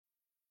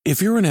If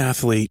you're an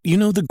athlete, you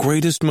know the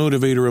greatest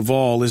motivator of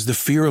all is the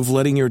fear of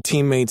letting your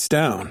teammates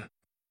down.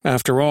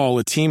 After all,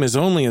 a team is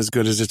only as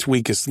good as its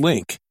weakest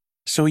link.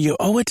 So you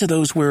owe it to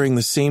those wearing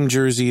the same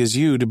jersey as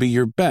you to be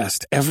your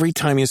best every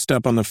time you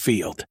step on the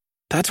field.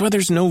 That's why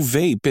there's no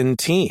vape in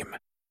team.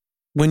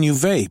 When you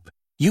vape,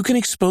 you can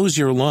expose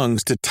your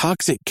lungs to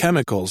toxic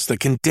chemicals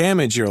that can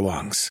damage your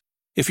lungs.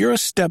 If you're a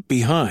step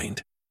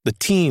behind, the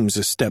team's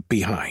a step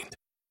behind.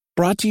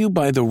 Brought to you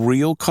by The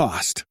Real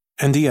Cost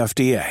and the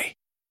FDA.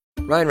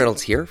 Ryan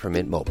Reynolds here from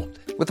Mint Mobile.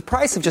 With the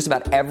price of just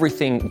about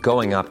everything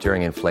going up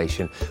during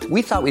inflation,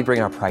 we thought we'd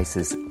bring our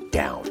prices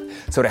down.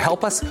 So to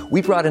help us,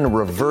 we brought in a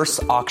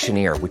reverse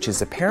auctioneer, which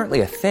is apparently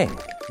a thing.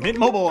 Mint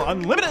Mobile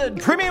Unlimited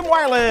Premium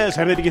Wireless.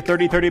 How to get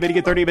 30, 30, bit to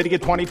get 30, bit to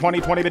get 20,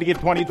 20, 20, bit to get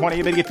 20,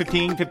 20, bit to get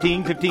 15,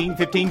 15, 15,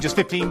 15, just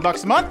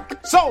 $15 a month?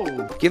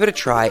 Sold! Give it a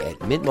try at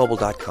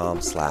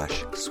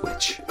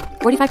mintmobile.com/switch.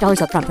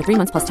 $45 up front for 3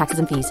 months plus taxes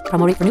and fees.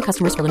 Promo rate for new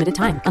customers for limited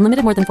time.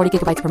 Unlimited more than 40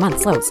 gigabytes per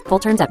month. Slows full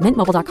terms at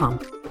mintmobile.com.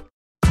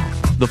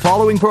 The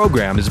following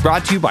program is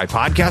brought to you by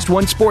Podcast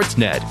One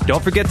Sportsnet.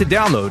 Don't forget to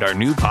download our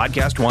new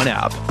Podcast One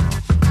app.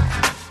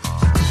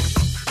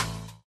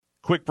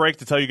 Quick break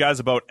to tell you guys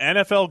about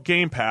NFL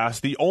Game Pass,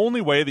 the only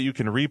way that you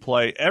can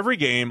replay every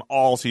game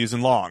all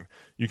season long.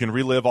 You can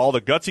relive all the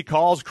gutsy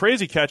calls,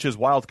 crazy catches,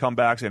 wild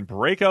comebacks, and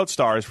breakout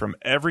stars from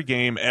every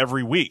game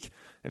every week.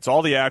 It's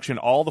all the action,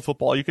 all the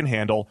football you can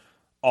handle,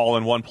 all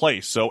in one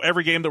place. So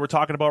every game that we're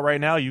talking about right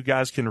now, you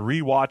guys can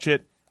rewatch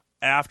it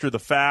after the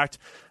fact.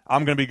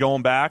 I'm going to be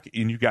going back,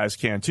 and you guys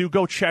can too.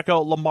 Go check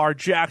out Lamar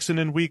Jackson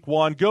in Week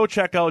 1. Go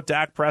check out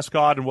Dak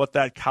Prescott and what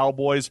that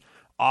Cowboys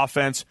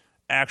offense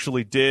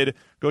actually did.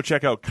 Go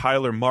check out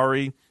Kyler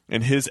Murray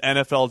and his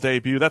NFL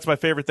debut. That's my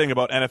favorite thing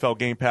about NFL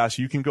Game Pass.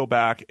 You can go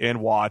back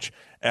and watch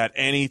at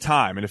any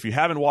time. And if you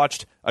haven't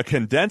watched a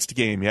condensed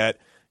game yet,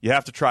 you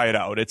have to try it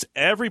out. It's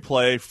every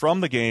play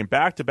from the game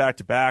back to back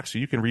to back, so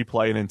you can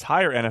replay an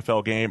entire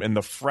NFL game in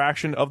the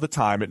fraction of the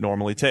time it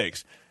normally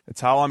takes.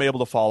 It's how I'm able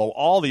to follow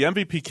all the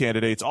MVP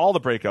candidates, all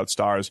the breakout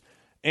stars,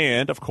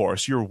 and, of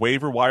course, your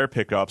waiver wire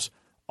pickups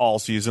all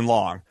season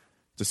long.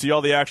 To see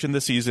all the action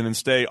this season and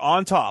stay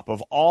on top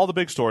of all the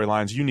big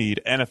storylines, you need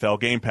NFL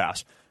Game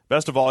Pass.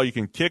 Best of all, you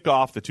can kick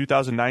off the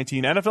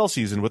 2019 NFL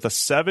season with a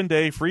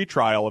 7-day free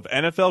trial of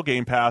NFL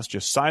Game Pass.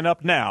 Just sign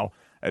up now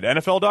at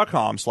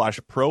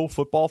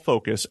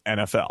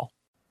NFL.com/ProFootballFocusNFL.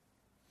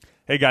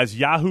 Hey guys,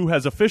 Yahoo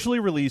has officially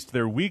released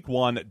their Week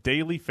 1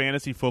 daily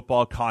fantasy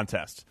football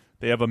contest.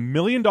 They have $1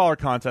 million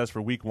contest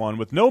for Week 1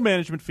 with no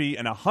management fee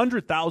and a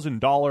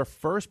 $100,000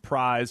 first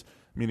prize,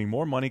 meaning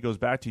more money goes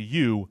back to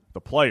you,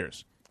 the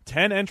players.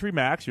 10 entry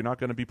max. You're not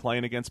going to be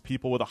playing against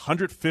people with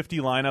 150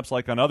 lineups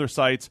like on other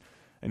sites.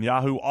 And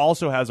Yahoo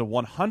also has a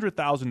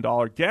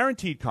 $100,000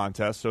 guaranteed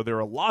contest, so there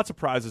are lots of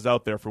prizes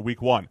out there for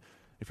Week 1.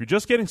 If you're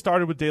just getting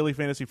started with daily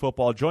fantasy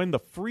football, join the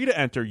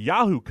free-to-enter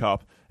Yahoo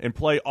Cup and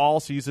play all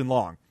season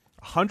long.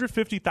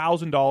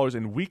 $150,000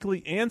 in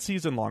weekly and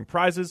season-long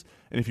prizes,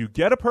 and if you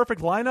get a perfect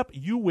lineup,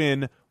 you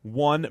win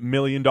 $1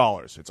 million.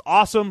 It's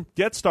awesome.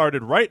 Get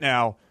started right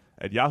now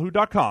at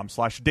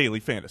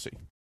yahoo.com/dailyfantasy.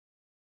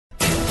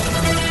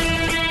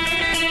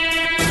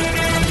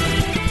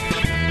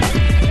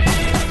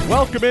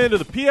 Welcome into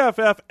the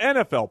PFF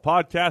NFL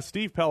podcast.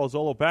 Steve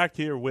Palazzolo back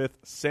here with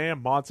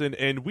Sam Monson,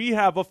 and we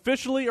have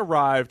officially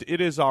arrived. It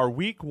is our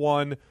Week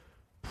 1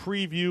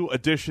 preview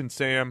edition,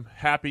 Sam.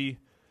 Happy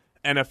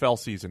NFL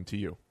season to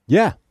you.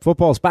 Yeah,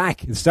 football's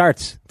back. It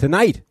starts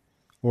tonight,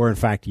 or in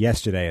fact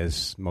yesterday,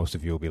 as most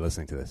of you will be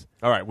listening to this.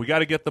 All right, we got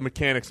to get the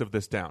mechanics of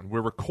this down.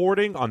 We're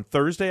recording on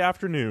Thursday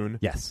afternoon.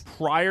 Yes.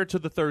 Prior to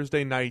the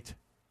Thursday night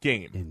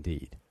game.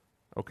 Indeed.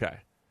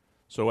 Okay.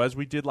 So as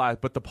we did last,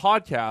 but the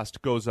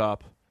podcast goes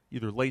up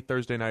either late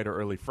Thursday night or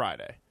early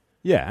Friday.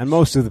 Yeah, and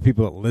most of the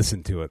people that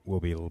listen to it will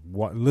be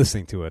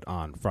listening to it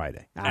on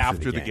Friday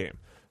after the game.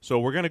 So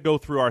we're going to go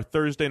through our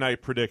Thursday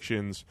night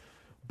predictions.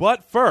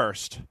 But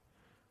first,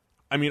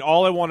 I mean,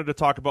 all I wanted to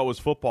talk about was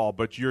football,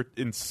 but you're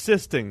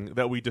insisting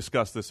that we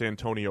discuss this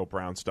Antonio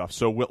Brown stuff.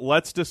 So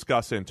let's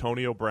discuss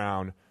Antonio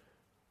Brown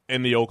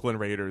and the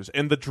Oakland Raiders,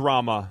 and the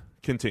drama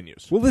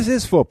continues. Well, this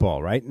is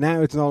football, right?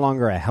 Now it's no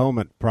longer a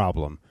helmet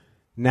problem.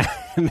 Now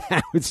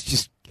it's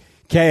just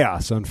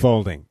chaos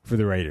unfolding for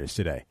the Raiders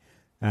today.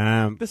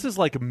 This is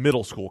like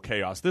middle school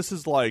chaos. This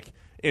is like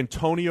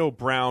Antonio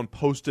Brown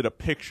posted a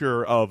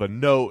picture of a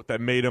note that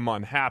made him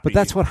unhappy. But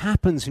that's what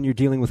happens when you're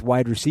dealing with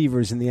wide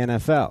receivers in the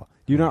NFL.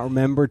 Do you not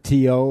remember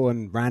T.O.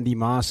 and Randy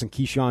Moss and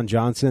Keyshawn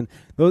Johnson?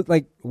 Those,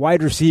 like,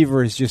 wide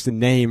receiver is just a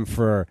name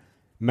for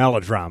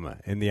melodrama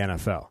in the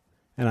NFL.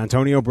 And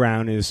Antonio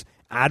Brown is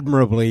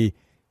admirably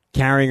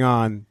carrying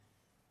on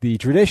the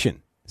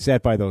tradition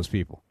set by those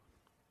people.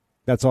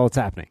 That's all that's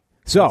happening.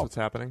 So, that's what's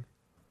happening.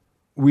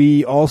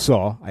 We all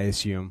saw, I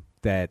assume,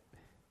 that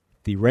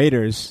the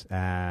Raiders,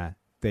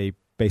 they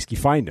basically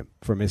fined him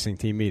for missing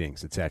team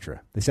meetings,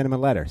 etc. They sent him a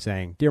letter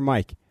saying, Dear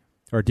Mike,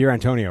 or Dear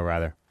Antonio,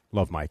 rather.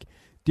 Love Mike.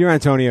 Dear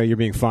Antonio, you're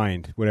being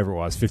fined, whatever it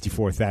was,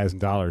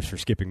 $54,000 for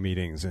skipping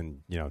meetings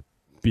and,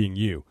 being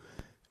you.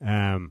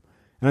 And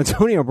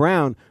Antonio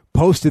Brown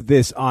posted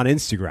this on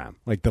Instagram,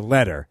 like the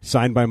letter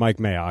signed by Mike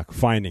Mayock,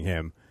 finding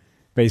him,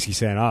 basically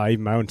saying,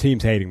 even my own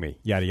team's hating me,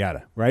 yada,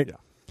 yada, right? Yeah.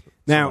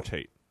 Now, so much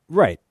hate.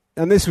 Right.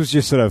 And this was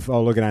just sort of,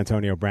 look at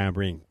Antonio Brown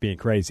being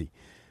crazy.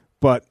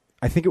 But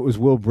I think it was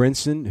Will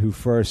Brinson who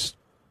first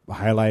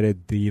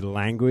highlighted the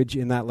language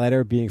in that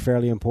letter being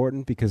fairly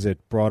important because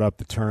it brought up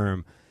the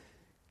term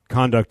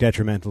conduct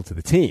detrimental to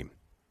the team,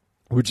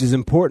 which is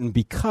important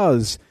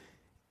because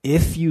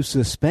if you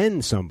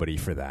suspend somebody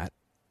for that,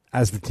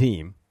 as the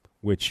team,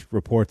 which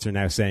reports are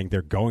now saying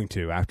they're going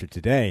to after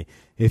today,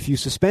 if you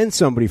suspend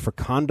somebody for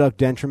conduct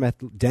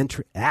detrimental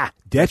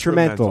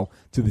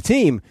to the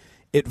team,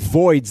 it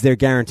voids their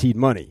guaranteed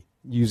money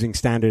using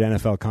standard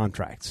NFL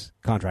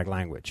contract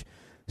language.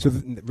 So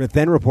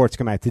then reports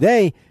come out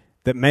today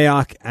that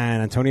Mayock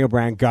and Antonio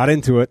Brown got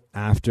into it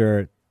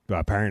after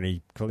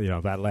apparently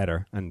that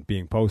letter and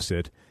being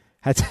posted.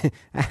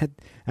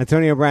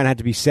 Antonio Brown had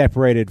to be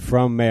separated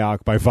from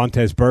Mayock by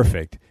Vontaze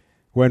Burfict.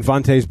 When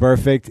Vontaze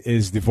Burfict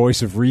is the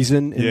voice of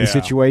reason in the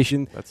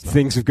situation,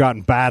 things have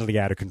gotten badly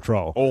out of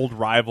control. Old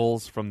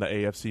rivals from the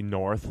AFC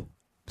North.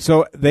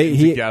 So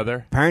he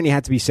together. Apparently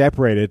had to be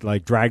separated,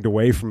 like dragged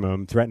away from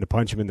him, threatened to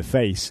punch him in the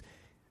face.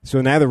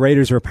 So now the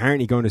Raiders are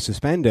apparently going to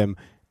suspend him,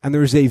 and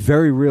there's a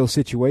very real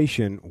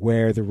situation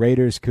where the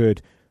Raiders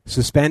could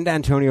suspend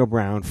Antonio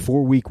Brown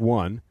for Week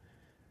 1,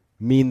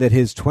 mean that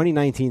his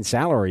 2019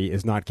 salary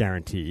is not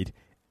guaranteed,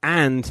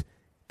 and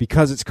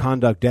because it's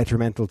conduct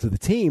detrimental to the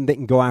team, they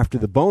can go after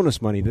the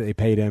bonus money that they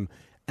paid him,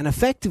 and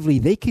effectively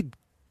they could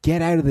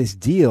get out of this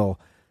deal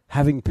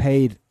having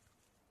paid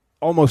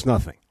almost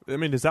nothing. I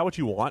mean, is that what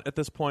you want at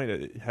this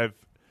point?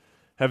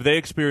 Have they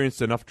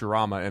experienced enough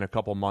drama in a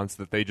couple months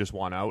that they just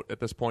want out at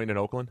this point in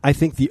Oakland? I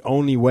think the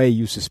only way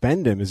you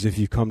suspend him is if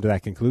you come to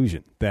that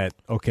conclusion that,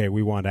 okay,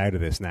 we want out of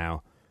this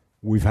now.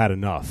 We've had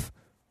enough,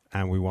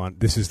 and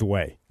this is the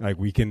way. Like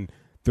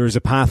there's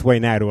a pathway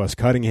now to us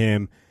cutting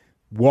him,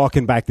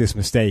 walking back this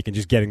mistake, and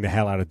just getting the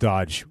hell out of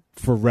Dodge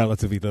for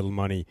relatively little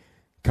money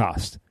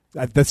cost.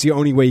 That's the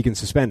only way you can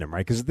suspend him,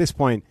 right? Because at this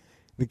point,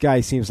 the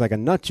guy seems like a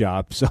nut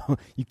job, so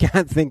you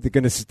can't think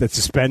that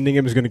suspending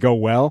him is going to go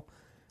well.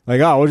 Like,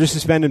 we'll just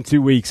suspend him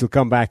 2 weeks, he'll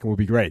come back and we'll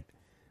be great.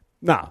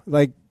 No,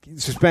 like,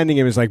 suspending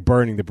him is like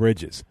burning the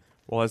bridges.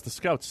 Well, as the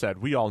scouts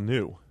said, we all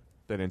knew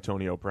that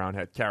Antonio Brown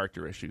had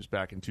character issues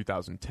back in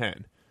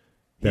 2010.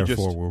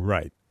 Therefore, we're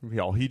right.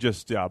 He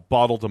just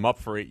bottled them up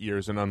for 8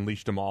 years and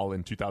unleashed them all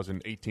in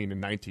 2018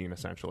 and 19,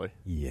 essentially.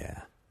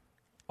 Yeah.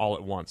 All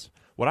at once.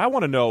 What I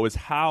want to know is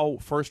how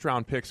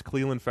first-round picks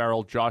Clelin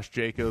Ferrell, Josh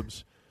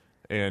Jacobs,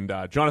 and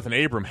Jonathan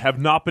Abram have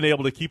not been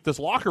able to keep this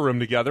locker room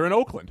together in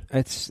Oakland.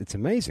 It's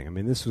amazing. I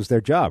mean, this was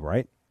their job,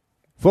 right?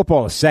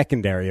 Football is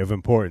secondary of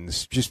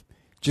importance.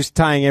 Just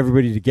tying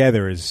everybody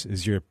together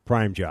is your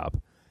prime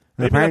job.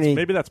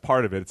 Maybe that's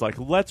part of it. It's like,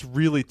 let's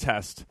really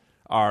test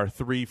our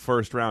 3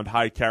 first-round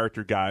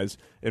high-character guys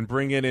and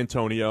bring in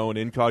Antonio and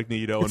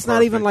Incognito. It's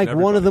not even like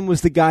one of them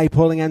was the guy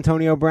pulling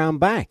Antonio Brown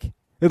back.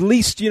 At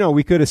least,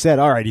 we could have said,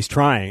 all right, he's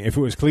trying. If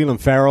it was Clelin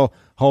Ferrell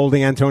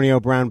holding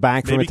Antonio Brown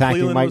back from attacking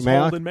Cleveland Mike was Mayock.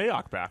 Holding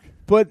Mayock back.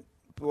 But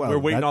we're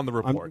waiting on the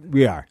report.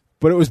 We are.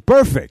 But it was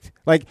perfect.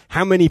 Like,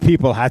 how many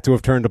people had to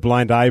have turned a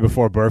blind eye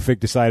before Burfict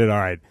decided, all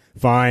right,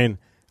 fine,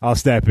 I'll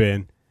step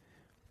in.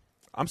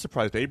 I'm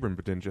surprised Abram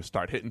didn't just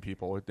start hitting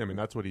people. I mean,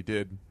 that's what he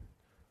did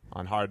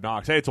on Hard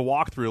Knocks. Hey, it's a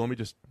walkthrough. Let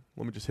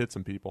me just hit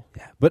some people.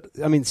 Yeah, but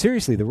I mean,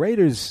 seriously, the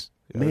Raiders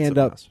may end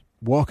up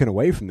walking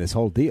away from this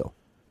whole deal.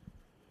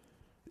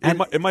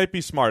 It might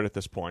be smart at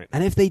this point.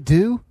 And if they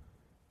do,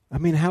 I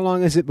mean, how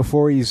long is it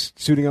before he's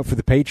suiting up for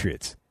the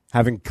Patriots,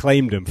 having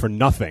claimed him for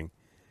nothing?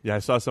 Yeah, I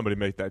saw somebody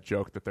make that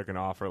joke that they're going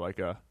to offer like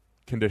a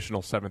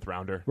conditional 7th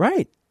rounder,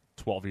 right?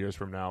 12 years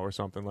from now or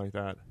something like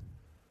that.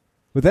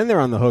 But then they're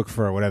on the hook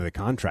for whatever the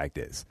contract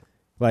is.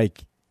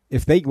 Like,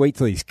 if they wait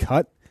till he's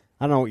cut,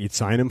 I don't know what you'd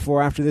sign him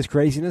for after this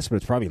craziness, but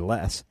it's probably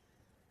less.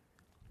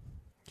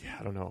 Yeah,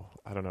 I don't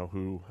know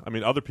who. I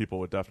mean, other people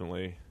would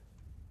definitely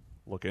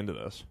look into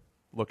this.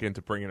 Look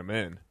into bringing him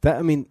in.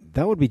 That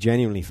would be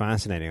genuinely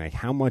fascinating. Like,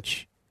 how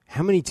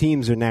many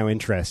teams are now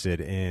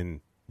interested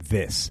in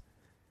this?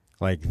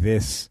 Like,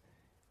 this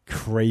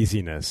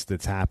craziness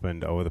that's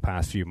happened over the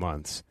past few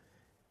months.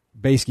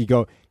 Basically,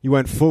 you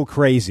went full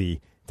crazy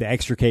to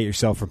extricate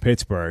yourself from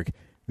Pittsburgh.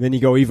 And then you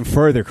go even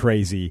further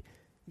crazy,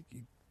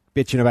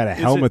 bitching about a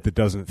helmet that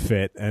doesn't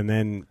fit. And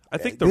then I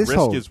think the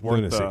risk is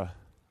worth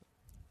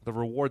the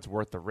reward's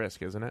worth the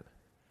risk, isn't it?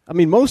 I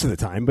mean, most of the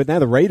time, but now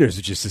the Raiders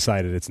have just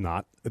decided it's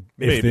not,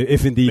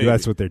 if indeed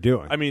that's what they're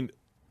doing. I mean,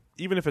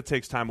 even if it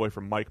takes time away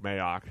from Mike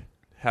Mayock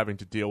having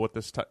to deal with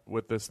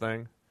this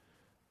thing,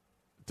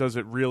 does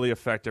it really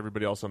affect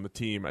everybody else on the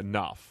team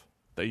enough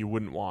that you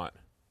wouldn't want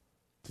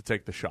to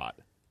take the shot?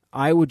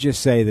 I would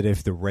just say that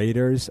if the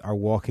Raiders are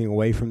walking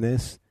away from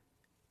this,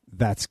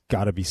 that's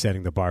got to be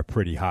setting the bar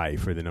pretty high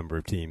for the number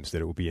of teams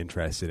that will be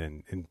interested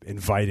in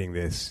inviting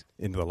this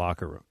into the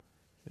locker room.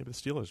 Maybe the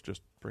Steelers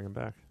just bring him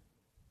back.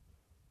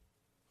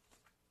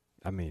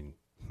 I mean,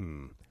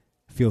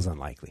 feels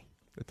unlikely.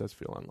 It does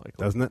feel unlikely.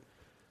 Doesn't it?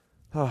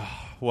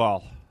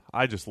 Well,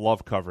 I just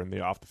love covering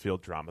the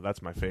off-the-field drama.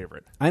 That's my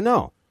favorite. I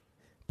know.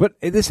 But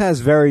this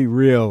has very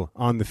real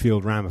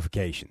on-the-field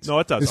ramifications. No,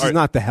 it does. This is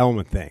not the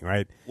helmet thing,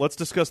 right? Let's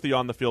discuss the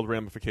on-the-field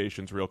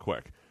ramifications real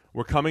quick.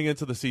 We're coming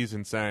into the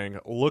season saying,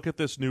 look at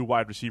this new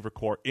wide receiver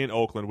core in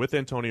Oakland with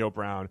Antonio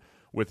Brown,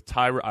 with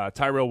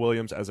Tyrell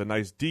Williams as a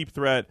nice deep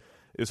threat.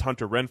 Is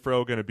Hunter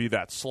Renfrow going to be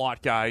that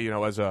slot guy,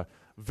 as a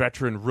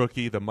veteran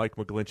rookie, the Mike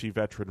McGlinchey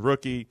veteran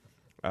rookie?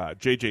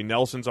 J.J.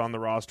 Nelson's on the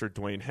roster,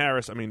 Dwayne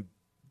Harris. I mean,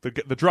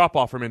 the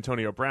drop-off from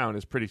Antonio Brown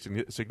is pretty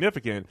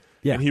significant,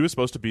 and he was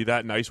supposed to be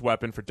that nice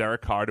weapon for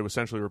Derek Carr to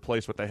essentially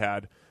replace what they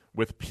had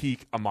with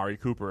peak Amari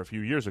Cooper a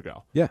few years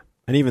ago. Yeah.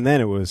 And even then,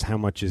 it was how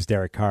much is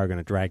Derek Carr going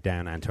to drag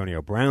down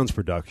Antonio Brown's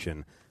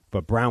production,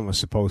 but Brown was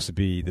supposed to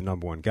be the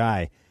number one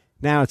guy.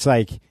 Now it's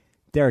like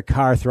Derek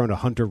Carr throwing to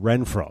Hunter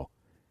Renfrow.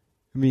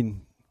 I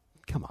mean,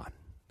 come on.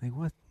 Like,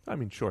 what? I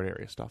mean, short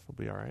area stuff will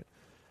be all right.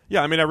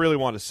 Yeah, I mean, I really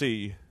want to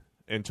see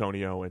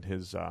Antonio and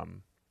his,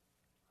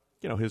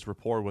 his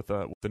rapport with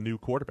the new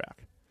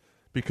quarterback,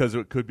 because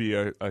it could be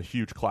a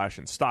huge clash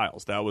in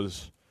styles. That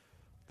was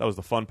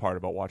the fun part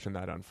about watching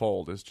that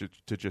unfold, is to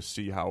just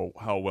see how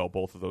well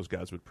both of those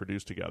guys would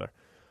produce together.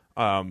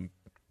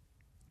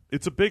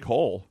 It's a big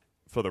hole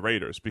for the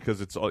Raiders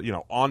because it's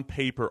on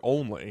paper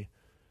only,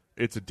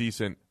 it's a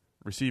decent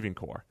receiving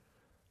core.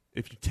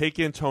 If you take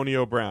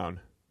Antonio Brown,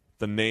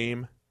 the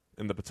name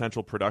and the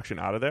potential production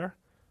out of there,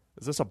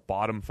 is this a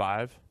bottom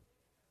 5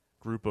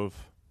 group of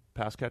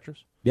pass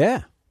catchers?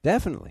 Yeah,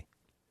 definitely.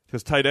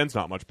 Because tight end's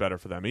not much better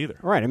for them either.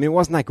 Right. I mean, it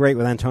wasn't that great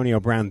with Antonio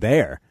Brown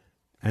there.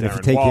 And Darren if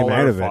you take Waller, him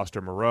out of it,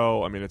 Foster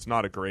Moreau, I mean, it's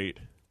not a great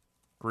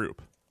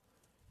group.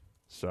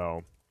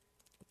 So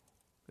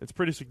it's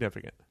pretty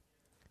significant.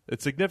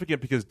 It's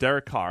significant because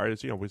Derek Carr,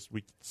 as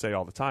we say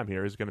all the time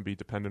here, is going to be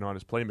dependent on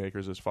his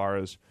playmakers as far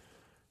as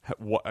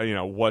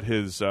what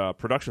his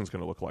production is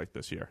going to look like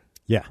this year.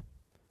 Yeah.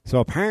 So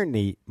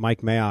apparently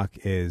Mike Mayock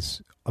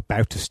is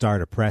about to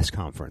start a press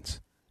conference,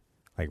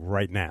 like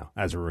right now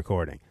as we're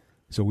recording.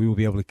 So we will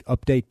be able to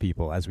update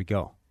people as we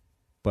go.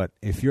 But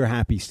if you're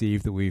happy,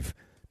 Steve, that we've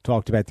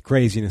talked about the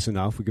craziness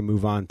enough, we can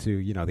move on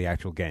to, the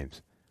actual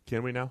games.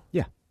 Can we now?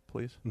 Yeah.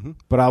 Please? Mm-hmm.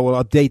 But I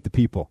will update the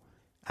people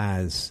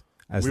as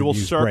we will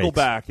circle breaks.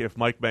 back if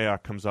Mike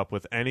Mayock comes up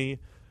with any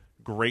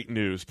great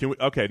news.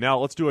 Okay, now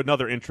let's do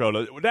another intro.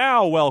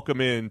 Now welcome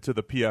in to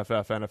the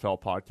PFF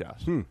NFL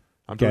podcast.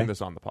 I'm doing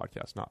this on the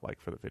podcast, not like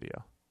for the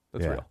video.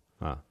 That's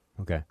real.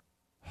 Okay.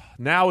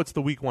 Now it's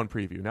the Week 1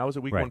 preview. Now is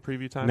it Week 1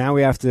 preview time? Now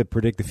we have to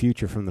predict the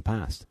future from the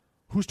past.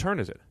 Whose turn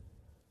is it?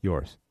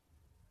 Yours.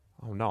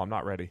 Oh, no, I'm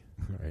not ready.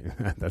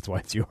 Right. That's why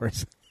it's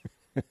yours.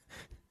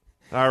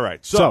 All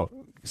right. So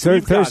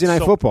Thursday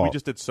Night Football. We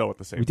just did at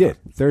the same time. We did.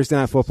 Thursday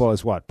Night Football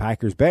is what?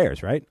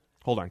 Packers-Bears, right?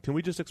 Hold on. Can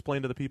we just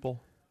explain to the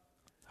people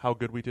how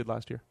good we did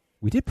last year?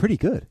 We did pretty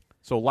good.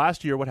 So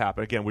last year, what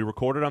happened? Again, we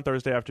recorded on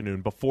Thursday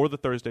afternoon before the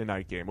Thursday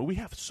night game. We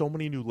have so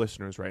many new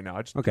listeners right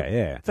now.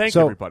 Thank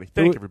everybody.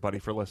 Thank everybody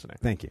for listening.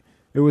 Thank you.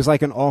 It was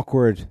like an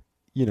awkward,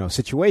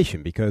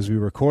 situation because we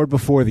record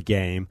before the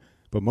game,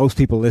 but most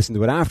people listen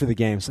to it after the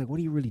game. It's like, what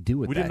do you really do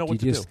with that? We didn't know what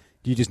to do.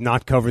 Do you just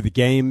not cover the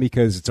game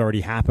because it's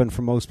already happened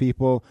for most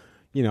people?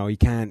 You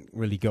can't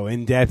really go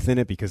in depth in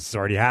it because it's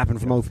already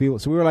happened for most people.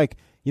 So we were like,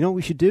 what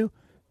we should do?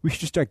 We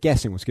should just start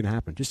guessing what's going to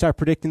happen. Just start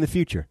predicting the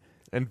future.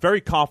 And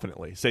very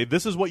confidently say,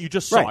 this is what you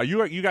just saw. Right.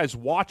 You guys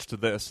watched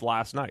this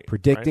last night.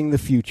 Predicting the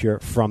future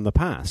from the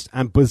past.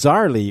 And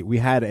bizarrely, we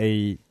had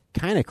a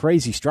kind of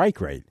crazy strike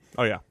rate.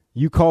 Oh, yeah.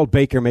 You called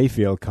Baker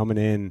Mayfield coming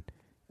in.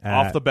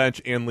 Off the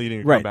bench and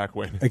leading a comeback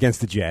win. Against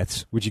the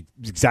Jets, which is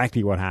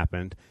exactly what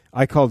happened.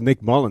 I called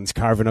Nick Mullins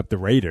carving up the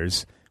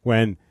Raiders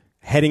when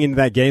heading into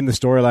that game, the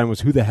storyline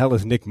was, who the hell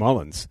is Nick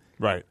Mullins?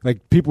 Right.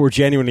 Like, people were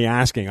genuinely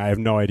asking. I have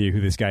no idea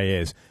who this guy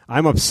is.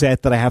 I'm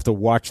upset that I have to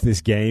watch this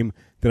game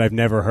that I've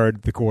never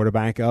heard the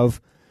quarterback of.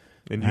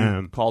 And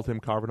you called him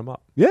carving him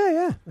up.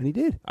 Yeah, and he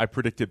did. I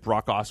predicted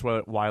Brock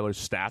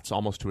Osweiler's stats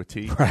almost to a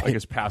T. Right. Like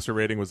his passer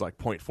rating was like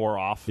 0.4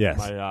 off.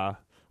 Yes.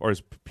 Or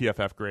his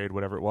PFF grade,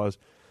 whatever it was.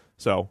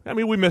 So, I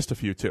mean, we missed a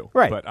few too.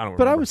 Right. But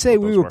I would say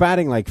we were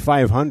batting like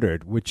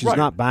 500, which is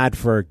not bad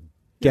for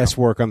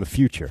guesswork on the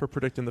future. For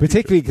predicting the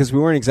Particularly because we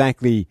weren't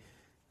exactly...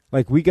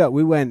 Like, we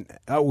went...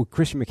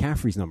 Christian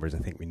McCaffrey's numbers, I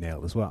think we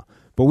nailed as well.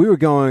 But we were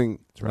going,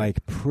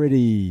 like,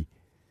 pretty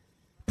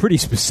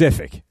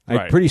specific.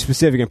 Like, pretty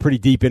specific and pretty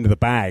deep into the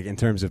bag in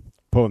terms of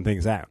pulling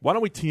things out. Why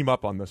don't we team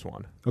up on this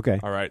one? Okay.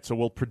 All right, so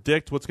we'll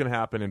predict what's going to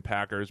happen in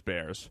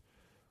Packers-Bears,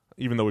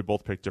 even though we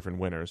both picked different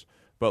winners.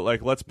 But,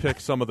 like, let's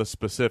pick some of the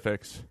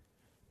specifics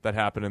that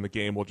happen in the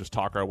game. We'll just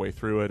talk our way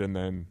through it and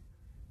then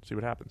see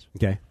what happens.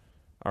 Okay.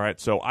 All right,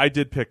 so I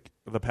did pick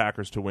the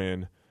Packers to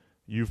win.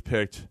 You've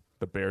picked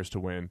the Bears to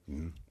win.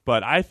 Mm-hmm.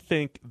 But I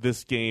think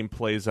this game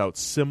plays out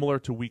similar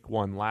to Week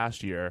 1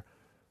 last year,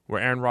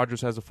 where Aaron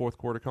Rodgers has a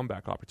fourth-quarter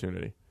comeback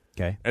opportunity.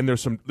 Okay. And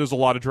there's a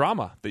lot of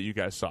drama that you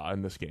guys saw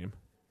in this game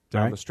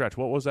down the stretch.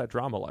 What was that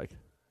drama like?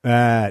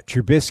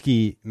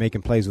 Trubisky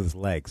making plays with his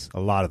legs, a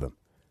lot of them.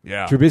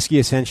 Yeah. Trubisky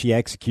essentially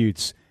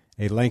executes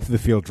a length of the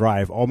field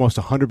drive almost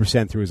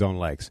 100% through his own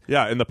legs.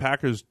 Yeah, and the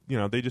Packers,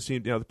 they just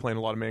seem, they're playing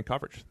a lot of man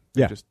coverage.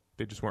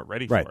 They just weren't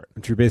ready right. for it.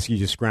 And Trubisky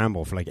just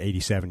scrambled for like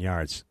 87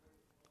 yards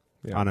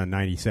Yeah. on a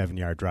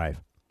 97-yard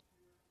drive.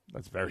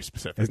 That's very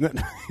specific. Isn't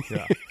it?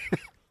 Yeah.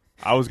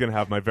 I was going to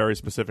have my very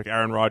specific.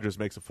 Aaron Rodgers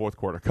makes a fourth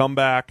quarter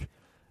comeback,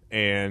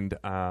 and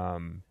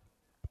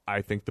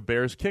I think the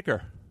Bears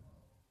kicker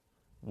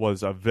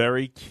was a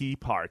very key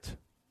part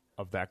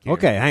of that game.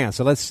 Okay, hang on.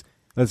 So let's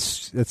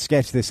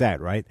sketch this out,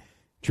 right?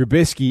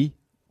 Trubisky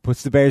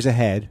puts the Bears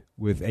ahead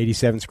with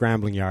 87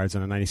 scrambling yards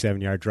on a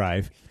 97-yard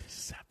drive.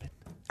 87.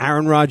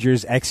 Aaron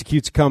Rodgers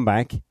executes a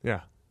comeback,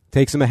 Yeah.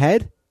 takes him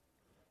ahead,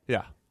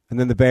 Yeah. and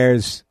then the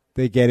Bears,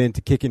 they get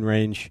into kicking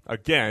range.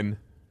 Again,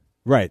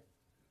 Right.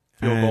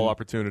 field goal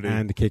opportunity.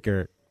 And the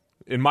kicker.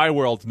 In my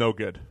world, no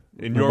good.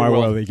 In your my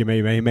world, he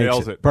makes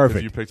nails it. it. Perfect.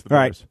 Because you picked the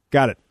All Bears. right,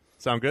 got it.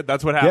 Sound good?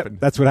 That's what Yep, happened.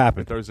 that's what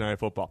happened. in Thursday Night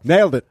Football.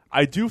 Nailed it.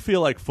 I do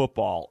feel like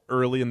football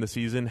early in the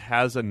season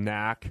has a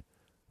knack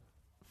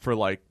for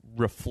like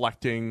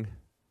reflecting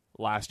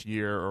last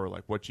year or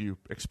like what you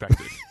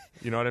expected.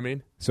 You know what I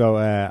mean? So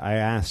I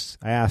asked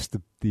the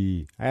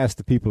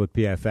people at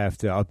PFF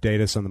to update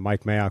us on the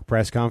Mike Mayock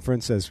press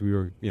conference as we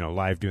were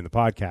live doing the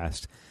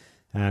podcast.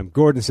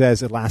 Gordon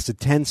says it lasted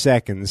 10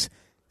 seconds.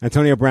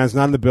 Antonio Brown's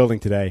not in the building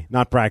today,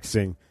 not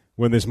practicing.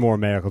 When there's more,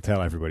 Mayock will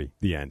tell everybody.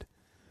 The end.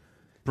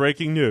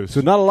 Breaking news.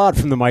 So not a lot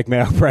from the Mike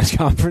Mayock press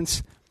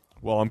conference.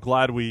 Well, I'm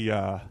glad we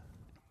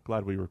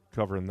were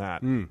covering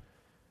that.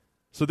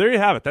 So there you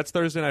have it. That's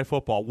Thursday Night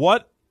Football.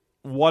 What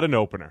an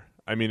opener.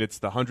 I mean, it's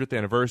the 100th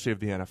anniversary of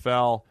the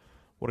NFL.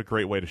 What a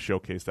great way to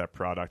showcase that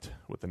product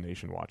with the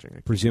nation watching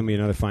it. Presumably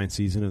another fine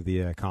season of the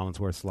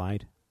Collinsworth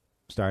slide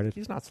started.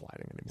 He's not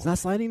sliding anymore. He's not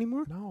sliding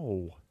anymore?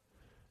 No.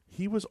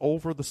 He was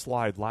over the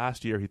slide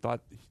last year. He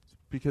thought,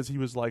 because he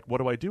was like, what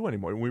do I do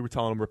anymore? And we were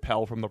telling him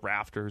rappel from the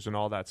rafters and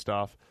all that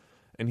stuff.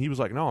 And he was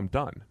like, no, I'm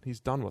done. He's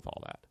done with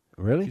all that.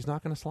 Really? He's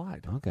not going to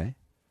slide. Okay.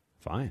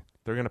 Fine.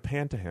 They're going to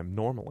pan to him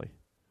normally.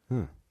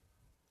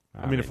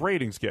 I mean, if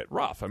ratings get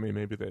rough,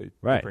 maybe they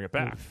right. bring it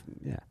back.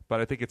 Yeah.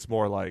 But I think it's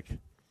more like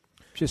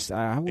Just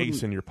I wouldn't-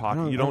 ace in your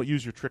pocket. You don't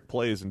use your trick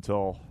plays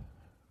until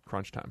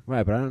crunch time.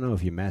 Right, but I don't know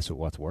if you mess with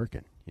what's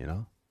working,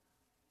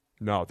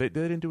 No, they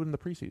didn't do it in the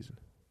preseason.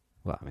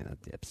 Well, I mean,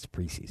 it's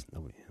preseason.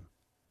 Nobody,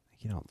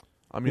 you don't.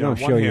 I mean, You don't on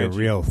show one your hand,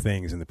 real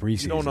things in the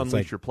preseason. you don't It's unleash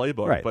like- your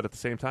playbook, right. but at the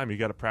same time, you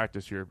got to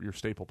practice your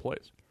staple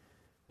plays.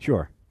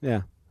 Sure.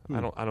 Yeah. I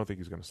don't think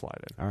he's going to slide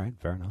in. All right.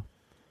 Fair enough.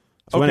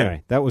 So Okay.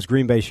 anyway, that was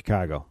Green Bay,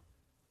 Chicago.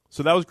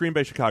 So that was Green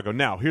Bay, Chicago.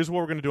 Now, here's what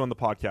we're going to do on the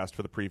podcast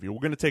for the preview. We're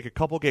going to take a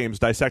couple games,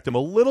 dissect them a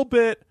little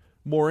bit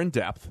more in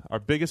depth, our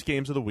biggest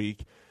games of the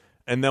week,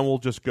 and then we'll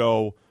just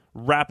go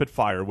rapid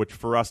fire, which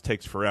for us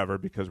takes forever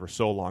because we're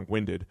so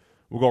long-winded.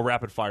 We'll go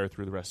rapid fire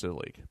through the rest of the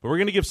league. But we're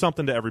going to give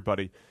something to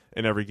everybody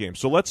in every game.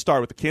 So let's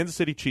start with the Kansas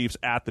City Chiefs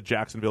at the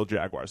Jacksonville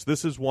Jaguars.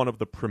 This is one of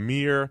the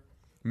premier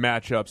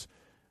matchups,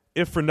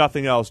 if for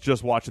nothing else,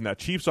 just watching that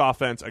Chiefs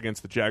offense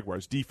against the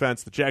Jaguars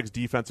defense. The Jags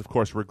defense, of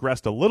course,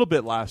 regressed a little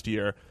bit last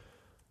year,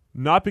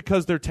 not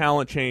because their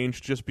talent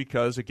changed, just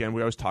because, again,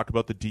 we always talk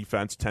about the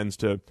defense tends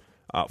to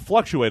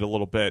fluctuate a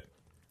little bit.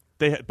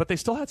 But they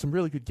still had some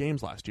really good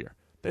games last year.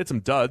 They had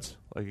some duds,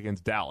 like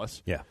against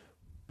Dallas. Yeah.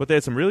 But they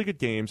had some really good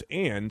games,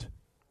 and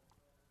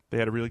they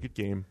had a really good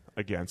game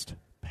against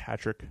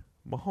Patrick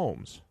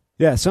Mahomes.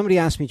 Yeah, somebody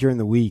asked me during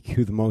the week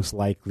who the most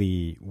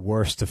likely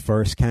worst to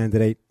first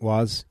candidate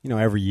was.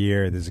 Every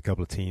year there's a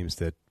couple of teams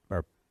that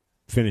are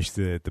finished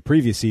the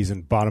previous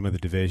season bottom of the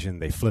division.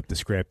 They flip the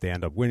script. They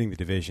end up winning the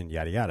division,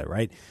 yada, yada,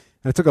 right?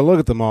 And I took a look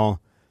at them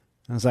all.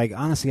 And I was like,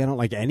 honestly, I don't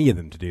like any of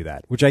them to do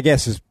that, which I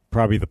guess is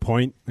probably the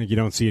point. Like, you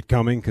don't see it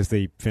coming because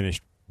they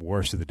finished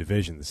worst of the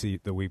division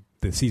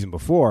the season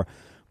before.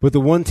 But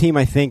the one team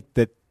I think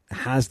that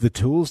has the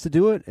tools to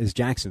do it is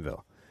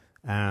Jacksonville,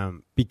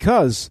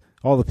 because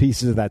all the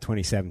pieces of that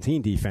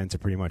 2017 defense are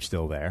pretty much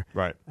still there.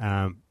 Right.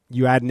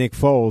 You add Nick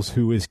Foles,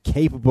 who is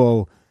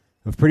capable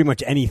of pretty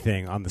much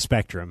anything on the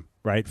spectrum,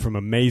 right, from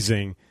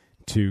amazing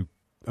to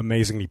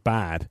amazingly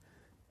bad,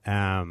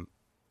 and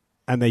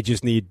they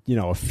just need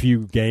a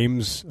few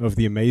games of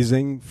the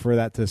amazing for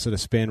that to sort of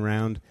spin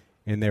around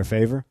in their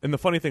favor. And the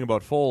funny thing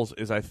about Foles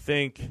is I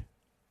think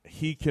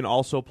he can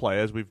also play,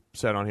 as we've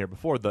said on here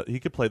before, he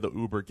could play the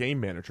Uber game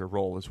manager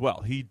role as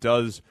well. He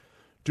does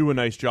do a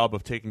nice job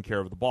of taking care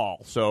of the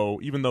ball. So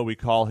even though we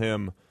call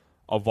him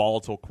a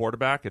volatile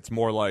quarterback, it's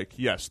more like,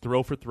 yes,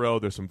 throw for throw.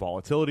 There's some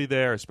volatility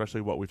there,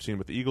 especially what we've seen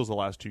with the Eagles the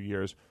last 2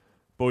 years.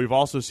 But we've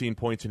also seen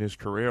points in his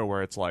career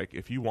where it's like,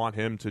 if you want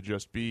him to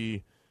just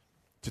to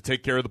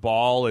take care of the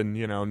ball and,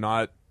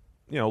 not,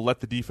 let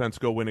the defense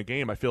go win a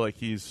game, I feel like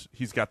he's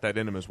got that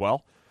in him as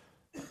well.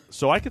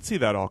 So I could see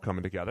that all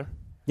coming together.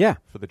 Yeah.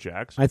 For the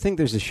Jags. I think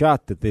there's a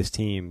shot that this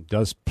team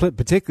does,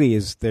 particularly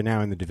as they're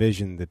now in the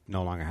division that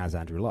no longer has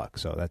Andrew Luck,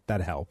 so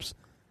that helps.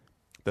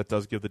 That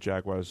does give the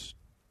Jaguars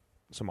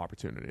some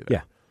opportunity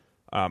there.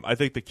 Yeah. I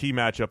think the key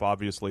matchup,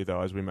 obviously,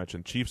 though, as we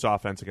mentioned, Chiefs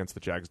offense against the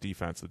Jags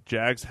defense. The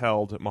Jags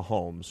held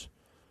Mahomes.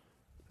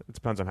 It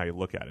depends on how you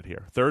look at it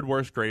here. Third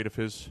worst grade of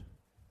his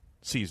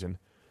season,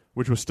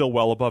 which was still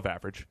well above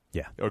average.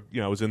 Yeah. Or,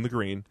 it was in the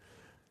green.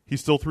 He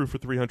still threw for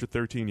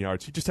 313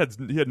 yards.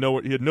 He had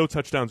no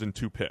touchdowns and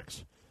 2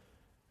 picks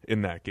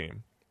in that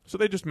game. So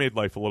they just made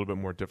life a little bit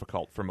more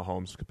difficult for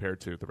Mahomes compared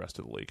to the rest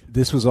of the league.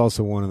 This was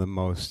also one of the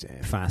most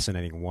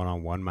fascinating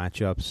one-on-one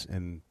matchups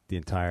in the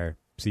entire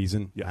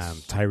season.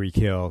 Yes. Tyreek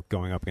Hill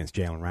going up against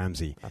Jalen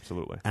Ramsey.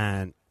 Absolutely.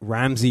 And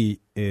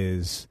Ramsey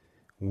is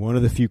one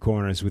of the few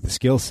corners with the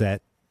skill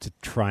set to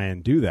try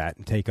and do that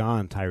and take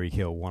on Tyreek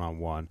Hill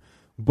one-on-one.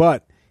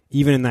 But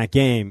even in that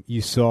game,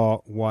 you saw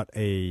what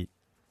a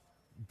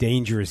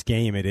dangerous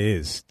game it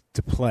is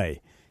to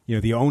play.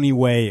 The only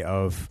way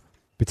of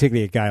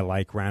particularly a guy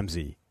like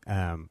Ramsey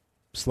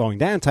slowing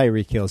down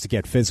Tyreek Hill is to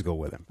get physical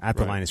with him at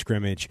the line of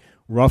scrimmage,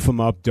 rough him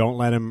up, don't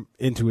let him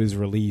into his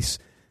release,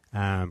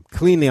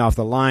 cleanly off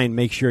the line,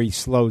 make sure he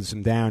slows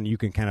him down. You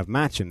can kind of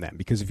match him then,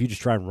 because if you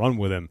just try and run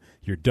with him,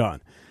 you're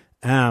done.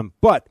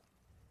 But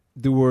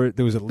there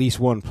was at least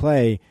one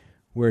play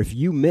where if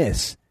you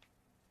miss,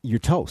 you're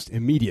toast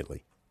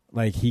immediately.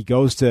 Like, he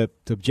goes to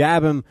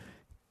jab him,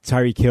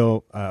 Tyreek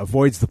Hill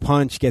avoids the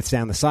punch, gets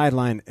down the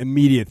sideline,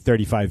 immediate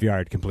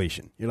 35-yard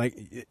completion. You're like,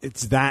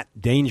 it's that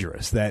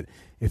dangerous that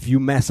if you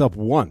mess up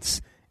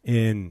once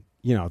in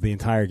the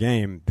entire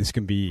game, this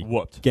can be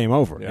game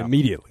over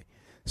immediately.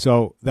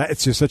 So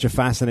it's just such a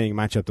fascinating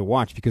matchup to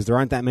watch, because there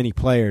aren't that many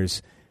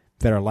players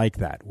that are like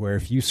that, where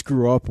if you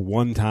screw up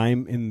one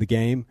time in the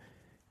game,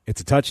 it's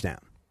a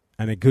touchdown.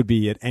 And it could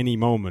be at any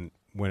moment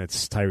when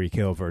it's Tyreek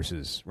Hill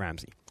versus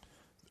Ramsey.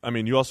 I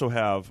mean, you also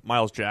have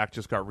Miles Jack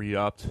just got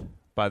re-upped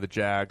by the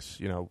Jags,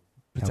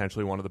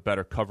 potentially one of the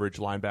better coverage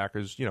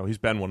linebackers. He's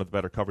been one of the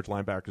better coverage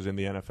linebackers in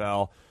the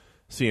NFL.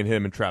 Seeing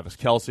him and Travis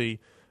Kelce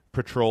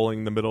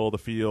patrolling the middle of the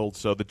field.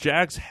 So the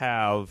Jags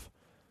have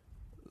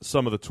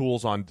some of the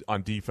tools on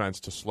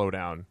defense to slow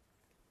down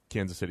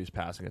Kansas City's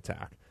passing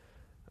attack.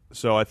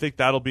 So I think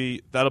that'll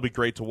be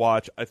great to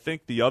watch. I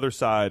think the other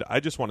side, I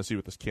just want to see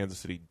what this Kansas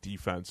City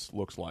defense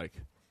looks like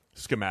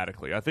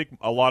schematically. I think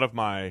a lot of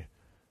my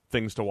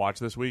things to watch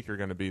this week are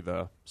going to be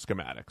the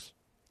schematics.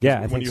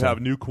 Yeah, when you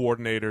have new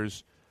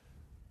coordinators,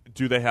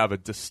 do they have a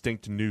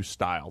distinct new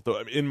style?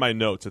 In my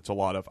notes, it's a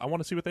lot of, I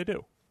want to see what they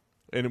do.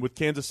 And with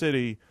Kansas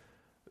City,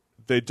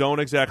 they don't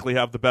exactly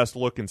have the best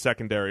look in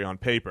secondary on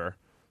paper.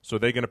 So are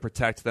they going to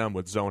protect them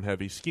with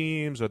zone-heavy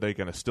schemes? Are they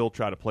going to still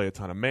try to play a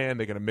ton of man?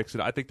 They're going to mix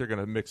it. I think they're going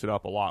to mix it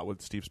up a lot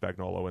with Steve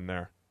Spagnuolo in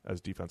there as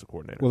defensive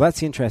coordinator. Well, that's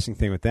the interesting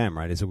thing with them,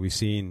 right, is that we've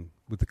seen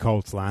with the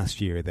Colts last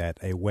year that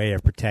a way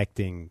of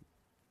protecting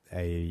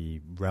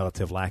a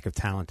relative lack of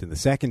talent in the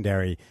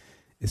secondary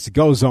is to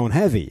go zone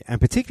heavy, and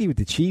particularly with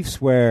the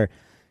Chiefs, where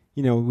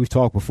we've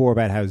talked before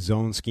about how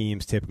zone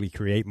schemes typically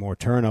create more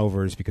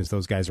turnovers because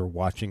those guys are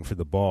watching for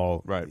the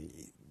ball. Right.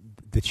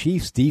 The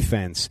Chiefs'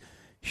 defense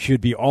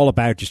should be all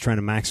about just trying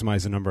to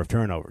maximize the number of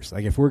turnovers.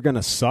 Like, if we're going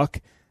to suck,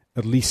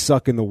 at least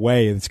suck in the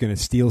way that's going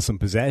to steal some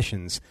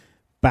possessions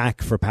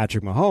back for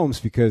Patrick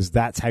Mahomes, because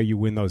that's how you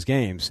win those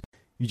games.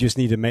 You just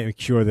need to make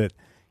sure that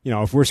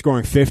if we're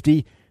scoring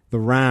 50. The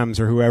Rams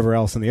or whoever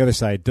else on the other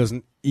side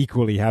doesn't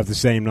equally have the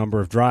same number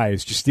of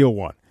drives. Just steal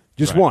one.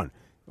 Just one.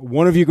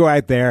 One of you go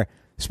out there,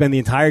 spend the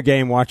entire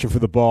game watching for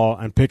the ball,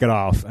 and pick it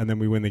off, and then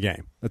we win the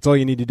game. That's all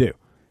you need to do.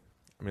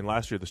 I mean,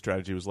 last year the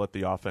strategy was let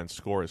the offense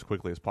score as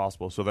quickly as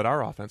possible so that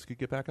our offense could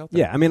get back out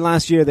there. Yeah, I mean,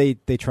 last year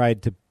they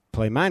tried to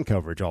play man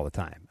coverage all the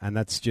time, and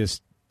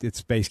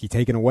it's basically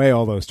taking away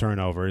all those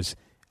turnovers,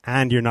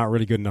 and you're not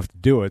really good enough to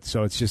do it,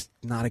 so it's just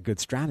not a good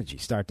strategy,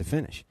 start to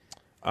finish.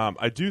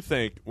 I do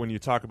think when you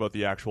talk about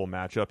the actual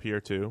matchup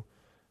here, too,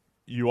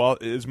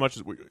 as much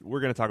as we're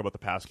going to talk about the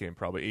pass game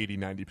probably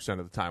 80-90%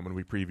 of the time when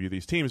we preview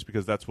these teams,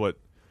 because that's what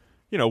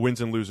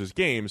wins and loses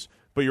games,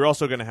 but you're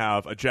also going to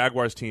have a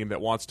Jaguars team that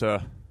wants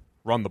to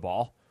run the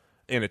ball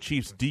and a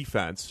Chiefs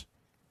defense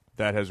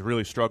that has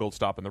really struggled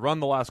stopping the run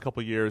the last couple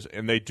of years,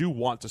 and they do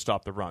want to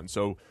stop the run.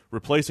 So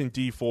replacing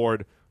Dee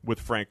Ford with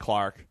Frank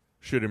Clark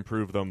should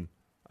improve the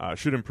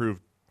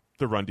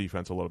run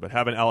defense a little bit.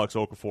 Having Alex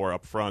Okafor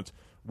up front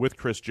with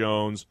Chris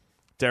Jones,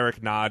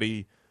 Derek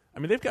Nottie. I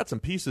mean, they've got some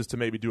pieces to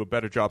maybe do a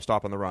better job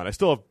stopping the run. I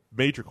still have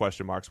major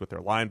question marks with their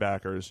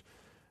linebackers,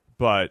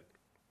 but,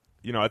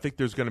 I think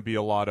there's going to be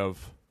a lot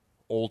of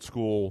old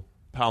school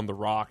pound the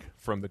rock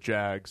from the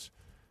Jags,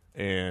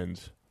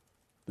 and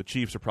the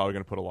Chiefs are probably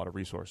going to put a lot of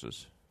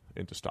resources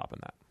into stopping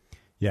that.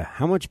 Yeah,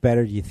 how much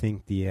better do you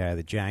think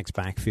the Jags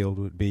backfield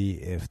would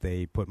be if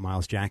they put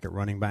Miles Jack at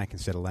running back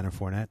instead of Leonard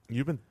Fournette?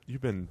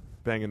 You've been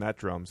banging that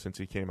drum since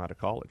he came out of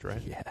college,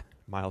 right? Yeah.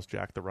 Miles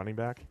Jack, the running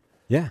back?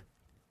 Yeah.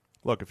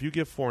 Look, if you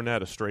give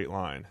Fournette a straight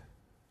line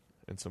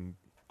and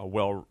a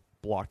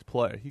well-blocked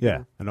play.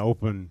 An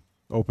open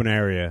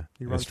area,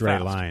 a straight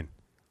fast. line.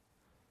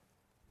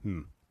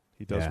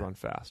 He does run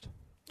fast.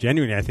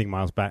 Genuinely, I think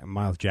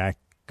Miles Jack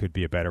could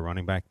be a better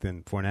running back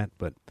than Fournette,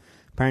 but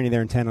apparently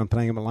they're intent on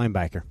playing him at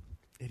linebacker.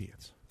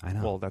 Idiots. I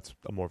know. Well, that's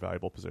a more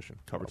valuable position,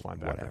 coverage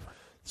linebacker. Whatever.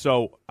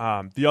 So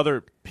the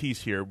other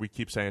piece here, we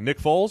keep saying Nick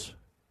Foles,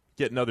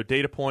 get another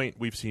data point.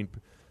 We've seen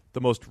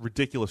the most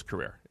ridiculous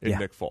career in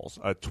Nick Foles.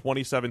 A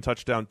 27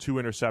 touchdown, 2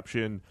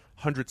 interception,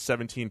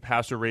 117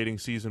 passer rating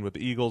season with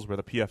the Eagles, where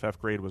the PFF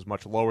grade was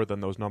much lower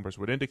than those numbers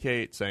would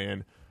indicate,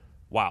 saying,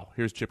 wow,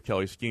 here's Chip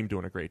Kelly's scheme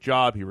doing a great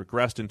job. He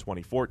regressed in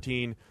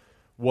 2014,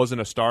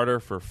 wasn't a starter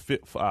for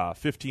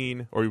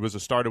 15, or he was a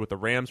starter with the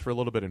Rams for a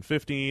little bit in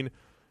 15,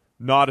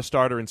 not a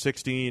starter in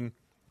 16,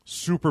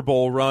 Super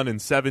Bowl run in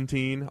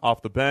 17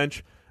 off the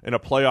bench, and a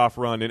playoff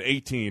run in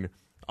 18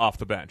 off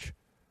the bench.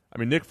 I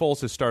mean, Nick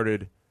Foles has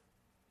started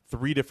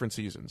 3 different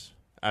seasons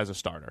as a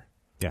starter.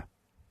 Yeah.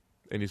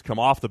 And he's come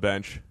off the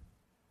bench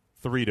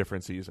 3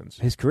 different seasons.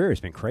 His career has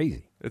been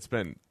crazy. It's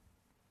been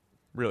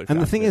really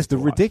And the thing is, the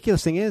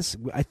ridiculous thing is,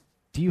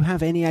 do you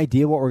have any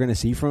idea what we're going to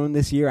see from him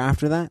this year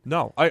after that?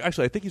 No. I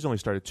think he's only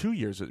started 2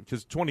 years,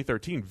 because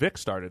 2013, Vic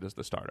started as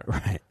the starter.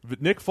 Right.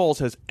 Nick Foles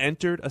has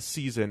entered a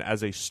season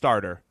as a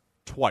starter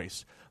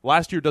twice.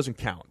 Last year doesn't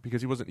count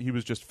because he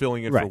was just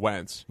filling in for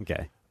Wentz.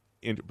 Okay.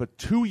 But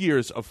 2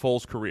 years of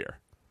Foles' career,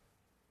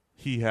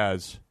 he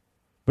has.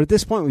 But at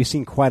this point, we've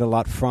seen quite a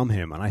lot from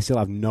him, and I still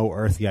have no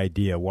earthly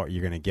idea what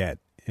you're going to get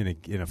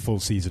in a full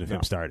season of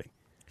him starting.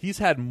 He's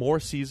had more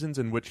seasons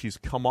in which he's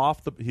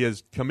he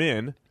has come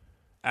in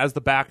as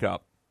the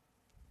backup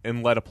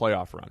and led a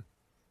playoff run.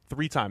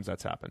 3 times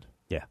that's happened.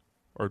 Yeah.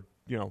 Or,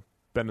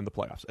 been in the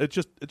playoffs. It's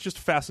just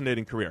a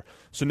fascinating career.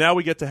 So now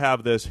we get to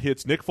have this.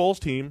 It's Nick Foles'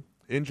 team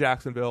in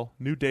Jacksonville,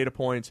 new data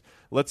points.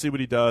 Let's see what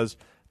he does.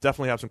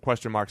 Definitely have some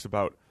question marks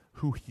about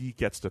who he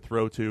gets to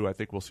throw to. I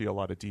think we'll see a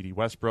lot of D.D.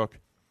 Westbrook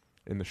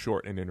in the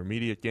short and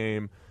intermediate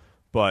game.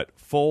 But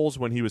Foles,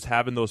 when he was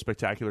having those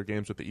spectacular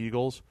games with the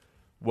Eagles,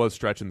 was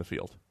stretching the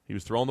field. He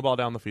was throwing the ball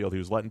down the field. He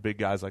was letting big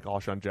guys like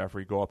Alshon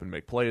Jeffrey go up and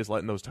make plays,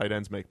 letting those tight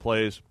ends make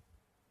plays.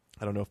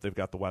 I don't know if they've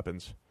got the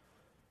weapons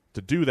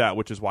to do that,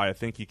 which is why I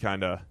think he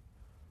kind of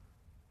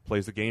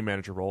plays the game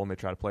manager role, and they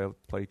try to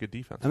play a good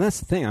defense. And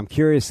that's the thing. I'm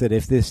curious that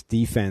if this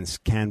defense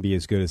can be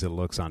as good as it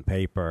looks on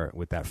paper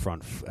with that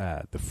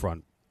the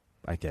front,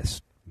 I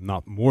guess,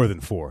 not more than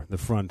 4, the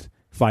front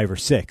 5 or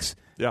 6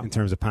 in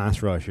terms of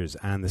pass rushers,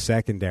 and the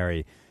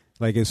secondary,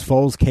 like, is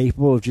Foles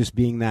capable of just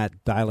being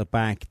that dial it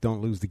back,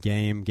 don't lose the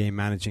game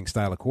managing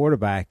style of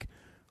quarterback,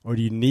 or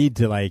do you need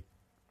to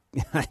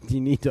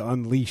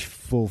unleash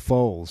full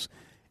Foles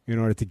in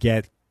order to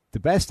get the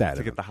best out of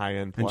him? To get the high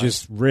end play. And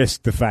just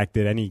risk the fact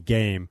that any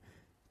game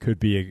could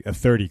be a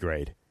 30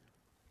 grade.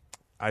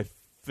 I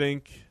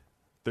think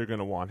they're going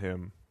to want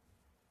him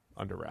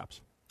under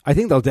wraps. I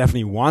think they'll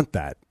definitely want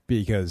that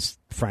because,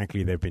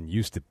 frankly, they've been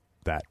used to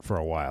that for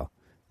a while.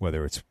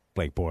 Whether it's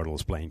Blake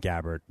Bortles, Blaine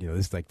Gabbert,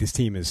 this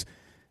team is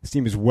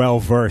well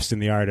versed in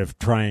the art of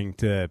trying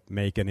to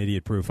make an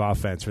idiot-proof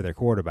offense for their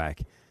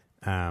quarterback,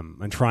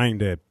 and trying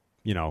to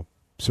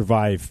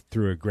survive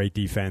through a great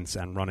defense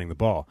and running the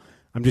ball.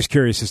 I'm just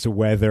curious as to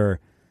whether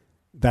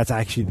that's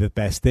actually the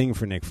best thing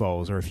for Nick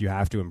Foles, or if you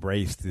have to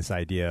embrace this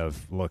idea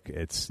of, look,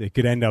 it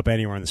could end up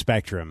anywhere on the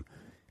spectrum,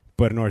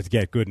 but in order to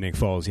get good Nick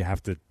Foles, you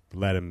have to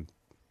let him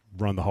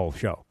run the whole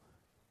show.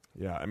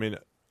 Yeah, I mean,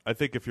 I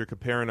think if you're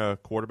comparing a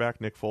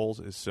quarterback, Nick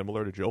Foles is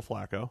similar to Joe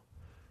Flacco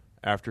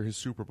after his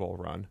Super Bowl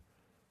run,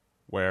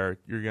 where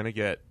you're going to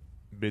get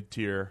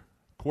mid-tier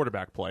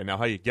quarterback play. Now,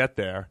 how you get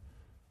there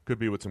could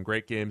be with some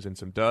great games and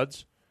some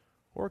duds,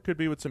 or it could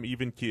be with some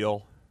even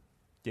keel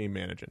game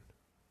managing.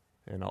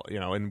 And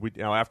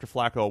after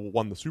Flacco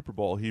won the Super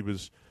Bowl, he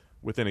was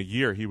within a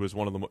year he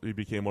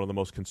became one of the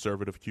most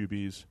conservative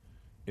QBs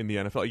in the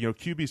NFL.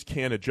 QBs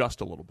can adjust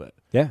a little bit.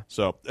 Yeah.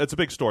 So it's a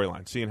big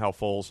storyline, seeing how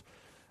Foles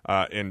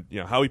and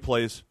how he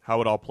plays, how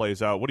it all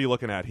plays out. What are you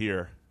looking at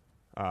here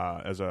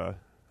as a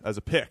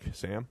pick,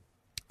 Sam?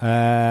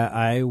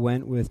 I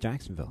went with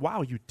Jacksonville.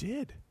 Wow, you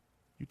did.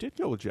 You did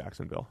go with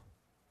Jacksonville.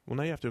 Well,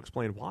 now you have to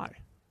explain why.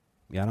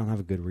 Yeah, I don't have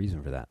a good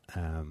reason for that.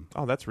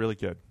 That's really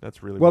good.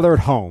 That's really well. They're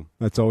at home.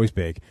 That's always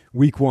big.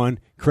 Week 1,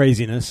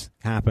 craziness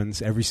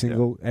happens every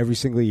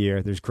single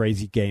year. There's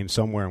crazy games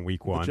somewhere in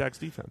Week 1. The Jags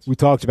defense. We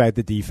talked about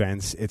the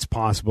defense. It's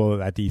possible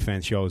that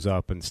defense shows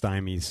up and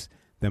stymies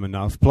them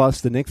enough.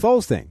 Plus the Nick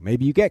Foles thing.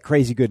 Maybe you get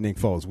crazy good Nick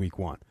Foles Week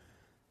 1.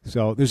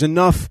 So there's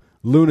enough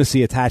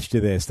lunacy attached to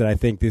this that I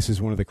think this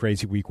is one of the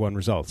crazy Week 1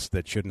 results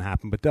that shouldn't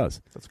happen but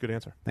does. That's a good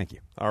answer. Thank you.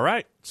 All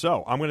right.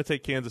 So I'm going to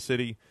take Kansas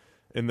City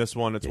in this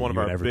one. It's one of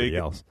our big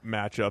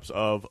matchups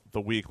of the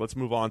week. Let's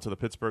move on to the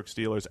Pittsburgh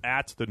Steelers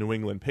at the New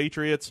England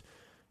Patriots.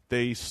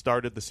 They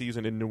started the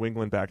season in New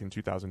England back in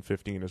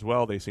 2015 as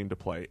well. They seem to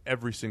play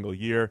every single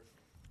year,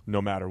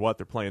 no matter what.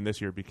 They're playing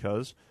this year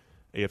because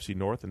AFC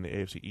North and the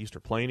AFC East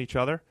are playing each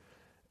other.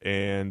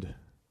 And,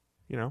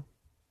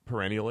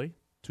 perennially,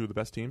 2 of the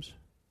best teams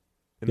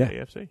in the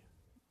AFC.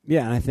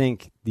 Yeah, and I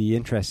think the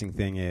interesting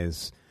thing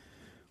is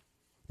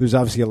there's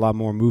obviously a lot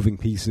more moving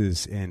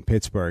pieces in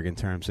Pittsburgh in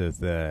terms of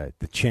the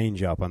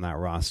change-up on that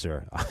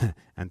roster.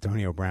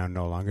 Antonio Brown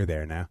no longer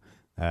there now.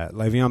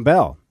 Le'Veon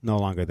Bell no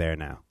longer there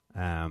now.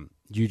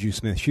 Juju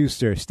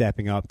Smith-Schuster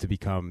stepping up to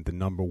become the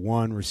number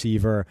 1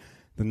 receiver.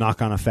 The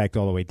knock-on effect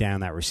all the way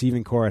down that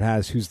receiving core it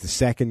has. Who's the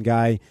second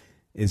guy?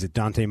 Is it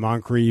Dante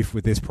Moncrief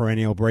with this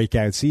perennial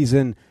breakout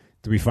season?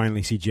 Do we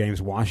finally see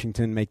James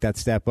Washington make that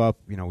step up?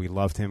 You know, we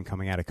loved him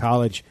coming out of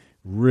college.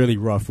 Really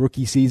rough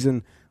rookie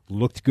season.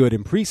 Looked good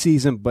in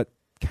preseason, but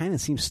kind of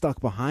seems stuck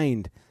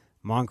behind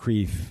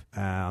Moncrief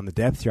on the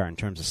depth chart in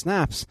terms of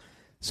snaps.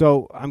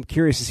 So I'm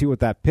curious to see what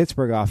that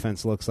Pittsburgh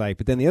offense looks like.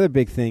 But then the other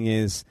big thing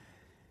is,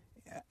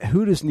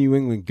 who does New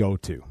England go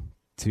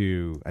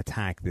to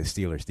attack the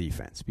Steelers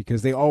defense?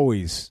 Because they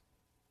always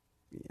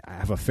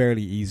have a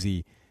fairly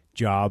easy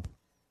job.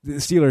 The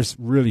Steelers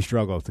really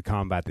struggle to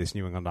combat this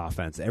New England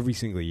offense every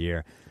single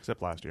year. Except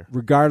last year.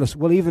 Regardless of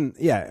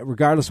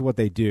what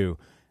they do.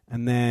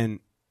 And then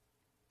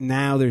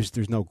now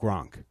there's no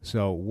Gronk.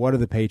 So what do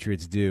the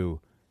Patriots do?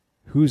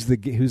 Who's the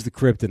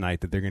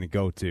kryptonite that they're going to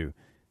go to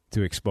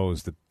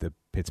expose the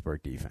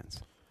Pittsburgh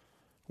defense?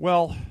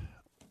 Well,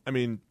 I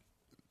mean,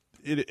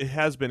 it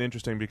has been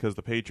interesting because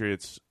the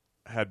Patriots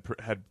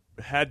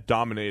had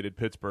dominated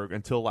Pittsburgh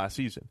until last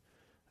season.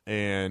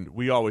 And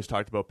we always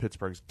talked about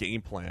Pittsburgh's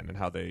game plan and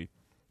how they,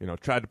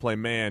 tried to play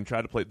man,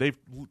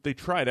 they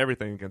tried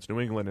everything against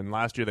New England, and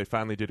last year they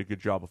finally did a good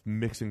job of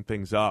mixing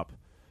things up,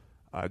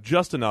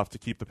 just enough to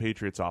keep the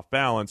Patriots off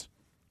balance.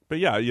 But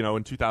yeah,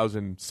 in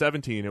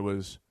 2017 it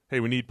was, hey,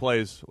 we need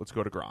plays, let's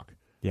go to Gronk.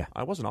 Yeah,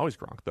 I wasn't always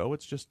Gronk though.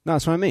 It's just no,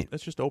 that's what I mean.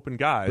 It's just open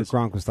guys. But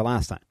Gronk was the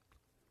last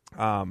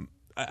time.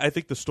 I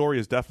think the story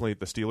is definitely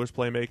the Steelers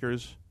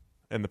playmakers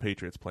and the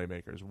Patriots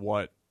playmakers.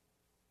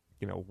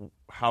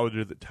 How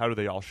do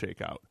they all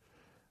shake out?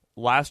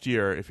 Last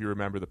year, if you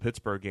remember, the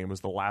Pittsburgh game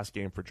was the last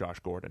game for Josh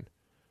Gordon,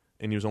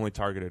 and he was only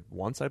targeted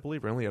once, I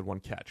believe, or only had one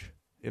catch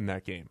in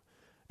that game.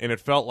 And it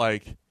felt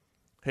like,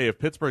 hey, if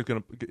they're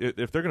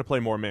gonna play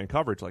more man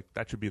coverage, like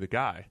that should be the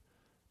guy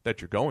that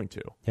you're going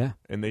to. Yeah.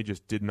 And they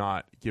just did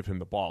not give him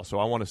the ball. So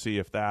I want to see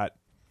if that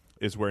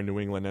is where New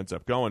England ends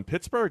up going.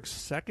 Pittsburgh's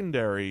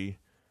secondary,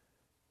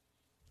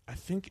 I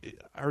think,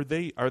 are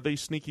they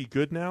sneaky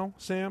good now,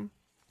 Sam?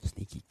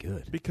 Sneaky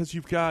good. Because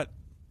you've got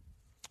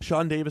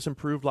Sean Davis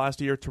improved last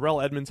year.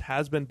 Terrell Edmonds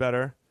has been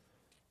better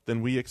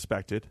than we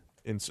expected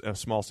in a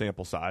small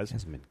sample size.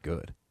 Hasn't been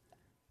good.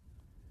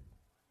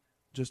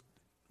 Just,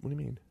 what do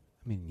you mean?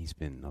 I mean, he's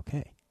been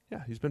okay.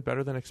 Yeah, he's been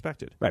better than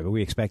expected. Right, but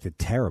we expected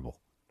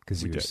terrible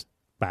because he was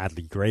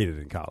badly graded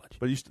in college.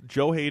 But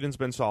Joe Hayden's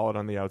been solid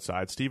on the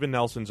outside. Steven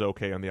Nelson's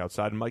okay on the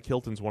outside. And Mike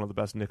Hilton's one of the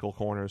best nickel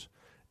corners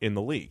in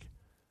the league.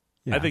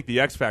 Yeah. I think the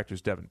X factor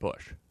is Devin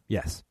Bush.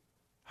 Yes.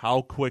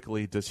 How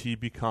quickly does he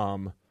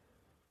become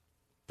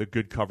the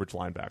good coverage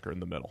linebacker in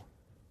the middle?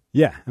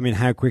 Yeah, I mean,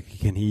 how quickly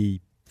can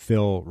he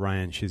fill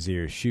Ryan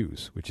Shazier's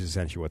shoes, which is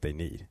essentially what they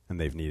need, and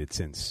they've needed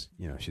since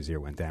Shazier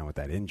went down with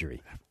that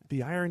injury.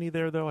 The irony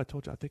there, though, I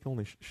told you, I think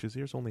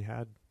Shazier's only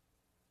had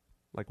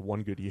like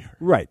one good year.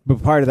 Right,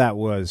 but part of that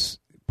was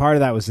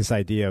this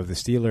idea of the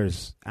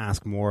Steelers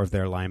ask more of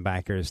their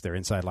linebackers, their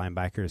inside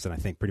linebackers, than I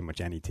think pretty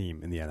much any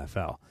team in the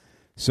NFL.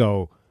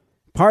 So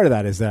part of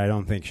that is that I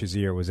don't think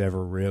Shazier was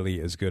ever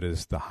really as good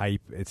as the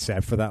hype it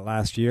set for that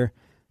last year.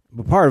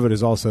 But part of it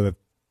is also that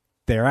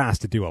they're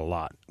asked to do a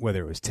lot,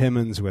 whether it was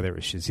Timmons, whether it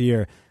was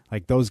Shazier.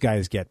 Like, those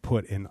guys get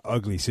put in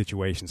ugly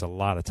situations a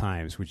lot of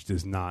times, which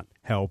does not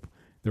help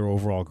their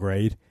overall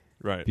grade.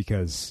 Right.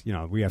 Because,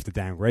 we have to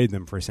downgrade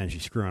them for essentially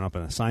screwing up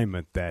an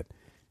assignment that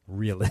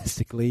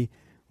realistically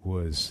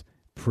was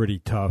pretty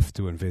tough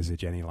to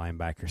envisage any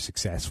linebacker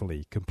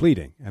successfully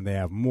completing. And they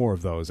have more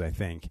of those, I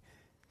think,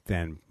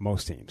 than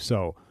most teams.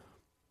 So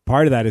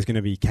part of that is going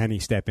to be, can he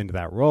step into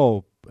that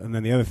role? And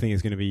then the other thing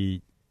is going to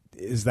be,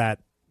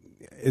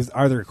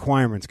 are the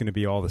requirements going to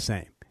be all the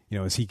same?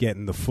 Is he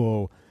getting the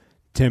full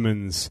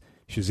Timmons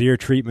Shazier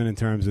treatment in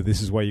terms of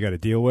this is what you got to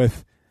deal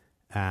with?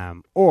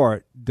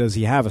 Or does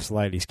he have a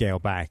slightly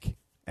scaled back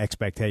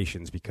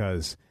expectations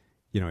because,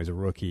 he's a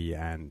rookie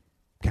and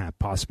can't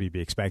possibly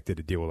be expected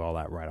to deal with all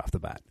that right off the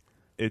bat?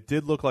 It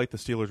did look like the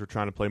Steelers were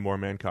trying to play more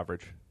man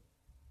coverage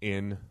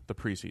in the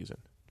preseason.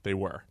 They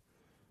were.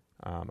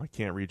 I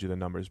can't read you the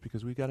numbers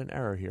because we got an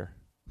error here.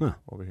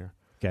 Over here.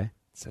 Okay.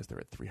 It says they're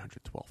at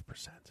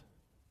 312%.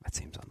 That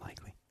seems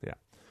unlikely. Yeah.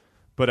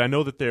 But I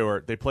know that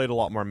they played a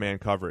lot more man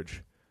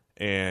coverage.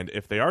 And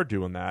if they are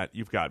doing that,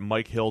 you've got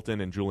Mike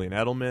Hilton and Julian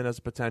Edelman as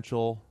a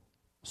potential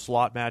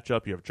slot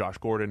matchup. You have Josh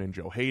Gordon and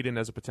Joe Hayden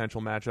as a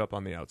potential matchup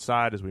on the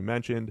outside, as we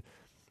mentioned.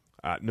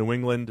 New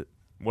England,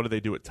 what do they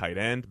do at tight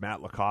end?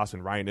 Matt Lacoste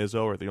and Ryan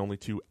Izzo are the only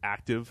two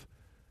active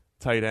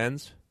tight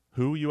ends.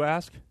 Who, you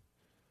ask?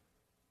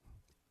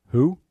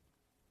 Who?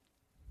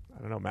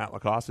 I don't know, Matt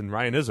Lacoste and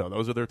Ryan Izzo.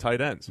 Those are their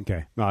tight ends.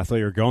 Okay. No, I thought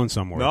you were going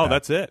somewhere. No,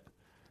 that's it.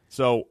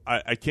 So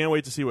I can't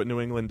wait to see what New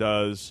England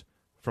does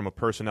from a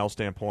personnel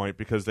standpoint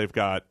because they've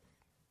got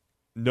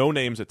no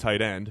names at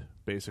tight end,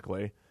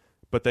 basically.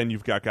 But then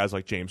you've got guys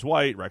like James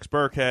White, Rex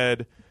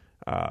Burkhead,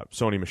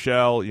 Sony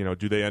Michel.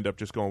 Do they end up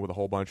just going with a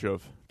whole bunch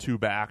of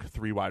 2-back,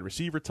 3-wide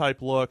receiver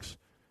type looks?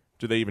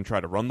 Do they even try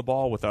to run the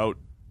ball without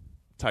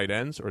tight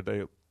ends? Or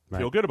they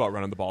feel good about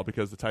running the ball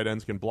because the tight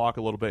ends can block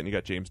a little bit and you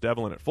got James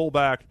Devlin at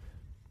fullback?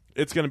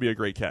 It's going to be a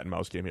great cat and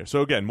mouse game here.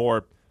 So, again,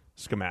 more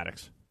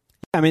schematics.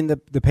 I mean,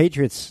 the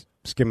Patriots'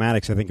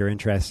 schematics, I think, are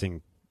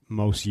interesting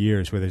most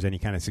years where there's any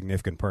kind of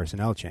significant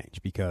personnel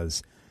change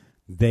because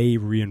they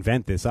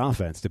reinvent this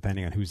offense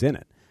depending on who's in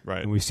it.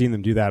 Right. And we've seen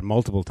them do that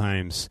multiple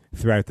times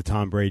throughout the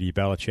Tom Brady,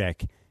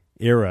 Belichick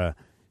era,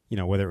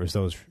 whether it was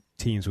those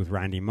teams with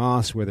Randy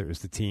Moss, whether it was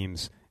the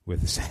teams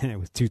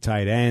with two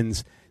tight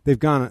ends. They've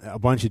gone a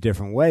bunch of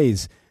different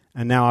ways,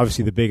 and now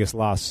obviously the biggest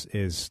loss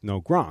is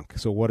no Gronk.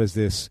 So what does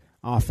this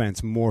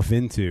offense morph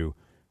into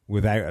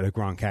without a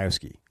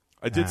Gronkowski?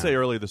 I did say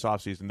earlier this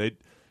offseason,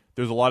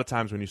 there's a lot of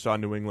times when you saw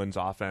New England's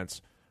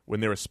offense, when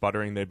they were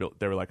sputtering, they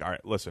were like, all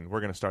right, listen, we're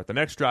going to start the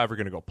next drive. We're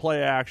going to go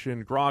play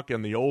action, Gronk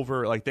and the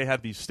over. Like, they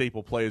had these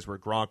staple plays where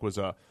Gronk was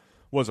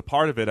a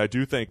part of it. I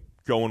do think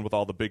going with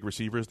all the big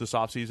receivers this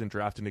offseason,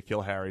 drafting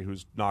N'Keal Harry,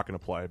 who's not going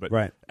to play,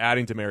 but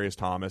adding Demaryius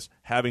Thomas,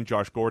 having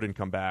Josh Gordon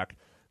come back,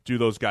 do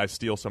those guys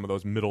steal some of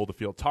those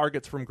middle-of-the-field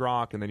targets from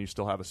Gronk, and then you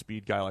still have a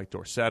speed guy like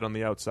Dorsett on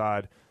the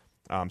outside.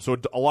 So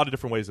a lot of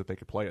different ways that they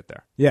could play it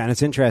there. Yeah, and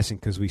it's interesting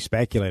because we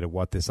speculated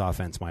what this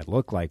offense might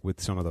look like with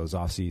some of those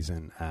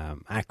offseason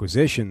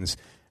acquisitions,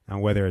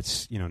 and whether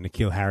it's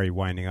N'Keal Harry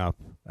winding up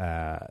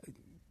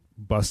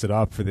busted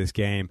up for this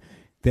game.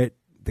 They're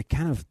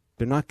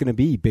not going to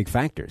be big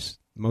factors.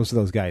 Most of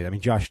those guys, I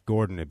mean, Josh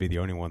Gordon would be the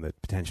only one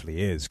that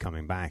potentially is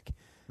coming back.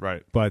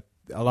 Right. But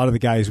a lot of the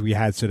guys we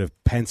had sort of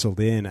penciled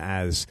in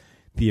as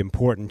the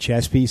important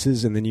chess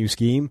pieces in the new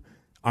scheme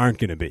aren't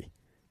going to be.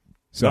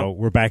 So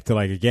we're back to,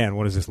 again,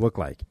 what does this look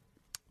like?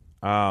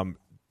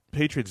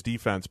 Patriots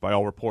defense, by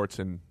all reports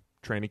in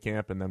training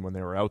camp and then when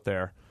they were out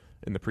there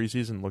in the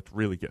preseason, looked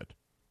really good,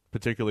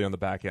 particularly on the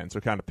back end. So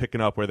kind of picking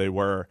up where they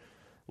were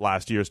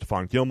last year.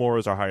 Stephon Gilmore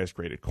is our highest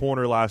graded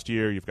corner last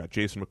year. You've got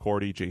Jason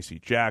McCourty, J.C.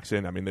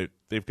 Jackson. I mean,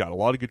 they've got a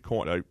lot of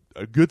good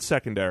a good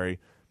secondary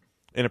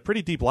and a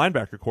pretty deep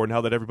linebacker core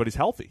now that everybody's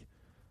healthy.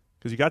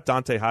 Because you got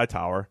Dante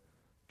Hightower.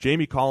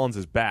 Jamie Collins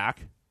is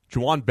back.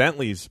 Juwan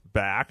Bentley's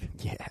back.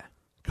 Yeah.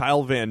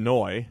 Kyle Van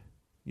Noy,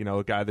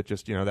 a guy that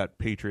just, that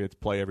Patriots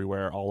play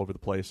everywhere, all over the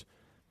place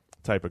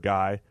type of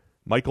guy.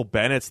 Michael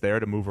Bennett's there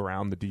to move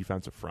around the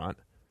defensive front.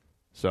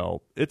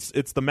 So it's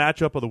the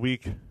matchup of the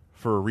week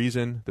for a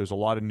reason. There's a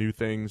lot of new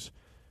things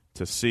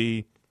to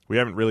see. We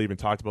haven't really even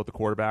talked about the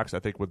quarterbacks. I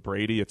think with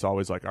Brady, it's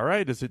always like, all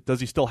right, does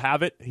he still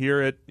have it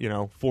here at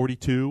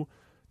 42?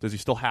 Does he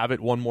still have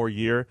it one more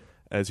year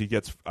as he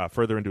gets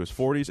further into his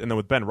 40s? And then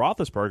with Ben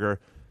Roethlisberger,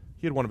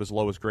 he had one of his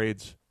lowest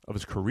grades of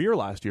his career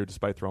last year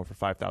despite throwing for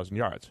 5,000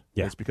 yards.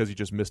 Yeah. It's because he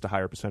just missed a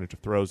higher percentage of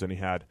throws than he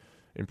had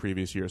in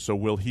previous years. So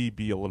will he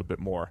be a little bit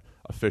more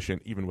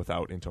efficient even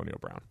without Antonio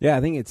Brown? Yeah,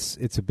 I think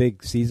it's a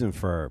big season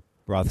for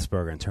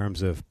Roethlisberger in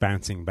terms of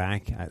bouncing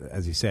back.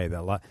 As you say,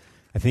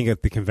 I think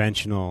that the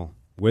conventional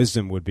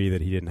wisdom would be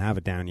that he didn't have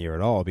a down year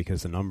at all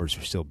because the numbers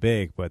are still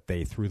big, but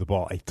they threw the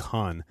ball a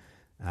ton.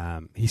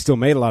 He still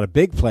made a lot of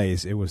big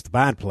plays. It was the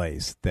bad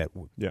plays that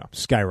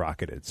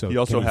skyrocketed. So he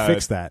also can he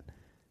fix that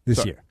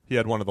this year? He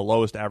had one of the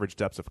lowest average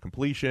depths of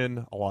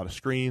completion, a lot of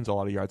screens, a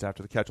lot of yards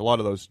after the catch. A lot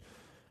of those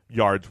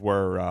yards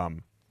were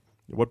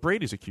what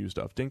Brady's accused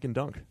of, dink and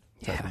dunk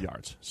type of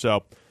yards.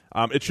 So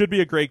it should be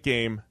a great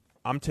game.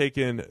 I'm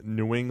taking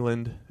New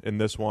England in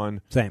this one.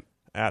 Same.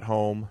 At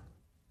home.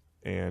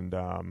 And,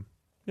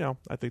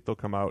 I think they'll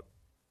come out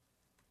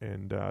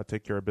and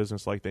take care of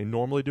business like they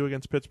normally do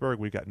against Pittsburgh.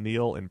 We've got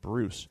Neil and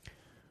Bruce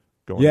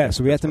going. Yeah,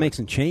 so we have to make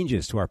some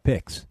changes to our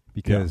picks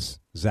because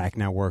Zach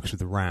now works with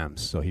the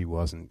Rams, so he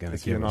wasn't going to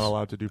give us. You're not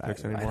allowed to do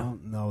picks anymore? I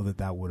don't know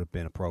that would have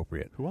been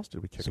appropriate. Who else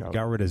did we kick out? We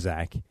got rid of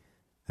Zach.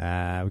 We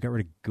got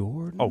rid of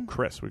Gordon. Oh,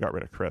 Chris. We got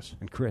rid of Chris.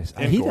 And Chris.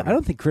 And I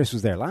don't think Chris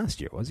was there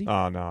last year, was he?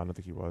 Oh, no, I don't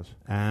think he was.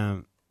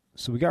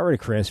 So we got rid of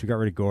Chris. We got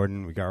rid of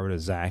Gordon. We got rid of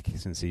Zach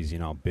since he's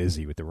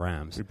busy with the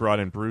Rams. We brought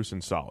in Bruce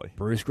and Solly.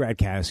 Bruce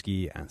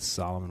Gradkowski and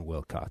Solomon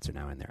Wilcots are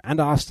now in there. And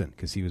Austin,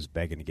 because he was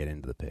begging to get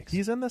into the picks.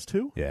 He's in this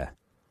too? Yeah.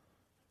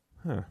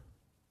 Huh.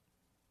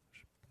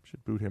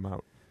 Should boot him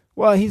out.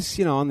 Well, he's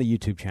on the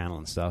YouTube channel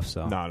and stuff,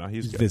 so no,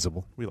 he's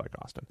visible. We like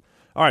Austin.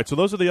 All right, so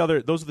those are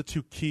the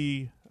two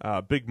key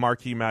big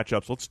marquee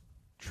matchups. Let's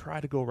try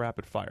to go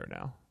rapid fire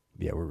now.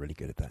 Yeah, we're really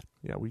good at that.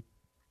 Yeah,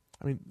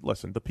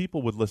 listen, the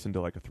people would listen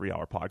to like a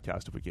 3-hour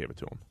podcast if we gave it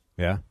to them.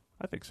 Yeah?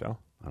 I think so.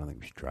 I don't think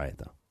we should try it,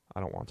 though. I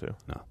don't want to.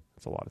 No.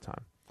 It's a lot of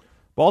time.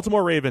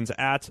 Baltimore Ravens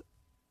at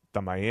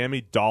the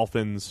Miami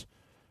Dolphins.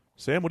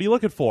 Sam, what are you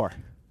looking for?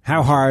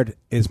 How hard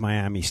is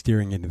Miami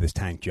steering into this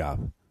tank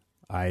job?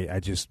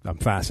 I'm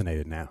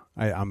fascinated now.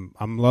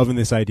 I'm loving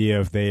this idea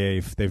of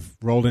they've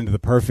rolled into the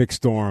perfect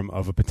storm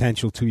of a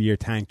potential 2-year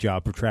tank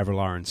job for Trevor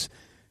Lawrence,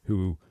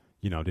 who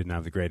didn't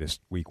have the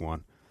greatest week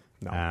one.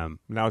 No.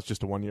 Now it's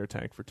just a 1-year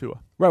tank for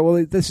Tua. Right.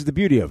 Well, this is the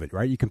beauty of it,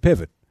 right? You can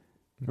pivot.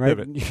 Right.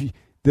 Pivot.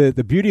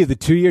 The beauty of the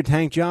 2-year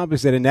tank job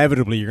is that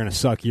inevitably you're going to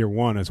suck year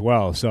one as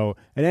well. So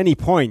at any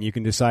point you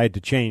can decide to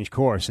change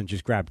course and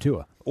just grab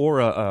Tua.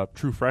 Or a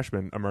true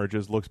freshman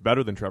emerges, looks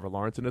better than Trevor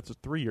Lawrence, and it's a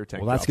 3-year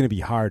tank. Well, that's going to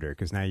be harder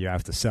because now you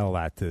have to sell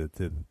that to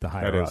the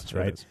higher ups,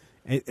 right?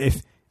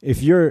 If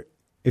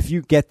If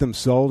you get them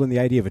sold on the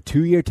idea of a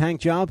 2-year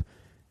tank job,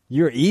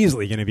 you're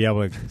easily going to be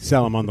able to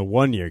sell them on the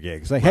 1-year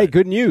gig. It's like, hey,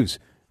 good news.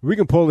 We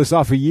can pull this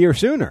off a year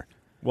sooner.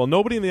 Well,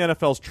 nobody in the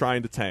NFL is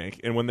trying to tank,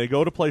 and when they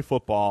go to play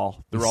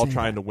football, they're all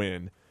trying to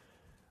win.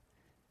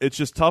 it's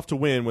just tough to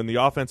win when the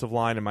offensive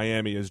line in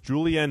Miami is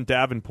Julian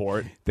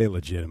Davenport. They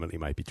legitimately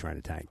might be trying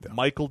to tank, though.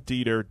 Michael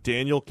Dieter,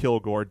 Daniel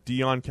Kilgore,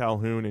 Deion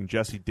Calhoun, and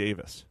Jesse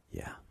Davis.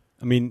 Yeah.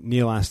 I mean,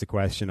 Neil asked the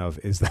question of,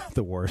 is that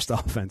the worst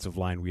offensive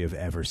line we have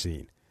ever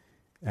seen?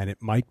 And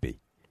it might be.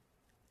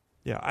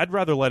 Yeah, I'd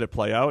rather let it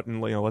play out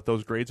and let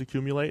those grades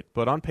accumulate.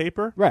 But on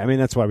paper, right? I mean,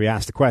 that's why we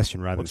asked the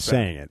question rather than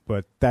saying it.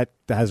 But that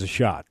has a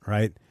shot,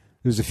 right?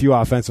 There's a few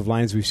offensive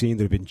lines we've seen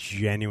that have been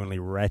genuinely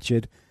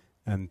wretched,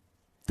 and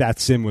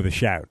that's him with a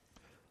shout.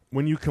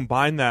 When you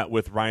combine that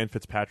with Ryan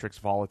Fitzpatrick's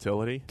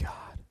volatility,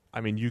 God,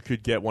 I mean, you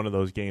could get one of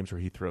those games where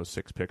he throws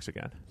 6 picks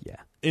again. Yeah,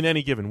 in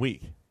any given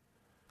week.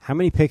 How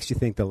many picks do you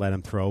think they'll let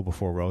him throw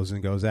before Rosen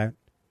goes out?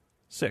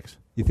 6.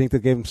 You think they'll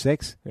give him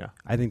 6? Yeah,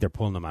 I think they're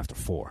pulling him after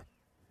 4.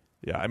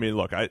 Yeah, I mean,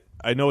 look, I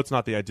know it's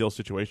not the ideal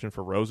situation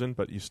for Rosen,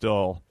 but you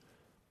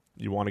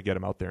want to get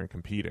him out there and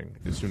competing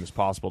as soon as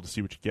possible to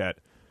see what you get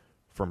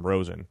from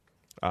Rosen.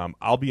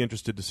 I'll be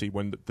interested to see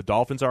when the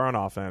Dolphins are on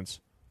offense,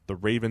 the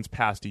Ravens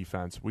pass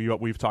defense.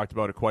 We've talked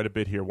about it quite a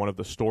bit here. One of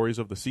the stories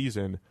of the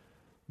season,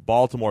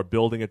 Baltimore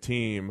building a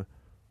team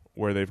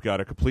where they've got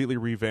to completely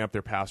revamp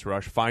their pass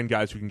rush, find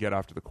guys who can get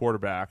after the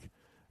quarterback,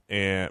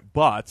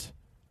 but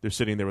they're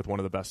sitting there with one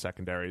of the best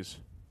secondaries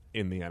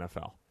in the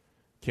NFL.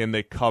 Can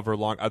they cover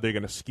long? Are they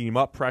going to scheme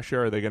up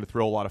pressure? Are they going to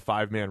throw a lot of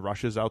 5-man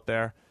rushes out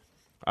there?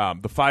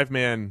 The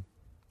 5-man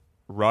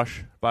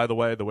rush, by the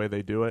way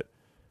they do it,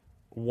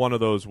 one of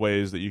those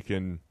ways that you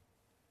can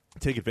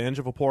take advantage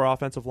of a poor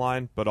offensive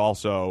line, but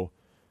also,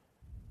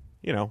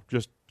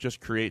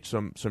 just create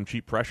some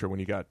cheap pressure when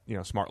you got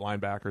smart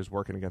linebackers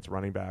working against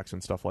running backs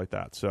and stuff like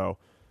that. So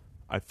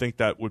I think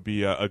that would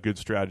be a good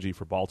strategy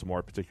for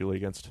Baltimore, particularly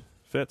against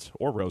Fitz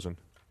or Rosen.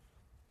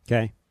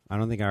 Okay. I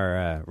don't think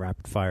our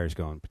rapid fire is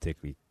going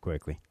particularly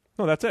quickly.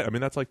 No, that's it. I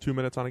mean, that's like 2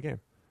 minutes on a game.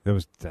 It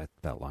was that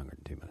longer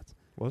than 2 minutes.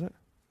 Was it?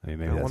 I mean,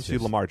 maybe I want to see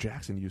Lamar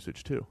Jackson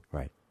usage too.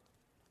 Right.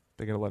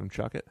 They're going to let him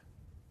chuck it?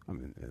 I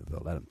mean,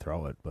 they'll let him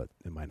throw it, but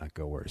it might not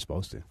go where it's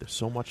supposed to. There's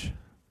so much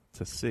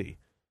to see.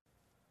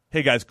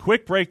 Hey, guys,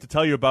 quick break to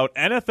tell you about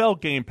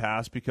NFL Game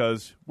Pass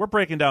because we're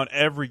breaking down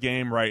every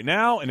game right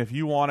now, and if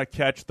you want to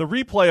catch the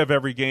replay of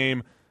every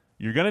game,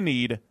 you're going to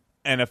need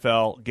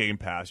NFL Game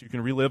Pass. You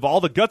can relive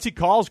all the gutsy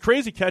calls,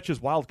 crazy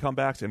catches, wild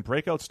comebacks, and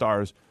breakout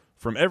stars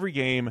from every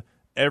game,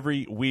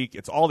 every week.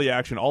 It's all the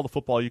action, all the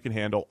football you can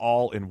handle,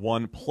 all in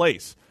one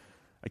place.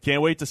 I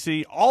can't wait to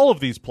see all of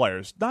these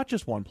players, not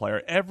just one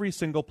player, every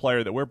single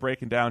player that we're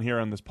breaking down here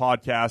on this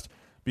podcast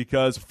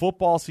because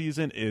football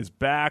season is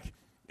back,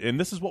 and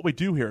this is what we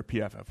do here at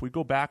PFF. We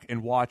go back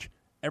and watch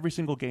every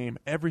single game,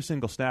 every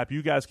single snap.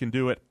 You guys can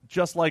do it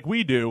just like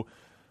we do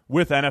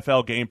with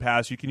NFL Game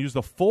Pass. You can use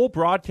the full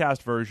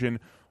broadcast version,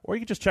 or you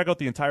can just check out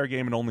the entire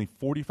game in only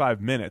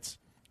 45 minutes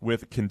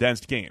with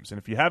condensed games. And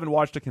if you haven't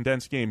watched a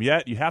condensed game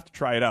yet, you have to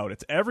try it out.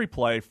 It's every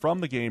play from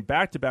the game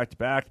back to back to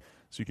back,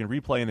 so you can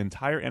replay an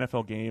entire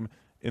NFL game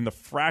in the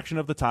fraction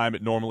of the time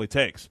it normally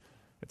takes.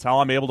 It's how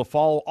I'm able to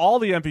follow all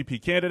the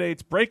MVP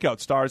candidates, breakout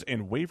stars,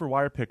 and waiver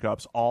wire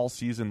pickups all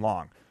season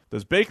long.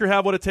 Does Baker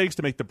have what it takes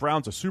to make the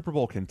Browns a Super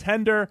Bowl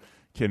contender?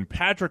 Can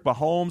Patrick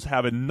Mahomes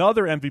have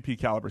another MVP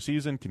caliber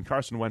season? Can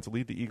Carson Wentz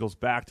lead the Eagles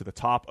back to the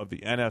top of the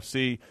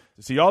NFC?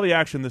 To see all the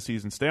action this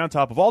season, stay on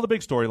top of all the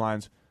big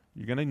storylines,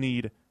 you're going to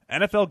need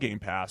NFL Game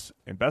Pass.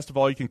 And best of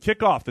all, you can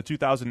kick off the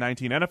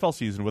 2019 NFL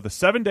season with a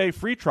 7-day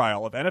free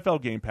trial of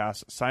NFL Game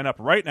Pass. Sign up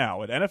right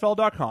now at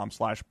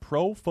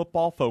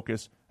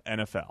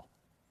NFL.com/ProFootballFocusNFL.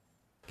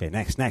 Okay,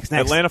 next.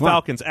 Atlanta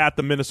Falcons at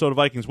the Minnesota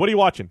Vikings. What are you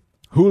watching?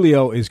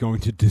 Julio is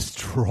going to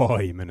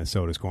destroy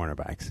Minnesota's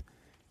cornerbacks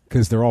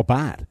because they're all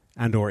bad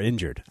and or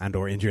injured and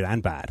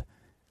bad.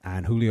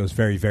 And Julio's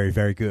very, very,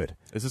 very good.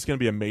 Is this going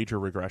to be a major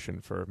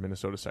regression for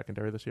Minnesota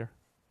secondary this year?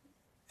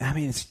 I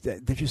mean, I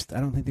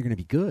don't think they're going to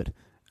be good.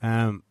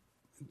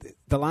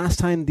 The last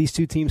time these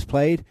two teams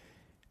played,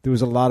 there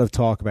was a lot of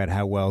talk about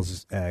how well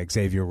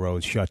Xavier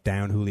Rhodes shut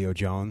down Julio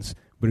Jones.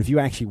 But if you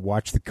actually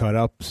watch the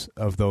cut-ups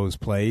of those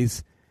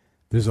plays,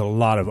 there's a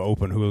lot of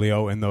open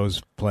Julio in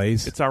those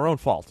plays. It's our own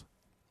fault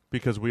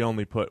because we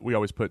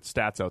always put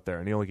stats out there,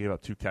 and he only gave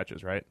up 2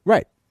 catches, right?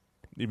 Right.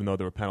 Even though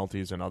there were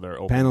penalties and other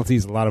open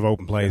penalties, a lot of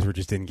open plays we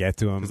just didn't get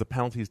to him. Because the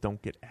penalties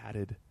don't get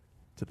added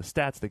to the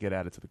stats, they get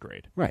added to the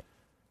grade. Right.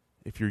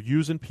 If you're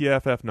using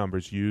PFF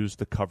numbers, use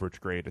the coverage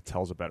grade. It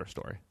tells a better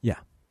story. Yeah.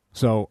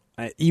 So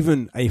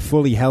even a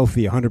fully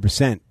healthy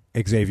 100%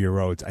 Xavier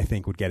Rhodes, I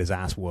think, would get his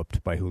ass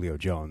whooped by Julio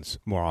Jones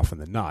more often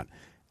than not.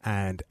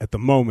 And at the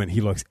moment,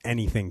 he looks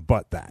anything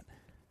but that.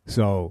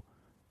 So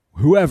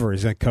whoever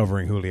is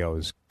covering Julio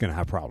is going to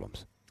have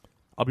problems.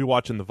 I'll be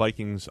watching the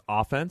Vikings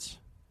offense.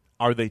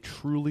 Are they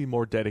truly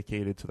more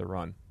dedicated to the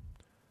run?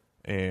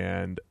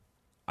 And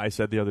I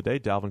said the other day,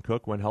 Dalvin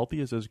Cook, when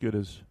healthy, is as good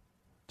as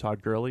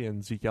Todd Gurley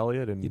and Zeke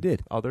Elliott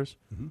and others.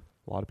 Mm-hmm.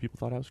 A lot of people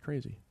thought I was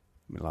crazy.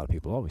 I mean, a lot of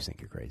people always think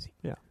you're crazy.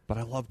 Yeah, but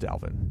I love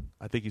Dalvin.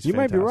 I think he's You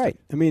fantastic. might be right.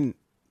 I mean,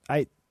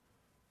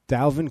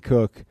 Dalvin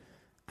Cook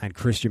and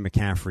Christian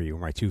McCaffrey were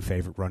my 2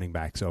 favorite running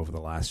backs over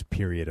the last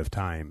period of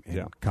time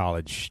in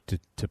college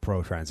to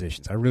pro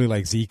transitions. I really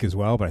like Zeke as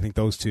well, but I think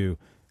those 2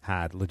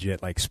 had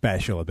legit like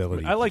special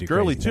ability. I like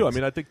Gurley too. I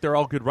mean, I think they're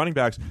all good running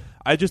backs.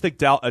 I just think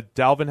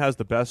Dalvin has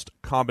the best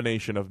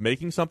combination of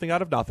making something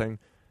out of nothing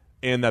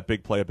and that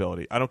big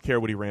playability. I don't care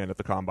what he ran at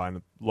the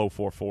combine, low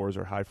 4.4s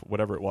or high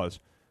whatever it was.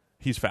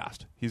 He's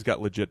fast. He's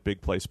got legit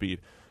big play speed.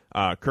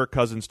 Kirk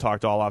Cousins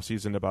talked all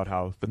offseason about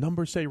how the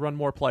numbers say run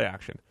more play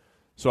action.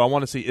 So I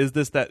want to see, is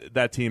this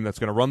that team that's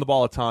going to run the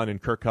ball a ton,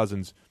 and Kirk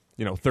Cousins,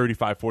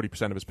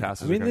 35-40% of his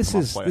passes are going to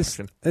come off play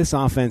action? This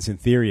offense in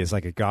theory is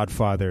like a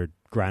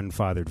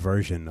grandfathered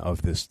version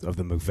of the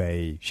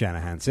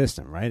McVay-Shanahan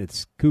system, right?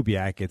 It's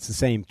Kubiak. It's the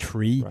same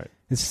tree. Right.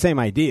 It's the same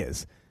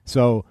ideas.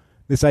 So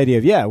this idea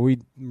of,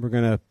 we're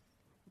going to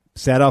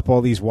set up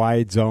all these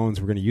wide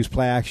zones. We're going to use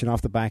play action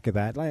off the back of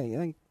that.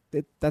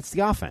 That's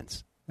the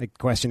offense. Like, the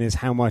question is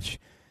how much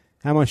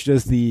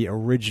does the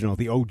original,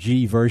 the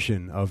OG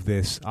version of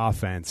this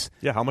offense?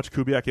 Yeah, how much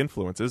Kubiak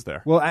influence is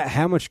there? Well,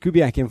 how much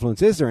Kubiak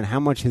influence is there, and how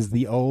much has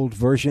the old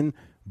version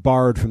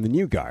borrowed from the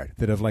new guard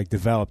that have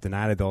developed and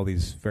added all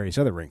these various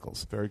other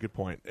wrinkles? Very good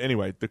point.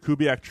 Anyway, the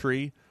Kubiak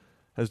tree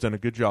has done a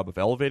good job of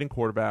elevating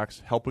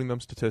quarterbacks, helping them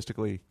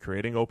statistically,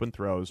 creating open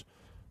throws.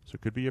 So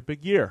it could be a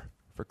big year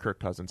for Kirk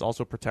Cousins.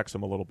 Also protects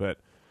him a little bit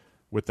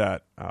with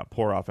that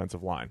poor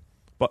offensive line.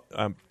 But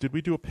did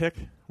we do a pick?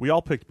 We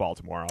all picked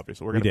Baltimore,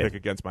 obviously. We're going to pick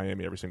against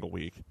Miami every single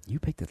week. You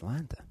picked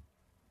Atlanta.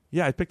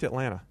 Yeah, I picked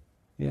Atlanta.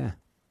 Yeah,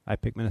 I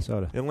picked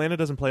Minnesota. Atlanta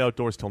doesn't play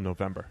outdoors till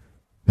November,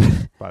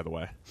 by the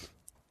way.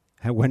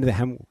 When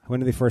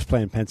do they first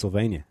play in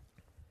Pennsylvania?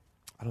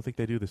 I don't think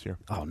they do this year.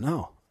 Oh,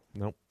 no.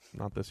 Nope,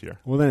 not this year.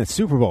 Well, then it's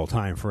Super Bowl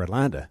time for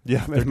Atlanta.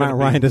 Yeah, if Matt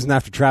Ryan doesn't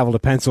have to travel to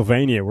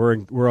Pennsylvania,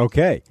 we're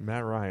okay.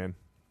 Matt Ryan,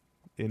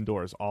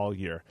 indoors all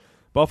year.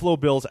 Buffalo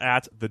Bills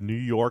at the New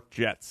York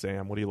Jets.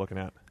 Sam, what are you looking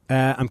at?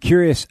 I'm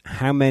curious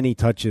how many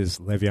touches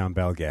Le'Veon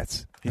Bell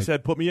gets. He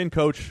said, put me in,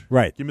 coach.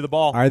 Right. Give me the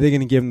ball. Are they going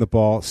to give him the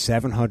ball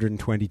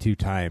 722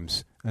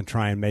 times and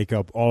try and make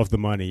up all of the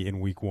money in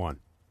week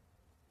one?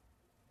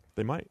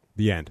 They might.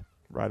 The end.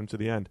 Ride him to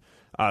the end.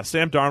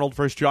 Sam Darnold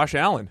versus Josh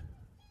Allen.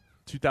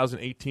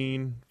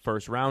 2018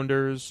 first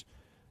rounders.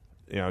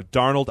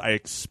 Darnold, I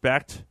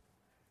expect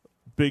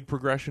big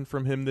progression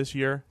from him this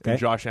year. Okay. And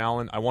Josh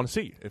Allen, I want to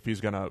see if he's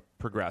going to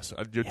progress.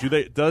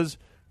 Does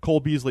Cole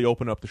Beasley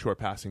open up the short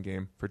passing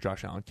game for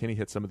Josh Allen? Can he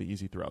hit some of the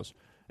easy throws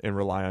and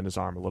rely on his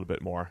arm a little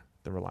bit more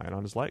than relying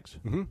on his legs?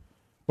 Mm-hmm.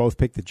 Both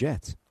picked the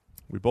Jets.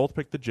 We both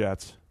picked the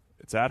Jets.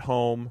 It's at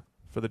home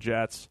for the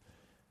Jets.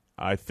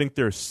 I think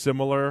they're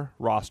similar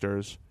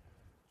rosters.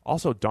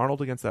 Also,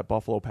 Darnold against that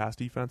Buffalo pass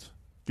defense,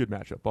 good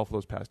matchup.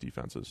 Buffalo's pass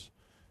defense is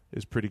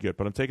pretty good,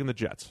 but I'm taking the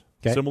Jets.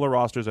 Okay. Similar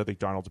rosters. I think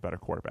Darnold's a better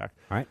quarterback.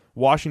 All right.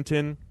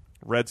 Washington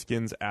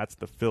Redskins at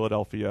the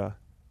Philadelphia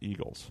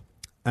Eagles.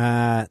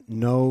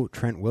 No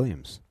Trent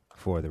Williams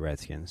for the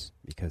Redskins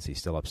because he's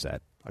still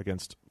upset.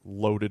 Against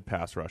loaded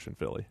pass rush in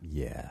Philly.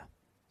 Yeah.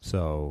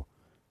 So,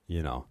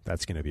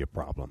 that's going to be a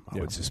problem, I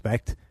would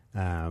suspect.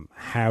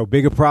 How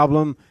big a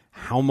problem?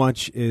 How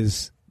much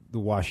is the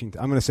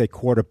Washington? I'm going to say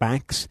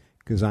quarterbacks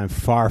because I'm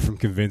far from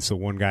convinced that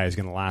one guy is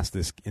going to last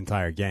this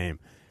entire game,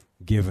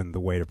 given the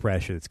weight of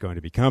pressure that's going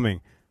to be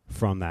coming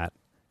from that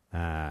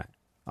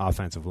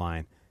offensive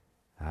line.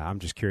 I'm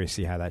just curious to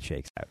see how that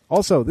shakes out.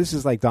 Also, this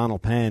is like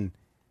Donald Penn,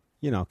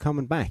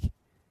 coming back.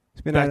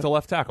 He's been back to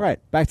left tackle. Right,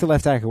 back to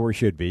left tackle where he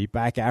should be,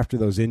 back after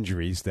those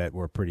injuries that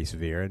were pretty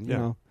severe.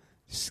 And,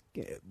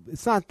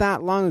 it's not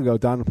that long ago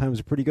Donald Penn was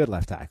a pretty good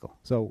left tackle.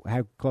 So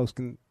how close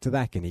to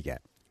that can he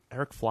get?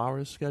 Eric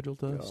Flowers scheduled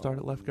to start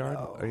at left guard.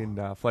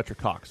 And Fletcher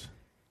Cox.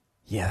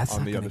 Yeah, that's on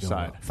not the other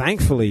side. Well.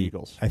 Thankfully,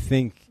 Eagles. I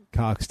think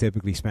Cox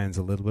typically spends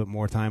a little bit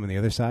more time on the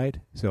other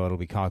side, so it'll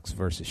be Cox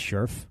versus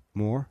Scherf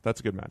more.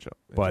 That's a good matchup.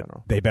 But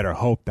general. They better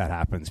hope that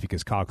happens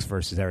because Cox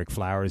versus Eric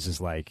Flowers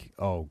is like,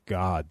 oh,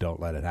 God, don't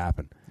let it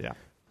happen. Yeah.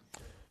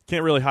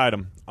 Can't really hide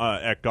him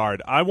at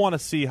guard. I want to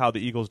see how the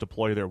Eagles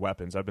deploy their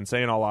weapons. I've been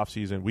saying all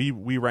offseason,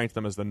 we ranked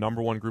them as the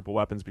number one group of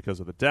weapons because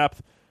of the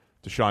depth.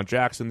 Deshaun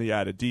Jackson, the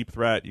added deep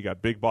threat. You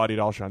got big-bodied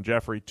Alshon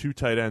Jeffrey, two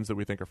tight ends that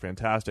we think are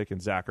fantastic,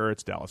 and Zach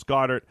Ertz, Dallas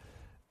Goedert,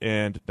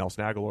 and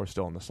Nelson Aguilar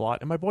still in the slot.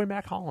 And my boy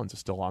Mac Hollins is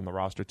still on the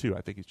roster, too.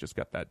 I think he's just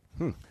got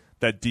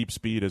that deep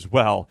speed as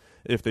well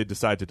if they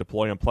decide to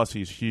deploy him. Plus,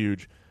 he's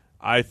huge.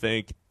 I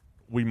think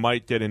we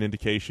might get an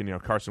indication,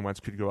 Carson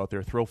Wentz could go out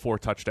there, throw 4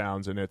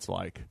 touchdowns, and it's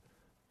like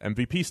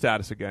MVP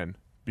status again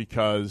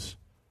because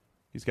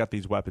he's got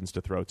these weapons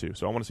to throw to.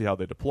 So I want to see how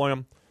they deploy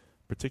him,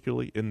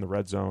 particularly in the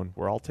red zone.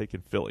 We're all taking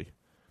Philly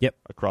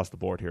across the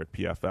board here at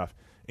PFF.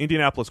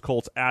 Indianapolis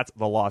Colts at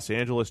the Los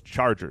Angeles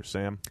Chargers,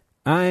 Sam.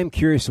 I'm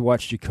curious to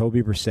watch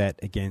Jacoby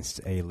Brissett against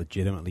a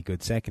legitimately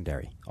good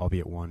secondary,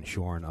 albeit one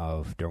shorn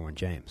of Derwin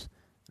James.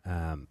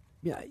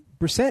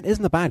 Brissett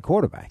isn't a bad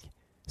quarterback.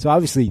 So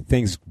obviously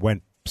things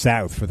went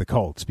south for the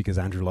Colts because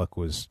Andrew Luck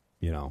was,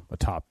 a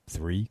top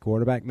 3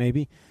 quarterback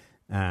maybe.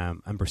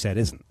 And Brissett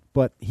isn't.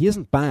 But he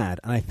isn't bad,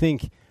 and I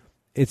think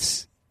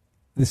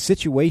the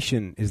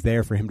situation is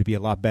there for him to be a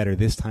lot better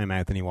this time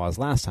out than he was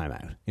last time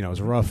out. It was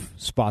a rough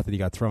spot that he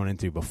got thrown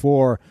into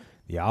before.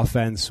 The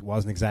offense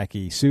wasn't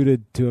exactly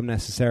suited to him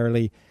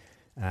necessarily.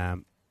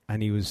 I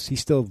and he's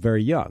still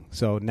very young.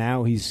 So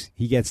now he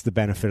gets the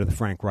benefit of the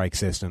Frank Reich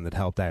system that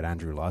helped out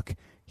Andrew Luck.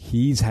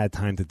 He's had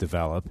time to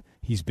develop.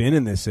 He's been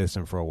in this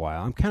system for a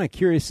while. I'm kind of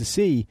curious to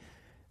see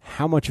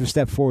how much of a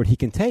step forward he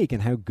can take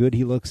and how good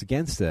he looks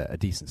against a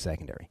decent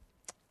secondary.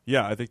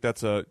 Yeah, I think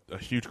that's a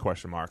huge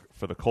question mark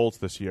for the Colts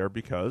this year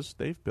because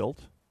they've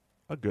built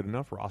a good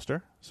enough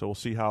roster. So we'll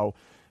see how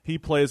he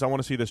plays. I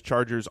want to see this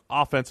Chargers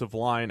offensive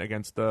line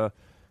against the,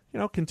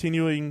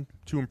 continuing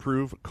to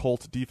improve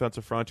Colts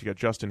defensive front. You got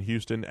Justin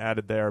Houston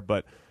added there,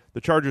 but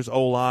the Chargers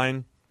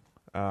O-line,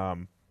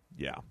 not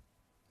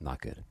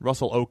good.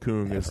 Russell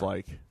Okung is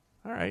like,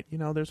 all right,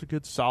 there's a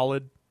good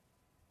solid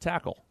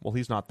tackle. Well,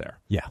 he's not there.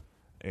 Yeah.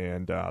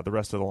 And the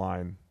rest of the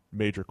line,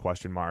 major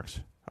question marks.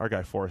 Our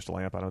guy Forrest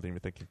Lamp, I don't even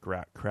think he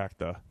cracked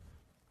the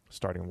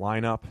starting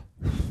lineup.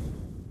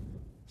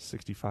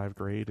 65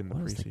 grade in the preseason.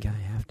 What does the guy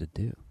have to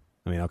do?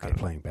 I mean, okay,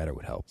 playing better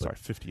would help. Sorry,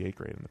 58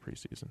 grade in the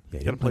preseason. Yeah,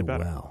 he didn't play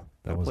better. Well.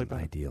 That wasn't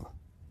ideal.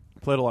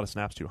 Played a lot of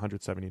snaps, too,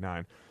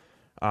 179.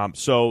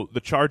 So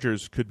the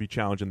Chargers could be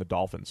challenging the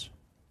Dolphins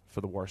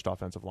for the worst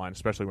offensive line,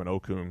 especially when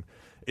Okung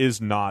is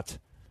not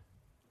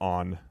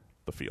on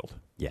the field.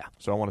 Yeah.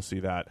 So I want to see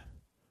that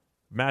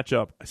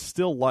matchup. I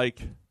still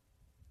like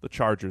the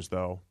Chargers,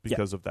 though,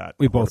 because of that.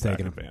 We both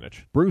taken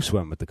advantage. Bruce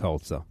went with the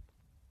Colts, though.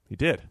 He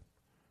did.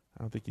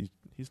 I don't think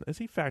is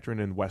he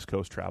factoring in West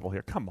Coast travel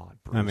here? Come on,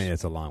 Bruce. I mean,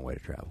 it's a long way to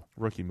travel.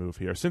 Rookie move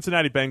here.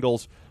 Cincinnati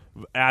Bengals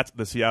at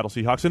the Seattle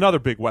Seahawks. Another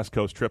big West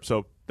Coast trip.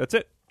 So that's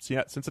it.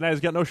 Cincinnati's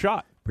got no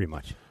shot. Pretty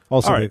much.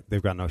 Also, right.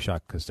 they've got no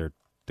shot because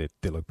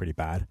they look pretty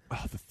bad.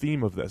 Oh, the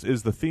theme of this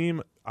is the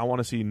theme. I want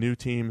to see new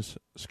teams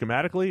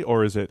schematically,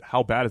 or is it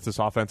how bad is this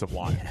offensive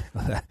line?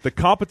 The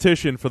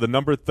competition for the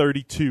number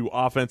 32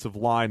 offensive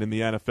line in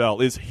the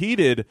NFL is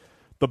heated.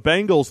 The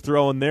Bengals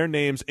throwing their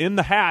names in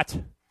the hat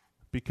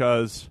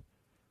because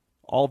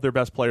all of their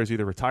best players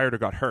either retired or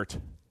got hurt.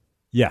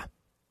 Yeah,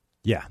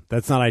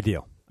 that's not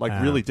ideal.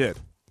 Really did.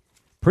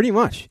 Pretty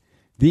much.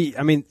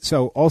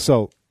 So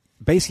also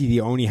basically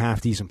the only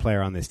half decent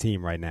player on this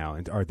team right now,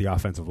 or the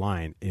offensive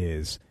line,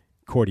 is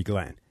Cordy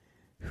Glenn,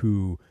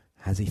 who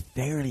has a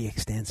fairly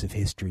extensive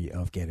history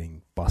of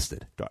getting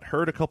busted. Got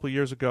hurt a couple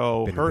years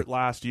ago, hurt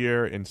last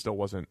year, and still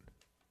wasn't.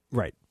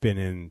 Right. Been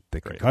in the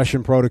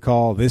concussion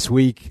protocol this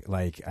week.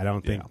 I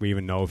don't think we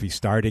even know if he's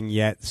starting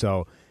yet.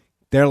 So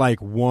they're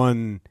like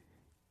one.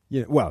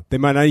 They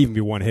might not even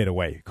be one hit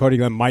away. Cordy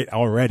Glenn might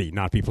already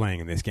not be playing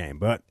in this game.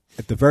 But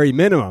at the very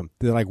minimum,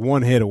 they're like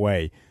one hit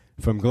away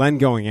from Glenn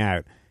going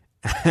out.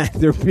 And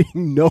there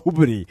being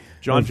nobody.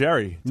 John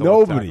Jerry.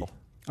 Nobody.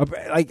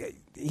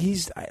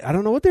 I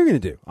don't know what they're going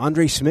to do.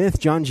 Andre Smith,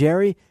 John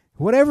Jerry,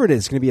 whatever it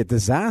is, going to be a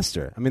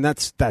disaster. I mean,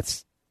 that's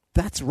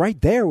right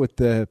there with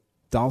the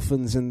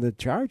Dolphins and the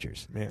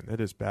Chargers. Man,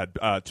 that is bad.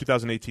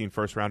 2018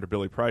 first rounder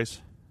Billy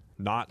Price,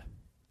 not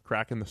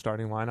cracking the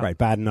starting lineup. Right,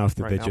 bad enough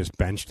that they just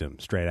benched him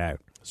straight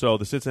out. So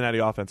the Cincinnati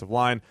offensive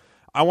line.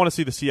 I want to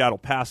see the Seattle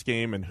pass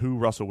game and who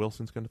Russell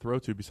Wilson's going to throw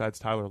to besides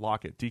Tyler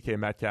Lockett. DK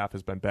Metcalf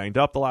has been banged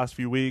up the last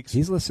few weeks.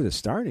 He's listed as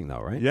starting, though,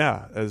 right?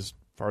 Yeah, as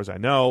far as I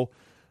know.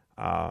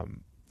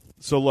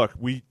 So, look,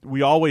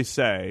 we always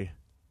say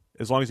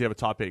as long as you have a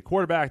top 8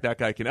 quarterback, that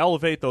guy can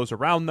elevate those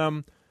around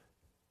them.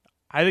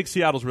 I think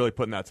Seattle's really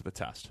putting that to the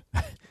test.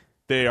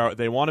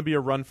 They want to be a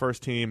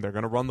run-first team. They're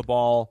going to run the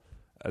ball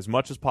as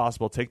much as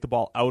possible, take the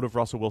ball out of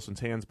Russell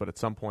Wilson's hands, but at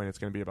some point it's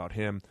going to be about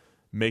him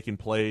making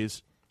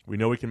plays. We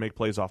know he can make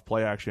plays off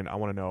play action. I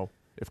want to know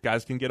if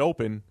guys can get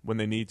open when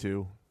they need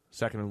to,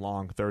 2nd and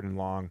long, 3rd and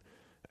long.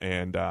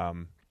 And,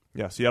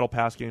 Seattle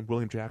pass game,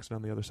 William Jackson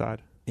on the other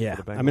side. Yeah,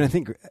 I mean, I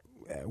think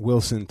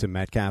Wilson to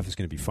Metcalf is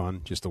going to be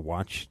fun just to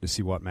watch, to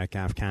see what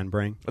Metcalf can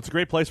bring. That's a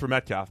great place for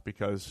Metcalf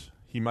because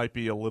he might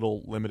be a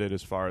little limited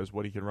as far as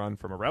what he can run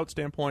from a route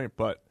standpoint,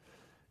 but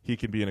he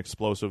can be an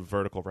explosive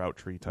vertical route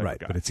tree type of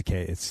guy. But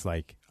it's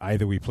like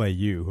either we play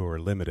you, who are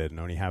limited and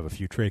only have a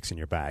few tricks in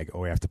your bag,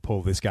 or we have to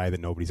pull this guy that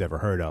nobody's ever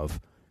heard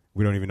of.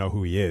 We don't even know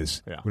who he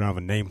is. Yeah. We don't have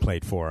a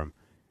nameplate for him,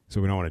 so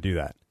we don't want to do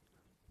that.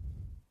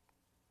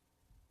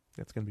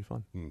 It's going to be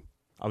fun.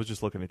 I was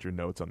just looking at your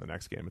notes on the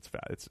next game.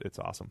 It's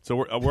awesome.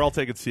 So we're all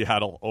taking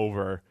Seattle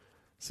over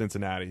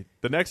Cincinnati.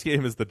 The next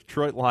game is the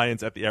Detroit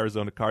Lions at the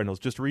Arizona Cardinals.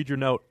 Just read your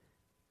note.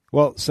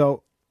 Well,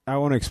 so I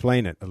want to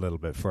explain it a little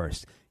bit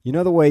first. You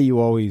know the way you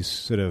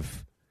always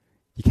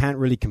you can't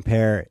really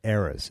compare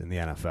eras in the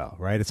NFL,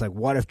 right? It's like,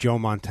 what if Joe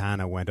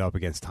Montana went up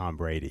against Tom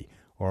Brady?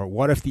 Or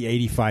what if the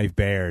 85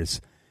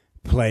 Bears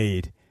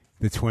played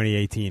the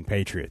 2018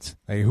 Patriots?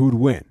 Like, who'd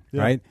win,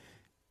 right?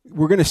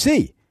 We're going to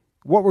see.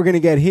 What we're going to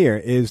get here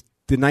is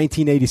the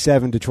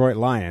 1987 Detroit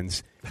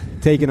Lions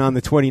taking on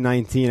the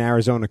 2019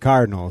 Arizona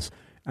Cardinals,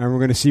 and we're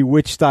going to see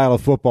which style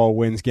of football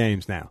wins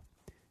games now.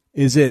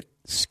 Is it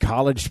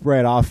college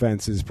spread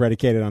offenses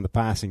predicated on the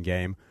passing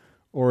game,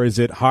 or is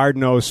it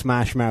hard-nosed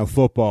smash-mouth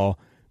football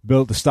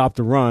built to stop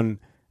the run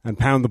and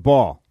pound the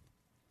ball?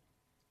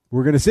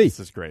 We're going to see. This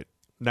is great.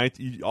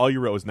 All you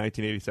wrote was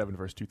 1987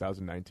 versus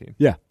 2019.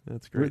 Yeah.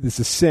 That's great. This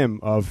is a sim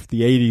of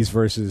the 80s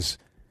versus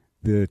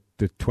the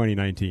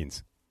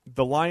 2019s.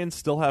 The Lions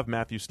still have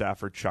Matthew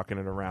Stafford chucking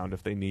it around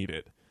if they need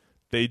it.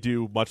 they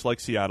do, much like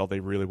Seattle, they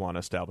really want to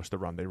establish the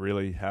run. They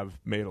really have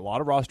made a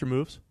lot of roster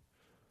moves.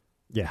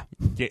 Yeah.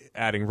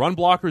 Adding run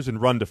blockers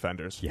and run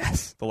defenders.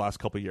 Yes. The last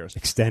couple of years.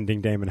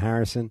 Extending Damon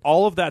Harrison.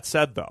 All of that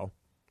said, though,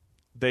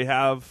 they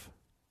have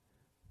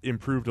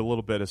improved a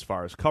little bit as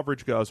far as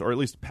coverage goes, or at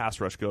least pass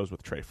rush goes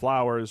with Trey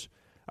Flowers.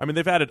 I mean,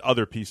 they've added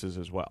other pieces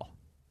as well.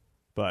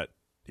 But,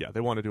 yeah,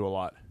 they want to do a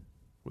lot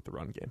with the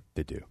run game.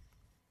 They do.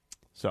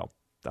 So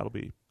that'll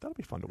be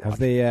fun to watch.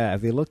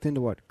 Have they looked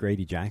into what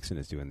Grady Jackson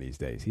is doing these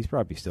days? He's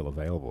probably still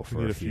available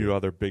for a few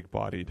other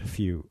big-bodied. A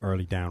few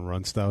early down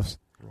run stuffs.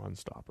 Run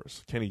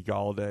stoppers. Kenny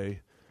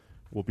Galladay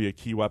will be a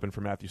key weapon for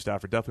Matthew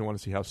Stafford. Definitely want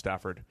to see how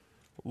Stafford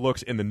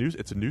looks in the new.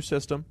 It's a new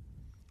system.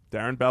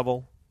 Darren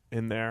Bevel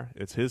in there.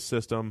 It's his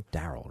system.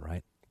 Darryl,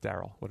 right?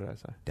 Darryl. What did I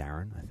say?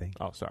 Darren, I think.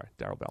 Oh, sorry.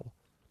 Darryl Bevel.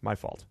 My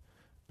fault.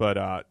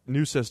 But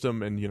new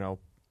system and,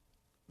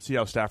 see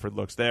how Stafford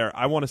looks there.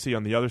 I want to see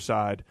on the other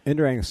side.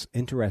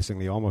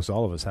 Interestingly, almost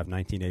all of us have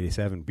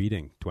 1987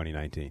 beating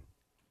 2019.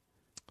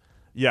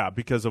 Yeah,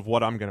 because of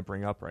what I'm going to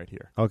bring up right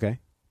here.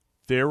 Okay.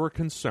 There were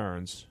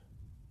concerns.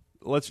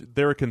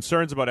 There are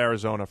concerns about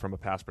Arizona from a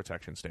pass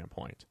protection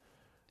standpoint.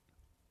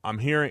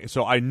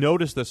 So I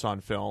noticed this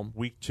on film,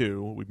 week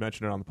 2. We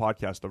mentioned it on the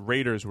podcast. The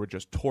Raiders were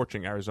just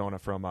torching Arizona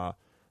from a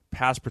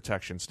pass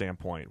protection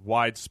standpoint.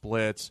 Wide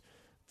splits,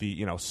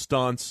 the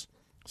stunts,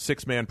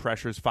 6-man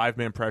pressures,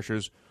 5-man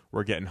pressures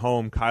were getting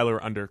home. Kyler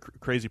under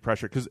crazy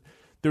pressure because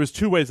there was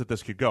 2 ways that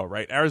this could go.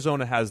 Right,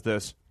 Arizona has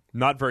this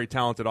not very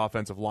talented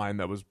offensive line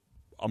that was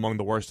among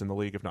the worst in the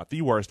league, if not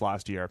the worst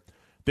last year.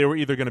 They were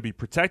either going to be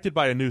protected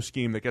by a new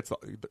scheme that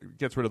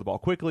gets rid of the ball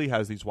quickly,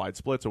 has these wide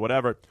splits or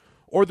whatever,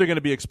 or they're going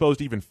to be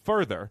exposed even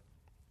further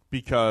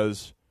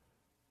because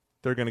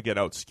they're going to get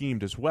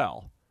out-schemed as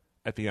well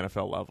at the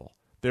NFL level.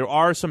 There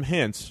are some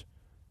hints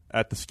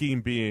at the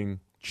scheme being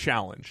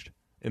challenged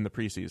in the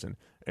preseason.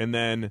 And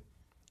then,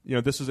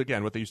 this is,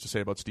 again, what they used to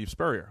say about Steve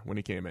Spurrier when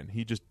he came in.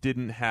 He just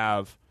didn't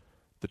have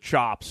the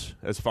chops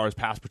as far as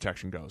pass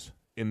protection goes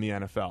in the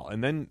NFL.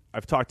 And then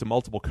I've talked to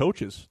multiple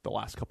coaches the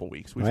last couple of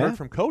weeks. We've heard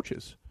from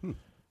coaches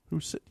who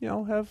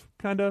have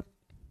kind of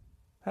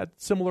had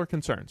similar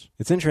concerns.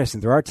 It's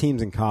interesting. There are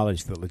teams in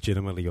college that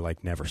legitimately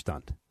never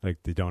stunt. Like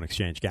they don't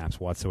exchange gaps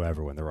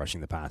whatsoever when they're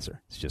rushing the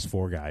passer. It's just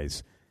 4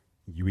 guys.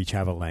 You each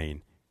have a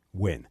lane.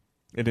 Win.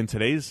 And in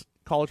today's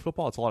college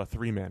football, it's a lot of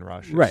 3-man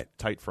rush. It's right.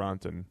 Tight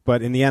front.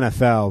 But in the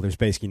NFL, there's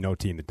basically no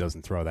team that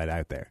doesn't throw that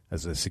out there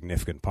as a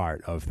significant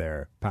part of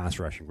their pass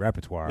rushing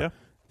repertoire. Yeah.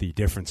 The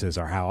differences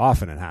are how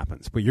often it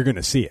happens, but you're going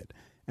to see it.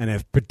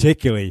 And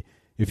particularly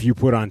if you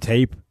put on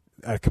tape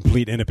a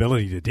complete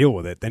inability to deal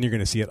with it, then you're going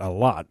to see it a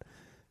lot,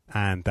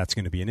 and that's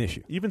going to be an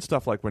issue. Even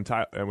stuff like when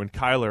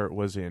Kyler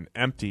was in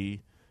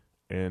empty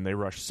and they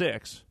rushed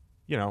 6,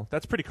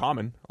 that's pretty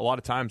common. A lot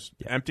of times,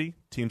 empty,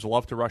 teams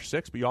love to rush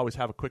 6, but you always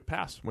have a quick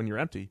pass when you're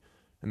empty,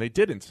 and they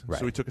didn't. Right.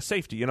 So he took a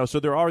safety.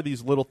 So there are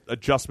these little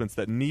adjustments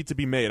that need to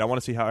be made. I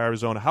want to see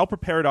how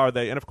prepared are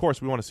they, and of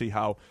course we want to see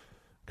how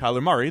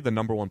Kyler Murray, the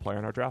number 1 player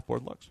on our draft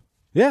board, looks.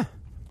 Yeah.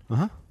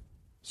 Uh-huh.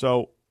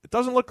 So it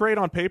doesn't look great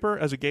on paper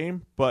as a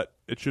game, but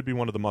it should be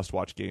one of the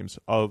must-watch games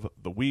of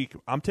the week.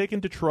 I'm taking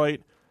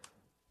Detroit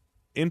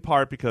in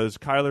part because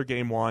Kyler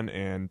game 1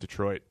 and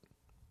Detroit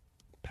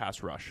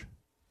pass rush.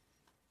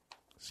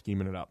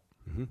 Scheming it up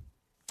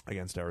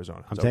against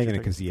Arizona. I'm taking it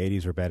because the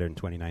 80s were better in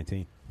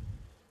 2019.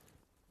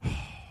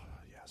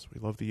 Yes, we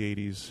love the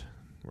 80s.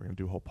 We're going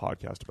to do a whole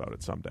podcast about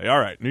it someday. All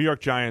right, New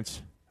York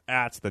Giants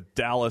at the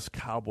Dallas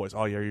Cowboys.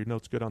 Oh, yeah, your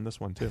note's good on this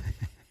one, too.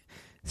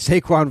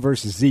 Saquon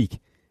versus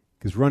Zeke,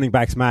 because running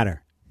backs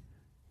matter.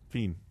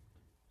 Fiend.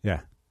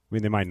 Yeah. I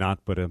mean, they might not,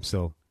 but I'm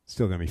still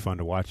going to be fun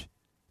to watch.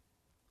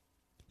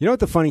 You know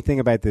what the funny thing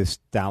about this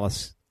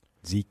Dallas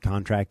Zeke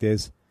contract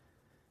is?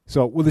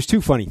 There's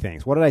 2 funny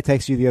things. What did I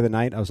text you the other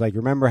night? I was like,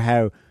 remember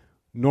how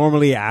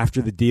normally after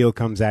the deal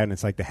comes out and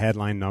it's like the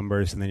headline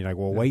numbers, and then you're like,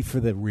 well, wait for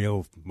the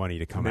real money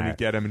to come out. And then you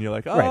get them and you're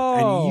like, oh.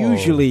 Right. And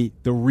usually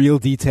the real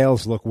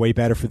details look way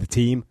better for the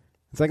team.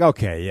 It's like,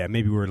 okay, yeah,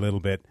 maybe we're a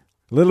little bit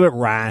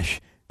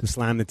rash to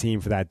slam the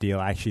team for that deal.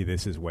 Actually,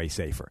 this is way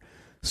safer.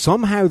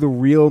 Somehow the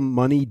real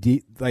money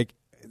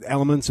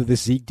elements of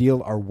this Zeke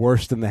deal are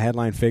worse than the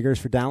headline figures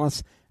for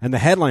Dallas, and the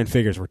headline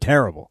figures were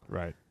terrible.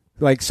 Right.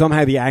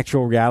 Somehow the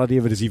actual reality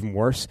of it is even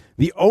worse.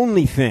 The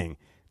only thing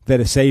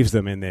that saves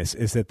them in this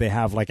is that they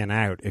have an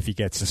out if he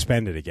gets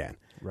suspended again.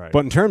 Right.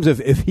 But in terms of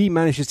if he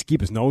manages to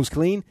keep his nose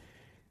clean,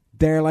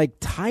 they're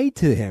tied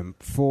to him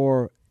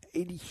for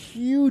a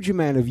huge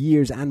amount of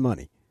years and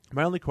money.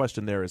 My only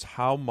question there is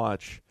how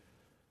much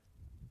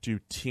do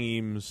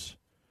teams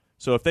 –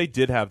 so if they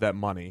did have that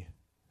money,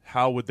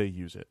 how would they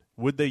use it?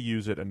 Would they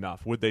use it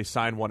enough? Would they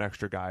sign one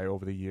extra guy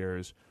over the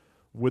years?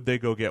 Would they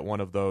go get one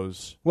of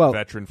those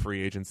veteran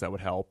free agents that would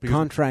help? Because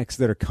contracts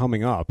that are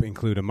coming up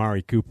include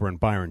Amari Cooper and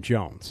Byron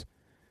Jones.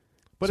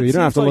 But so you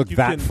don't have to look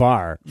that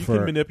far. You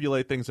can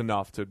manipulate things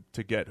enough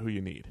to get who you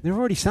need. They've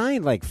already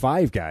signed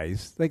 5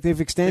 guys.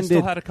 They've extended. They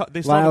still had a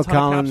ton of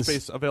cap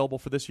space available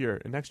for this year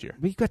and next year.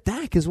 But you got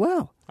Dak as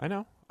well. I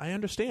know. I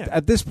understand.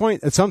 At this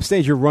point, at some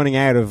stage, you're running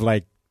out of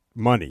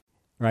money,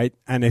 right?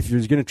 And if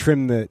you're going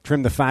to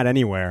trim the fat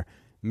anywhere,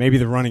 maybe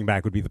the running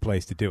back would be the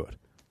place to do it.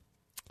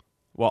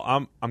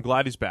 Well, I'm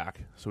glad he's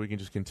back, so we can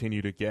just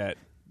continue to get.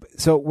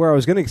 So what I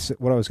was going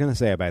to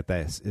say about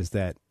this is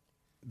that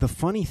the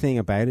funny thing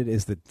about it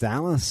is that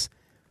Dallas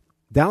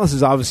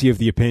is obviously of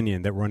the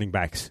opinion that running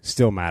backs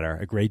still matter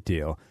a great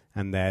deal,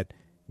 and that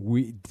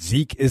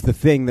Zeke is the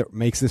thing that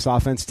makes this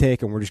offense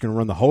tick, and we're just going to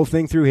run the whole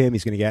thing through him.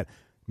 He's going to get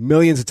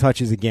millions of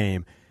touches a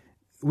game.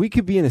 We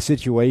could be in a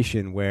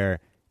situation where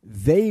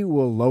they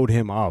will load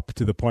him up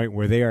to the point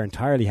where they are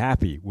entirely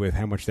happy with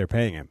how much they're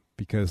paying him,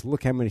 because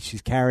look how much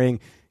he's carrying.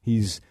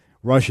 He's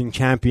rushing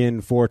champion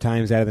 4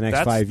 times out of the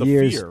next 5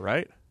 years. That's the fear,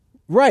 right?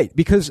 Right,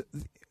 because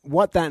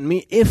what that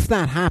means, if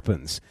that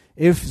happens,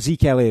 if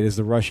Zeke Elliott is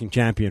the rushing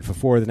champion for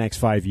 4 of the next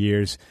 5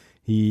 years,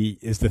 he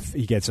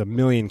gets 1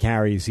 million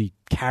carries, he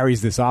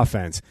carries this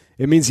offense,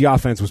 it means the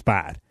offense was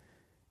bad,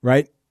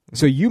 right?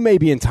 So you may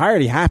be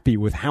entirely happy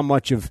with how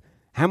much of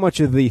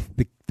the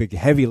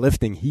heavy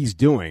lifting he's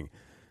doing,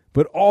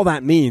 but all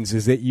that means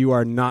is that you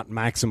are not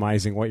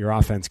maximizing what your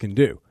offense can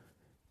do,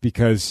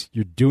 because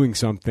you're doing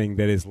something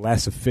that is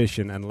less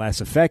efficient and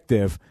less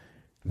effective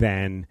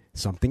than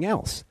something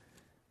else.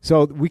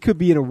 So we could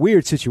be in a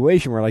weird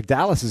situation where, like,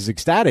 Dallas is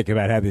ecstatic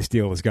about how this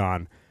deal has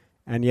gone,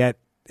 and yet,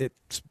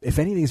 if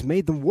anything, has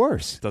made them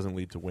worse. It doesn't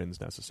lead to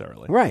wins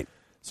necessarily. Right.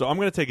 So I'm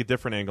going to take a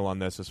different angle on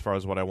this as far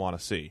as what I want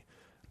to see.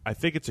 I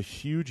think it's a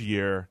huge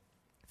year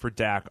for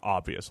Dak,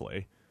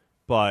 obviously,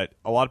 but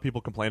a lot of people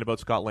complain about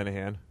Scott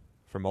Linehan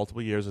for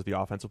multiple years as the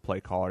offensive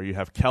play caller. You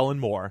have Kellen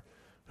Moore,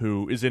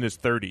 who is in his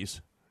 30s.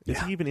 Is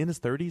he even in his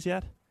 30s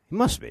yet? He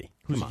must be.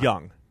 Who's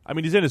young. I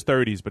mean, he's in his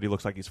 30s, but he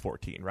looks like he's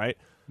 14, right?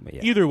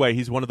 Yeah. Either way,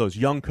 he's one of those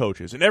young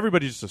coaches, and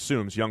everybody just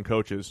assumes young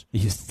coaches.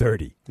 He's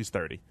 30. He's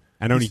 30.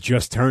 And only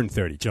just turned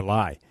 30,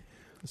 July.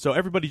 So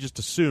everybody just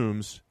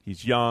assumes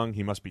he's young,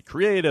 he must be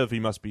creative, he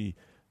must be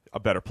a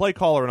better play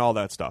caller and all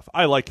that stuff.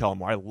 I like Kellen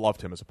Moore. I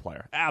loved him as a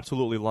player.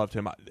 Absolutely loved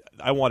him.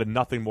 I wanted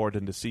nothing more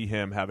than to see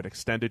him have an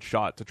extended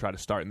shot to try to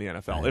start in the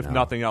NFL. If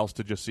nothing else,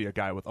 to just see a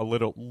guy with a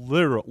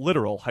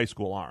literal high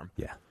school arm.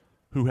 Yeah.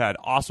 Who had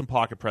awesome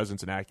pocket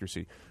presence and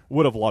accuracy.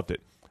 Would have loved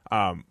it.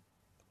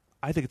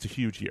 I think it's a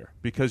huge year,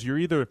 because you're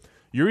either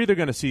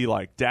going to see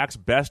like Dak's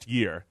best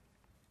year,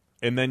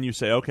 and then you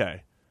say,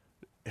 okay,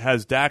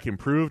 has Dak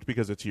improved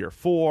because it's year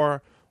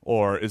 4,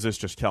 or is this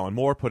just Kellen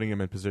Moore putting him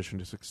in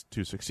position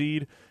to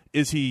succeed?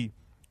 Is he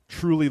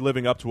truly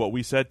living up to what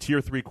we said,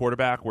 tier 3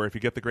 quarterback, where if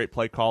you get the great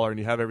play caller and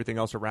you have everything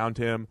else around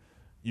him,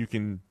 you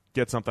can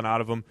get something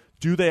out of him?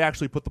 Do they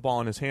actually put the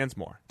ball in his hands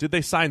more? Did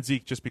they sign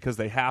Zeke just because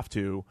they have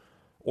to,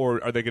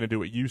 or are they going to do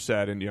what you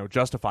said and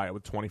justify it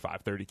with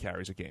 25, 30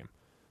 carries a game?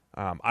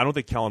 I don't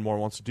think Kellen Moore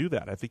wants to do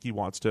that. I think he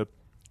wants to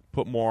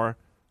put more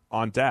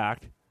on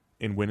Dak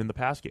and win in the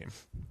pass game.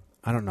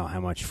 I don't know how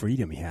much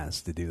freedom he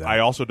has to do that. I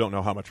also don't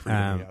know how much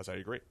freedom he has. I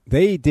agree.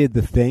 They did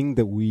the thing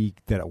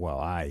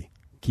I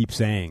keep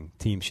saying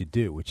teams should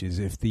do, which is,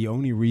 if the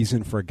only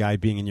reason for a guy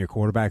being in your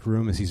quarterback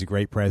room is he's a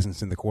great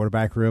presence in the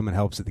quarterback room and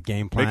helps at the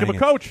game planning, make him a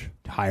coach.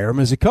 Hire him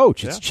as a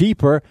coach. It's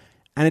cheaper,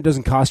 and it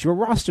doesn't cost you a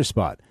roster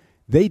spot.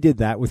 They did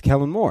that with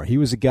Kellen Moore. He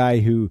was a guy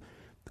who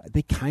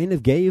they kind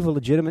of gave a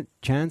legitimate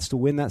chance to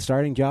win that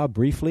starting job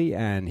briefly,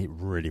 and it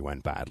really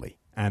went badly.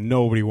 And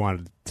nobody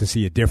wanted to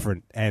see a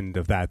different end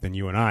of that than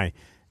you and I,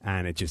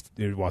 and it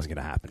wasn't going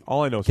to happen.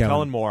 All I know is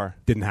Kellen Moore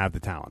didn't have the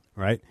talent,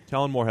 right?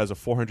 Kellen Moore has a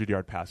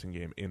 400-yard passing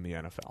game in the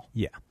NFL.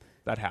 Yeah.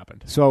 That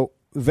happened. So,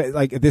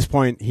 like, at this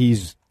point,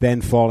 he's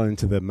then fallen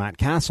into the Matt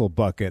Castle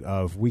bucket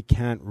of, we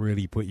can't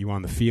really put you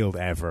on the field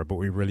ever, but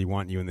we really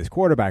want you in this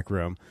quarterback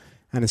room.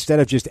 And instead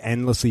of just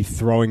endlessly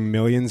throwing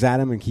millions at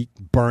him and keep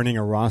burning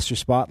a roster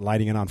spot,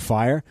 lighting it on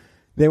fire,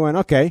 they went,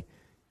 okay,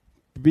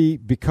 be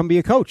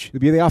a coach.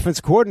 Be the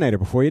offensive coordinator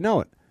before you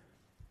know it.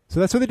 So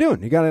that's what they're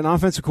doing. You got an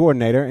offensive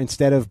coordinator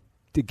instead of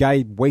the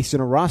guy wasting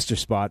a roster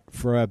spot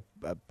for a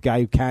guy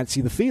who can't see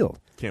the field.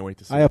 Can't wait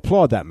to see I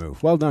applaud that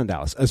move. Well done,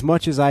 Dallas. As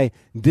much as I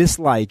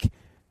dislike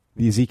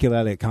the Ezekiel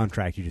Elliott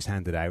contract you just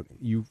handed out,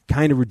 you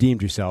kind of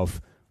redeemed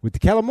yourself with the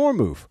Kellen Moore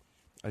move.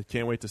 I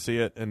can't wait to see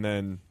it. And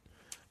then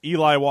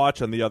Eli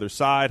watch on the other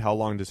side. How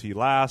long does he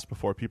last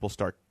before people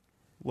start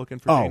looking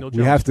for Daniel Jones?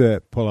 We have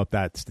to pull up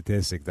that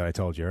statistic that I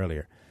told you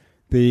earlier.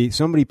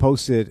 Somebody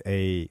posted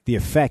the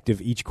effect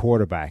of each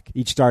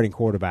starting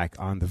quarterback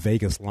on the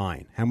Vegas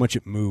line, how much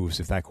it moves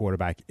if that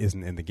quarterback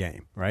isn't in the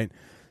game, right?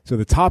 So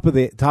the top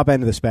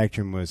end of the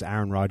spectrum was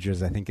Aaron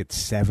Rodgers. I think it's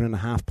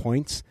 7.5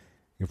 points.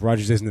 If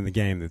Rodgers isn't in the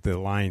game, the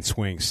line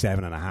swings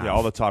 7.5. Yeah,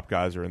 all the top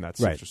guys are in that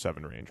 6 or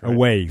 7 range, right?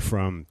 Away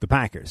from the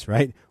Packers,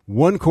 right?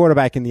 One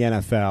quarterback in the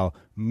NFL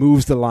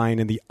moves the line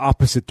in the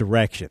opposite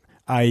direction,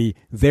 i.e.,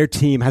 their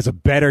team has a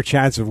better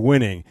chance of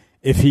winning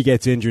if he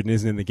gets injured and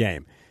isn't in the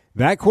game.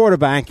 That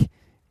quarterback,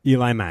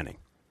 Eli Manning.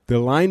 The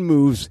line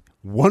moves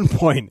 1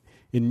 point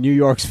in New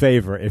York's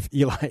favor if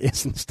Eli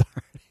isn't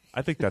starting.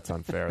 I think that's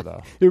unfair,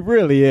 though. It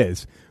really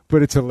is,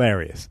 but it's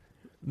hilarious.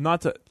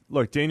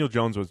 Look, Daniel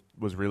Jones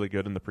was really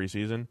good in the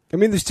preseason. I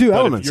mean, there's two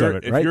elements of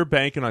it, right? If you're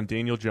banking on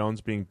Daniel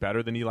Jones being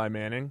better than Eli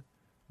Manning,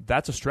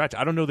 that's a stretch.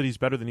 I don't know that he's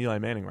better than Eli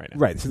Manning right now.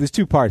 Right, so there's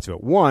two parts of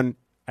it. One,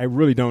 I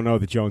really don't know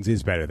that Jones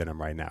is better than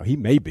him right now. He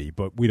may be,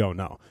 but we don't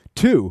know.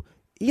 2,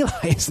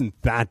 Eli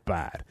isn't that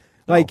bad.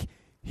 Like,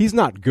 he's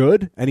not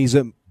good, and he's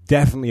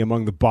definitely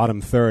among the bottom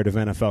third of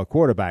NFL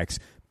quarterbacks.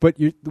 But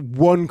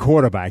one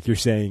quarterback, you're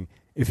saying,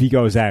 if he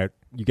goes out,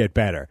 you get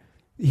better.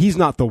 He's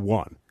not the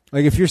one.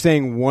 Like, if you're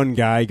saying one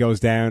guy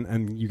goes down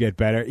and you get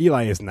better,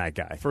 Eli isn't that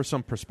guy. For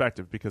some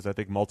perspective, because I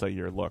think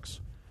multi-year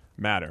looks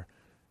matter.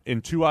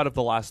 In 2 out of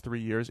the last 3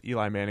 years,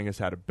 Eli Manning has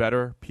had a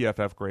better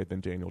PFF grade than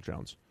Daniel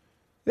Jones.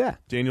 Yeah.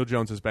 Daniel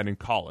Jones has been in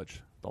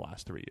college the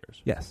last 3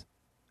 years. Yes.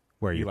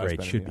 Where your Eli's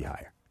grade should be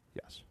higher.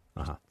 Yes.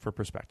 For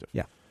perspective.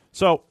 Yeah.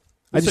 So,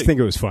 I just think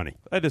it was funny.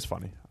 It is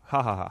funny.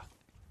 Ha ha ha.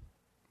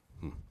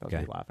 That was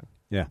me laughing.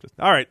 Yeah.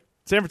 All right.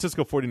 San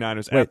Francisco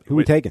 49ers. Wait, who are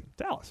we taking?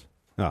 Dallas.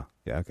 Oh,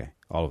 yeah, okay.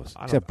 All of us.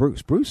 know. Except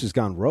Bruce. Bruce has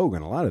gone rogue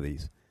on a lot of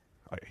these.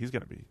 Oh, yeah, he's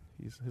going to be.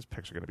 His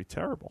picks are going to be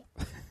terrible.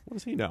 What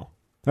does he know?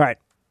 All right.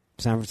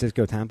 San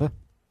Francisco, Tampa.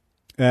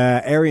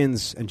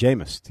 Arians and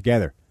Jameis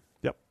together.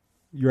 Yep.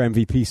 Your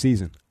MVP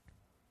season.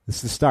 This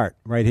is the start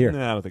right here.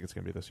 Nah, I don't think it's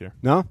going to be this year.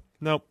 No?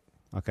 Nope.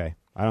 Okay.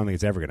 I don't think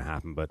it's ever going to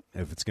happen, but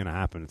if it's going to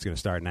happen, it's going to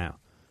start now.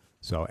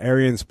 So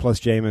Arians plus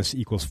Jameis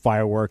equals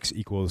fireworks,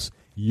 equals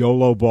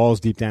YOLO balls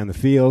deep down the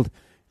field,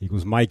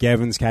 equals Mike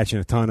Evans catching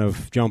a ton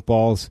of jump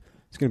balls.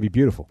 It's going to be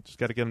beautiful. Just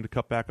got to get him to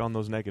cut back on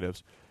those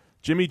negatives.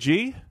 Jimmy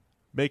G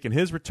making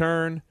his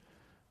return.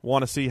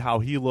 Want to see how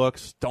he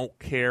looks. Don't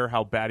care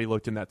how bad he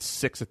looked in that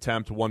 6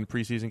 attempt, 1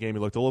 preseason game. He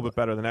looked a little bit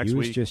better the next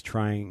week. He was just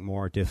trying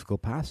more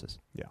difficult passes.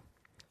 Yeah.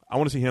 I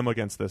want to see him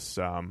against this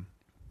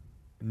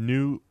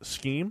new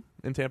scheme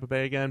in Tampa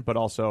Bay again, but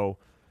also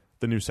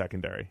the new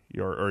secondary.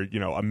 Or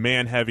a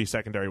man-heavy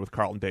secondary with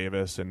Carlton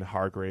Davis and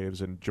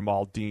Hargraves and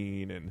Jamal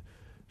Dean and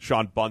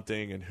Sean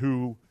Bunting and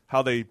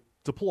how they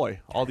deploy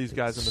all these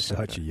guys in the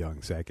secondary. Such a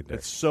young secondary.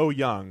 It's so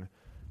young.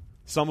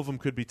 Some of them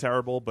could be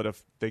terrible, but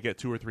if they get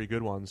 2 or 3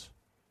 good ones,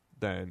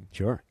 then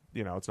sure,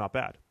 it's not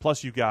bad.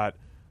 Plus, you got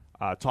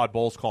Todd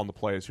Bowles calling the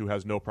plays, who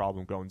has no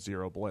problem going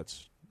zero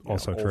blitz,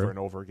 also over true, and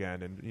over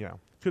again, and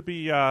could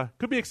be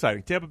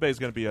exciting. Tampa Bay is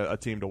going to be a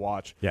team to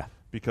watch,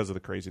 because of the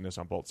craziness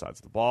on both sides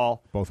of the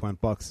ball. Both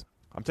went Bucks.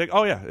 I'm taking.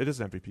 Oh yeah, it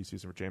is an MVP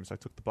season for James. I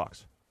took the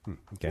Bucks.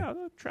 Okay, yeah,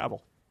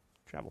 travel.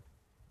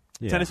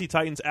 Yeah. Tennessee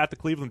Titans at the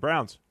Cleveland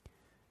Browns.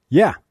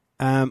 Yeah,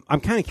 I'm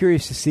kind of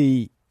curious to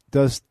see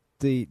do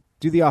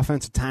the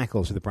offensive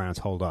tackles for the Browns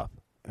hold up?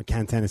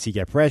 Can Tennessee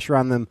get pressure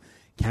on them?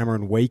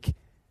 Cameron Wake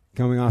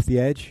coming off the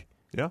edge.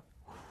 Yeah.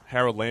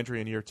 Harold Landry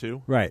in year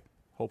 2. Right.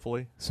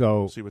 Hopefully.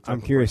 So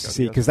I'm curious to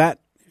see, because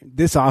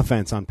this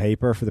offense on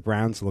paper for the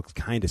Browns looks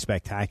kind of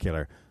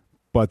spectacular,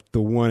 but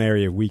the one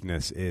area of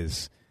weakness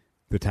is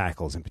the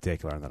tackles in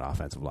particular on that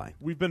offensive line.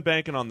 We've been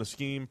banking on the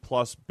scheme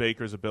plus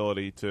Baker's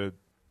ability to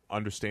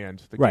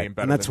understand the right. game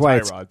better and that's than why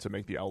Tyrod to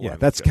make the outline. Yeah,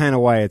 that's kind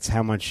of why it's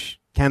how much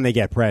can they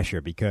get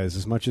pressure, because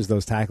as much as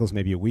those tackles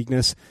may be a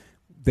weakness,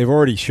 they've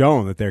already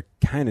shown that they're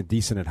kind of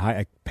decent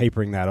at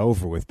papering that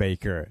over with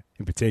Baker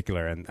in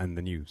particular and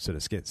the new sort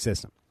of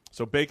system.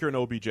 So Baker and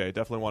OBJ,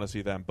 definitely want to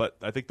see them. But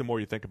I think the more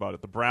you think about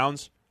it, the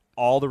Browns,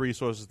 all the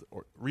resources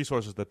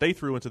that they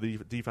threw into the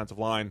defensive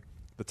line,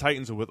 the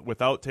Titans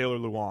without Taylor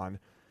Lewan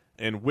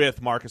and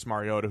with Marcus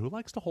Mariota, who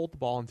likes to hold the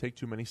ball and take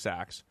too many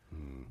sacks,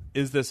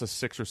 is this a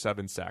 6 or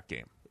 7 sack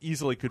game?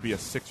 Easily could be a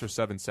 6 or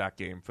 7 sack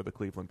game for the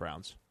Cleveland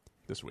Browns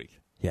this week.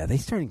 Yeah, are they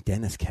starting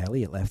Dennis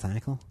Kelly at left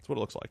tackle? That's what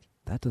it looks like.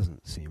 That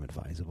doesn't seem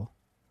advisable.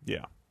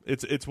 Yeah.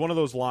 It's one of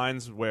those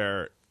lines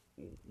where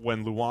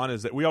when Luan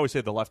is – we always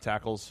say the left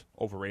tackle's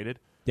overrated.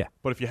 Yeah.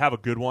 But if you have a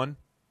good one,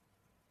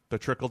 the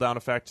trickle-down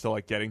effect to,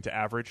 like, getting to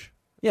average.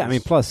 Yeah, I mean,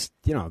 plus,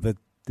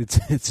 it's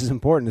as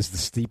important as the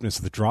steepness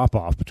of the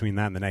drop-off between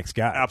that and the next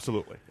guy.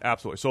 Absolutely.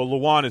 So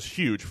Luan is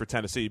huge for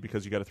Tennessee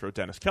because you got to throw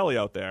Dennis Kelly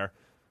out there.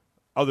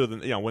 Other than,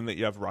 when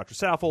you have Roger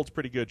Saffold's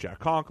pretty good, Jack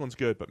Conklin's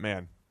good, but,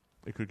 man,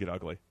 it could get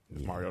ugly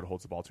if Mariota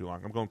holds the ball too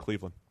long. I'm going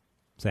Cleveland.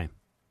 Same,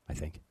 I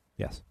think.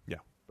 Yes. Yeah.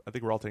 I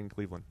think we're all taking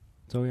Cleveland.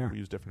 So we are. We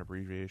use different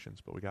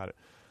abbreviations, but we got it.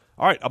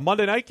 All right, a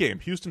Monday night game.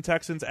 Houston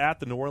Texans at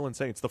the New Orleans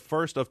Saints. The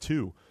first of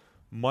 2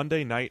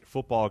 Monday night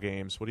football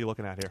games. What are you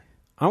looking at here?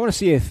 I want to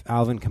see if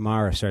Alvin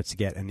Kamara starts to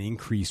get an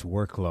increased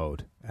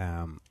workload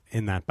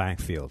in that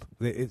backfield.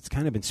 It's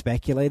kind of been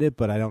speculated,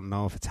 but I don't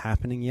know if it's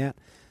happening yet.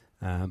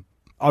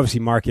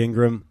 Obviously, Mark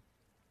Ingram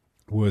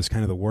was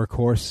kind of the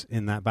workhorse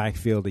in that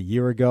backfield a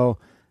year ago.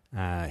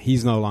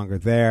 He's no longer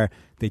there.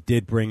 They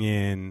did bring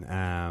in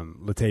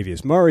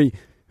Latavius Murray,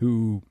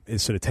 who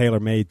is sort of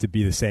tailor-made to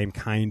be the same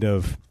kind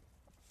of,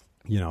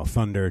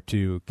 thunder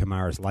to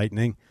Kamara's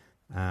lightning.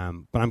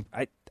 But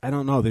I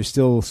don't know. There's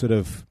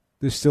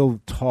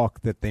still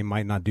talk that they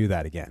might not do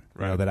that again.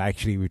 Right. That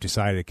actually we've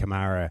decided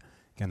Kamara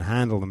can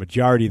handle the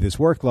majority of this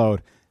workload,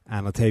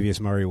 and Latavius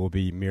Murray will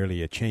be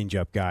merely a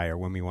change-up guy or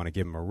when we want to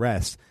give him a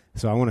rest.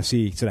 So I want to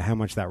see sort of how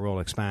much that role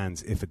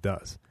expands if it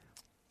does.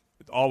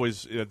 It's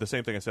always the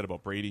same thing I said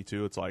about Brady,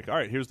 too. It's like, all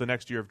right, here's the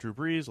next year of Drew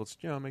Brees. Let's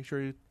make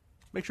sure he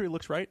make sure he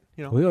looks right.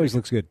 Well, he always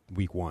looks good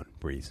week one,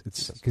 Breeze.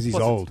 It's because he's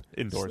Plus old. it's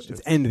indoors,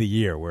 It's too. end of the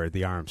year where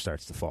the arm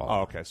starts to fall.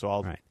 Oh, okay. So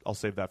I'll Right. I'll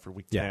save that for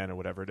week Yeah. 10 or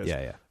whatever it is.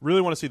 Yeah.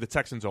 Really want to see the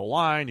Texans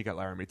O-line. You got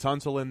Laramie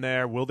Tunsil in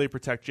there. Will they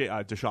protect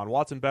Deshaun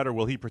Watson better?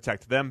 Will he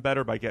protect them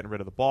better by getting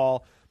rid of the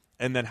ball?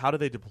 And then how do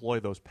they deploy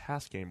those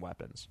pass game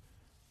weapons?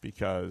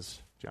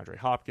 Because DeAndre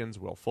Hopkins,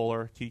 Will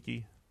Fuller,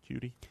 Kiki,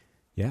 Cutie.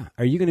 Yeah.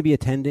 Are you going to be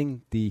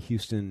attending the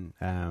Houston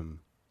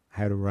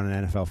How to Run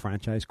an NFL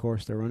Franchise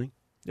course they're running?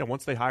 Yeah,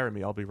 once they hire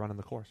me, I'll be running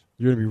the course.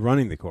 You're going to be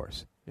running the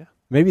course. Yeah.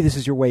 Maybe this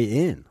is your way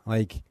in.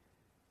 Like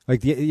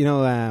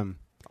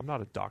I'm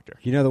not a doctor.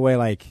 you know the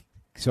way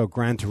so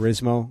Gran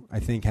Turismo I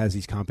think has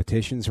these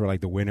competitions where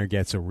the winner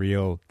gets a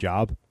real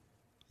job.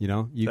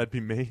 That'd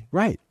be me.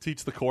 Right.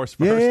 Teach the course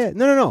first. Yeah.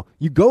 No.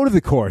 You go to the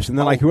course and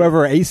then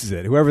whoever aces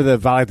it, whoever the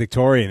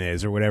valedictorian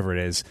is or whatever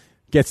it is,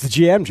 gets the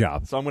GM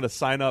job. So I'm going to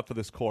sign up for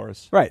this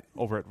course Right.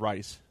 over at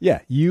Rice. Yeah,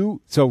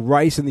 so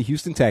Rice and the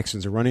Houston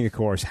Texans are running a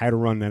course, how to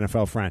run an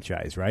NFL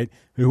franchise, right?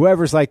 And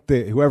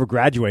whoever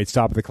graduates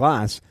top of the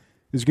class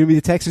is going to be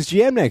the Texas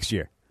GM next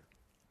year.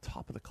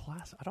 Top of the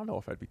class? I don't know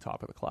if I'd be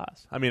top of the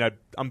class. I mean,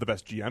 I'm the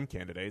best GM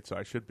candidate, so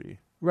I should be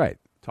Right.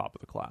 top of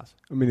the class.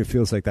 I mean, it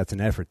feels like that's an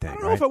effort thing, I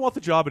don't know right? if I want the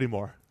job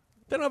anymore.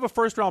 They don't have a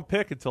first-round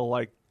pick until,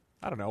 I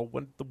don't know,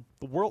 when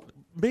the world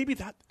 – maybe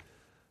that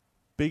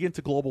big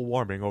into global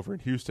warming over in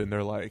Houston.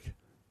 They're like,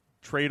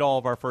 trade all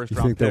of our You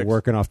first-round think picks. they're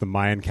working off the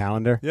Mayan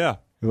calendar? Yeah.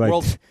 Like,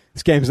 World-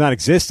 this game's not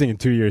existing in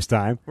 2 years'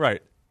 time.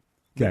 right.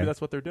 Maybe Okay. that's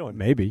what they're doing.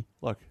 Maybe.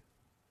 Look,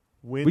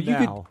 win But you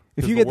could- now.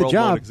 if 'cause you get the world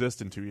job- won't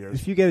exist in 2 years.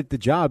 If you get the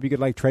job, you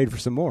could, trade for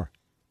some more.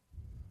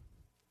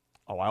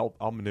 Oh,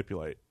 I'll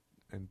manipulate.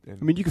 And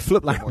I mean, you could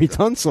flip Laramie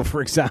Tunsil,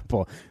 for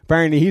example.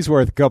 Apparently, he's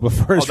worth a couple of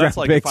first-round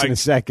picks in a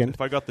second.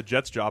 If I got the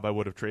Jets job, I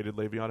would have traded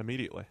Le'Veon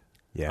immediately.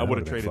 Yeah, I that would have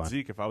would've been traded fun.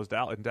 Zeke if I was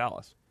in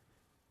Dallas.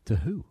 To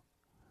who?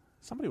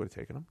 Somebody would have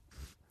taken him.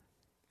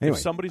 Anyway,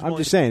 somebody's I'm willing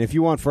just to- saying, if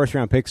you want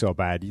first-round picks so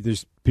bad,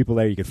 there's people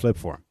there you could flip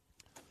for him.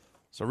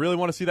 So really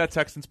want to see that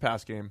Texans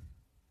pass game.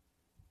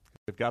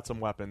 They've got some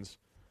weapons.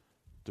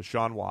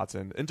 Deshaun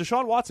Watson. And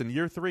Deshaun Watson,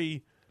 year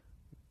 3,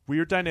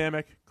 weird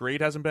dynamic.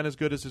 Grade hasn't been as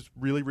good as his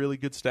really, really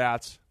good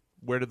stats.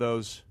 Where do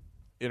those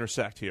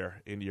intersect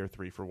here in year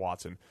 3 for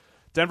Watson?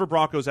 Denver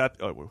Broncos who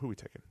are we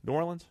taking? New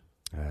Orleans?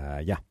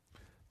 Yeah.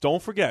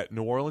 Don't forget,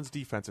 New Orleans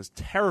defense is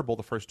terrible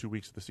the first 2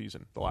 weeks of the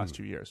season, the last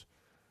 2 years.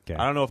 Okay.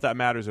 I don't know if that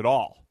matters at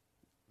all,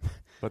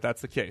 but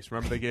that's the case.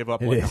 Remember, they gave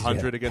up It like is,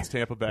 100 yeah. against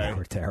Tampa Bay. They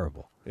were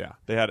terrible. Yeah,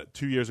 they had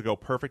 2 years ago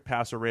perfect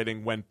passer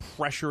rating when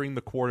pressuring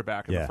the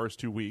quarterback in Yeah. the first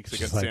 2 weeks It's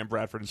against just Sam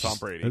Bradford and Tom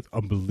Brady. It's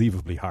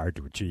unbelievably hard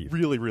to achieve.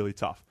 Really, really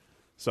tough.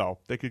 So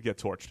they could get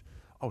torched.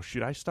 Oh,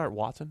 should I start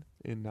Watson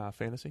in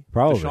fantasy?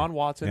 Probably. Deshaun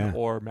Watson Yeah.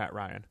 or Matt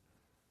Ryan?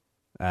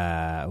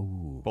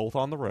 Ooh, Both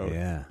on the road.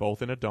 Yeah.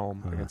 Both in a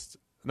dome against.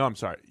 No, I'm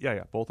sorry.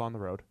 Yeah. Both on the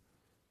road.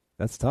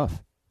 that's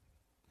tough.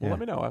 Well, Yeah. let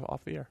me know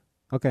off the air.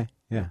 Okay,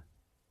 yeah.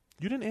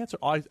 You didn't answer.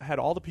 I had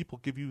all the people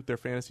give you their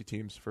fantasy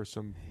teams for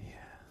some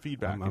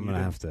feedback. I'm and you going to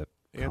didn't have to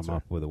answer. come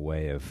up with a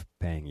way of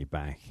paying you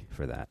back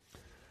for that.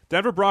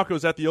 Denver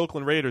Broncos at the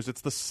Oakland Raiders.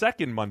 It's the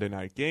second Monday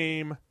night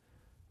game.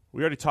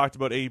 We already talked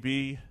about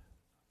AB.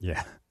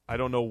 Yeah. I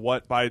don't know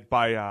what by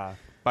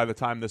the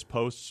time this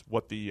posts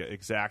what the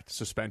exact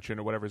suspension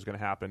or whatever is going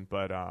to happen.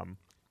 But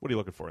what are you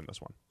looking for in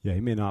this one? Yeah, he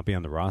may not be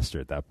on the roster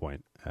at that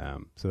point,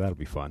 so that'll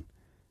be fun.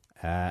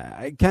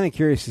 I'm kind of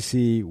curious to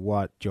see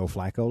what Joe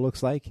Flacco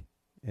looks like.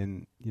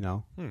 And,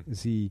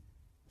 is he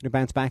going to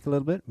bounce back a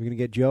little bit? We're going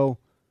to get Joe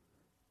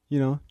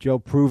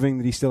proving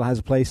that he still has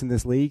a place in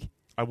this league.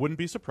 I wouldn't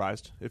be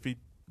surprised if he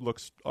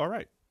looks all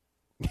right.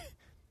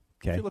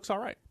 Okay. If he looks all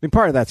right. I mean,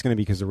 part of that's going to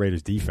be because the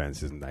Raiders'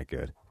 defense isn't that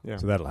good. Yeah.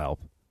 So that'll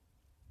help.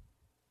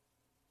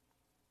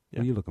 Yeah.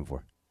 What are you looking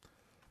for?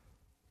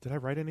 Did I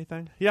write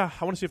anything? Yeah,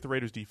 I want to see if the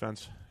Raiders'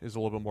 defense is a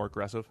little bit more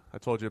aggressive. I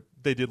told you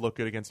they did look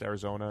good against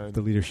Arizona. And,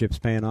 The leadership's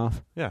paying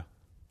off? yeah.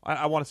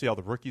 I want to see how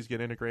the rookies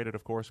get integrated,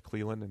 of course,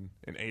 Cleveland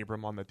and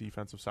Abram on the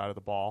defensive side of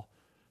the ball.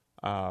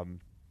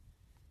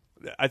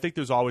 I think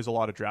there's always a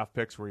lot of draft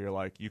picks where you're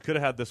like, you could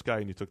have had this guy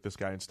and you took this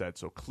guy instead.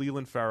 So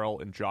Cleveland Farrell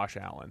and Josh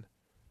Allen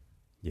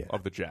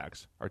of the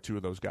Jags are two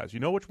of those guys. You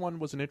know which one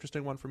was an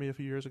interesting one for me a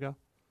few years ago?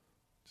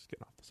 Just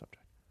getting off the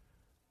subject.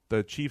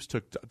 The Chiefs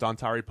took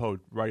Dontari Poe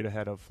right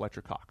ahead of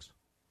Fletcher Cox.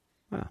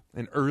 Wow.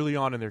 And early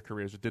on in their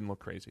careers, it didn't look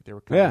crazy. They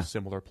were kind of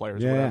similar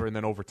players or whatever. And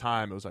then over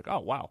time, it was like, oh,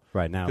 wow.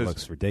 Right now it 'Cause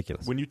looks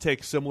ridiculous. When you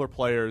take similar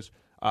players,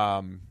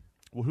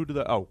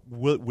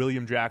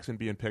 William Jackson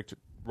being picked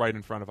right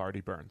in front of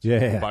Artie Burns.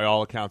 Yeah. Who by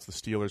all accounts, the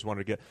Steelers wanted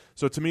to get.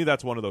 So to me,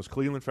 that's one of those.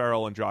 Cleveland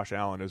Farrell and Josh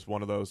Allen is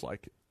one of those,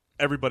 like,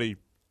 everybody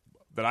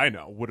that I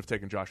know would have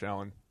taken Josh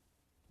Allen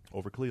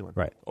over Cleveland.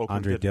 Right. Oakland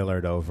Andre did.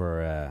 Dillard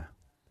over...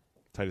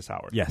 Titus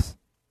Howard. yes.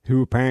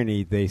 Who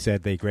apparently they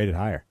said they graded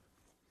higher.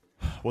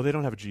 Well, they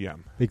don't have a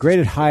GM. They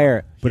graded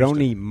higher, but Houston.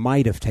 only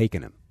might have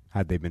taken him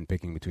had they been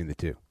picking between the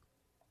two.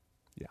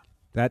 Yeah.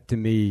 That, to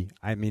me,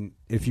 I mean,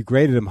 if you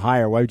graded him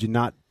higher, why would you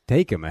not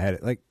take him ahead?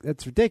 Like,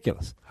 that's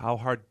ridiculous. How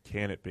hard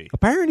can it be?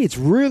 Apparently, it's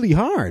really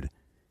hard.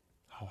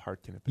 How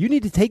hard can it be? You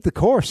need to take the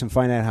course and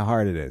find out how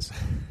hard it is.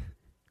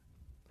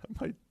 That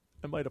might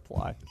I might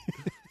apply.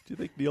 Do you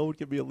think Neil would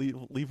give me a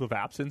leave of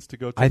absence to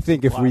go? I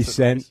think if we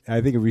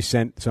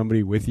sent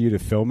somebody with you to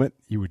film it,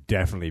 you would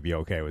definitely be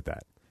okay with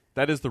that.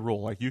 That is the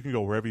rule. Like, you can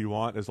go wherever you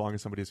want as long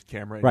as somebody has a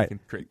camera and Right. you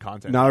can create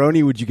content. Not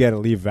only would you get a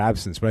leave of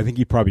absence, but I think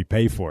you'd probably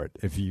pay for it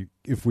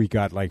if we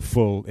got like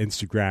full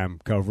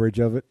Instagram coverage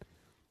of it.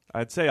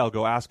 I'd say I'll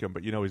go ask him,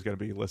 but he's going to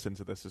be listening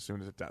to this as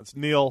soon as it does.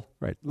 Neil,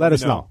 Right. Let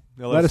us know.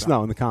 Yeah, Let us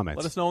know in the comments.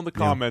 Let us know in the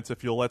comments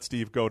if you'll let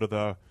Steve go to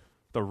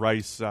the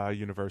Rice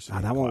University.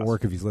 That won't class.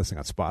 work if he's listening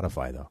on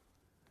Spotify, though.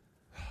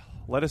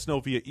 Let us know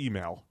via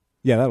email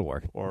Yeah, that'll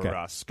work. or Okay.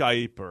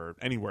 Skype or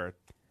anywhere.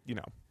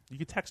 You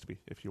can text me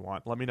if you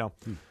want. Let me know.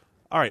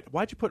 All right.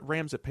 Why'd you put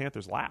Rams at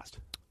Panthers last?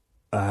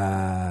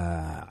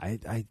 I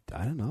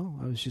don't know.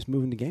 I was just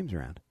moving the games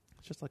around.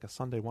 It's just like a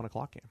Sunday 1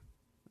 o'clock game.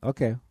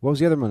 Okay. What was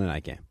the other Monday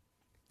night game?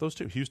 Those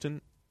two.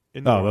 Houston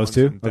in Oh, New those Orleans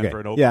two? and Denver Okay.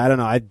 and Oakland. Yeah, I don't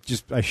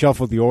know. I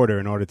shuffled the order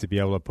in order to be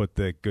able to put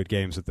the good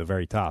games at the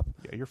very top.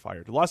 Yeah, you're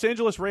fired. Los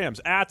Angeles Rams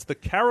at the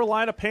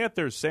Carolina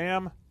Panthers,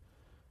 Sam.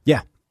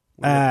 Yeah.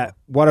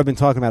 What I've been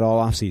talking about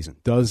all offseason.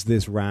 Does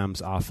this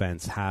Rams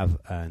offense have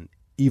an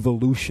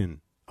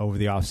evolution over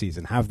the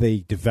offseason? Have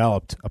they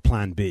developed a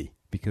plan B?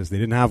 Because they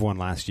didn't have one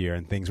last year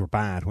and things were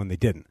bad when they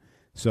didn't.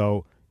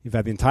 So you've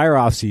had the entire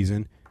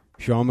offseason.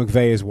 Sean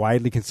McVay is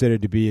widely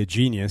considered to be a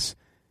genius.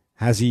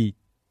 Has he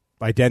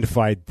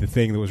identified the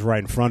thing that was right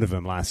in front of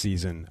him last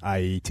season,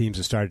 i.e. teams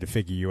have started to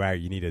figure you out,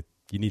 you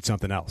need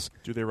something else?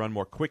 Do they run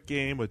more quick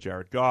game with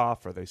Jared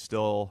Goff? Are they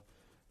still,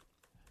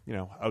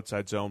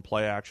 outside zone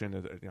play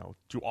action?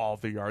 Do all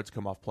of the yards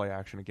come off play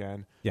action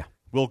again? Yeah.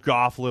 Will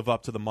Goff live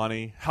up to the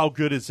money? How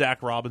good is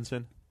Zach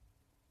Robinson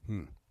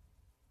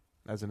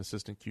as an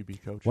assistant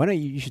QB coach? Why don't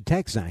you should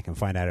text Zach and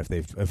find out if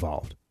they've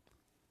evolved.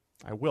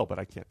 I will, but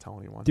I can't tell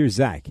anyone. Dear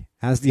Zach,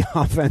 has the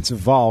offense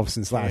evolved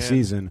since last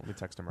season, Let me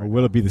text him or right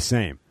will now. it be the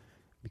same?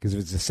 Because if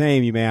it's the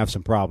same, you may have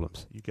some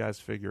problems. You guys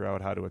figure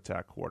out how to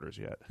attack quarters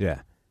yet.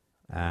 Yeah.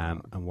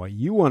 And what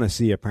you want to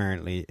see,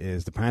 apparently,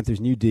 is the Panthers'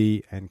 new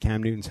D and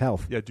Cam Newton's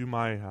health. Yeah, do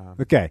my...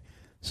 Okay.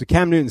 So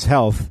Cam Newton's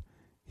health,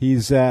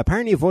 he's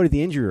apparently avoided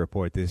the injury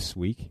report this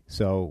week.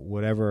 So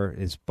whatever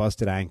his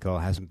busted ankle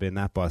hasn't been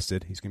that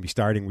busted. He's going to be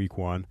starting week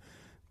 1.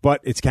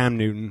 But it's Cam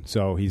Newton,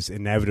 so he's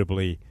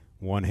inevitably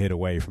one hit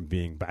away from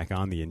being back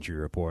on the injury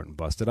report and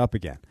busted up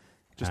again.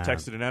 just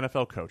texted an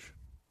NFL coach.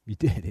 You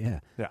did, yeah.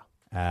 Yeah.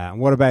 And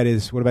what about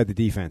the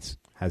defense?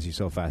 Has you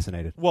so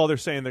fascinated? Well, they're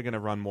saying they're going to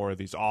run more of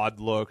these odd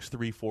looks,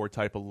 3-4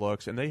 type of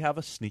looks, and they have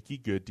a sneaky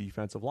good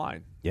defensive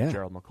line. Yeah.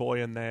 Gerald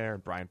McCoy in there,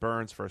 Brian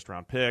Burns,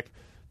 first-round pick.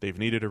 They've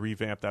needed to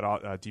revamp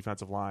that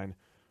defensive line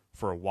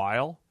for a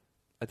while.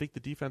 I think the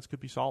defense could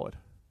be solid.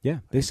 Yeah,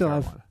 they still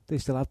Carolina.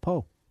 have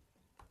Poe.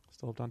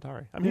 Still have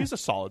Dontari. I mean, he's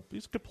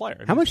a good player. I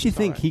mean, How much do you he's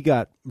think all right. he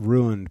got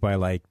ruined by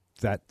like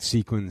that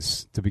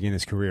sequence to begin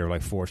his career,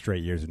 like 4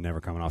 straight years of never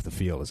coming off the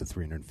field as a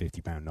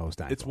 350-pound nose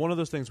tackle? It's one of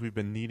those things we've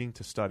been needing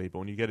to study, but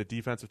when you get a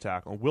defensive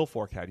tackle, and Will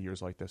Fork had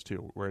years like this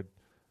too, where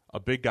a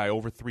big guy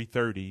over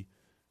 330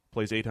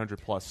 plays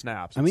 800-plus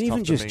snaps. I mean, It's tough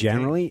even to just maintain.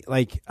 generally,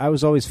 like I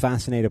was always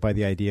fascinated by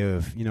the idea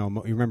of, you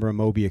remember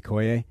Amobi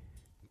Okoye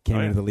came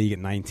into the league at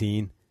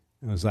 19.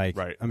 It was like,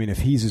 Right. I mean, if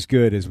he's as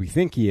good as we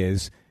think he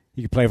is,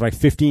 he could play for like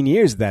 15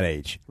 years at that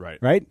age. Right.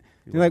 Right?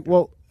 He You're was like, good.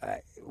 well,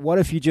 what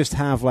if you just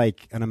have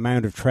like an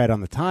amount of tread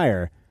on the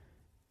tire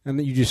and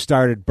then you just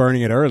started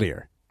burning it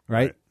earlier,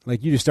 right?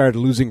 Like you just started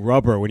losing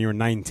rubber when you were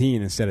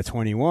 19 instead of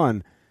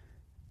 21.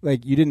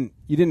 Like you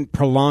didn't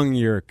prolong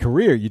your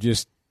career, you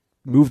just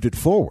moved it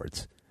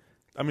forwards.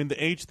 I mean,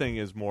 the age thing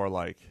is more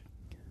like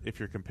if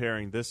you're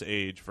comparing this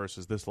age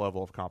versus this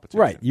level of competition.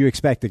 Right. You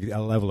expect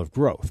a level of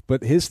growth.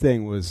 But his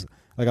thing was,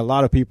 like a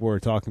lot of people were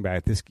talking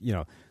about this,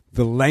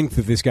 the length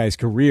of this guy's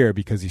career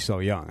because he's so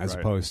young, as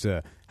opposed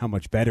to how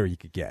much better he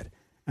could get.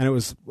 And it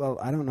was, well,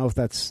 I don't know if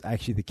that's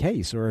actually the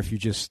case or if you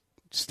just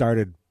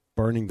started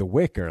burning the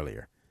wick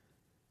earlier.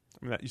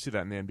 I mean, you see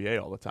that in the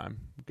NBA all the time.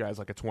 Guys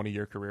like a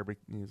 20-year career, but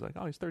he's like,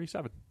 oh, he's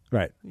 37.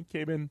 Right. He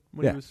came in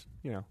when he was,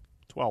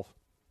 12,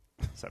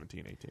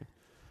 17, 18.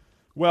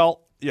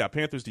 Well, yeah,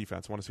 Panthers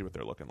defense. I want to see what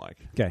they're looking like.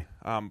 Okay.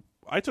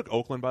 I took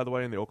Oakland, by the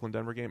way, in the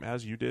Oakland-Denver game,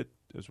 as you did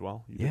as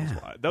well. You did Yeah.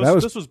 as well.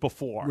 This was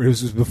before.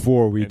 This was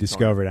before we Antonio-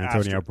 discovered Antonio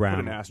asterisk, Brown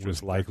put an asterisk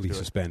was next likely to it.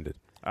 suspended.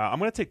 I'm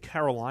going to take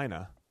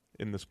Carolina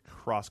in this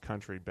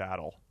cross-country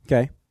battle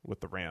Okay. with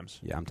the Rams.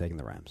 Yeah, I'm taking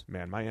the Rams.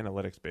 Man, my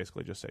analytics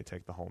basically just say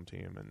take the home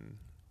team. And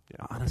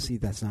yeah, Honestly,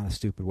 that's not a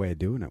stupid way of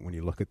doing it when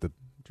you look at the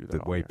do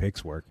that all way year.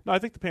 picks work. No, I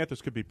think the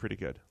Panthers could be pretty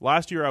good.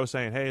 Last year I was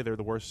saying, hey, they're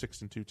the worst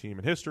 6-2 team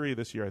in history.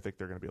 This year I think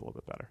they're going to be a little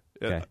bit better,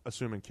 Okay.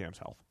 Assuming Cam's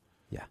health.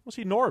 Yeah. We'll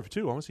see Norv,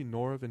 too. I want to see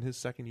Norv in his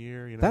second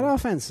year. That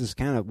offense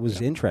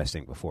was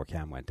interesting before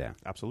Cam went down.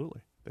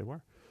 Absolutely. They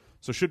were.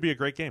 So should be a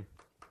great game.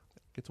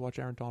 Get to watch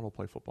Aaron Donald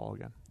play football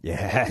again.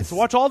 Yes. To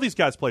watch all these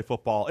guys play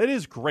football. It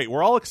is great.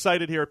 We're all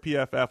excited here at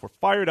PFF. We're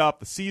fired up.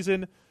 The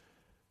season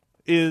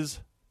is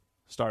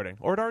starting.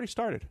 Or it already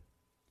started.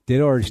 Did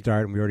already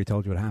start, and we already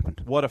told you what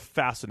happened. What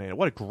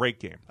a great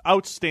game.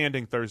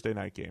 Outstanding Thursday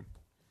night game.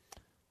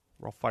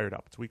 We're all fired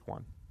up. It's week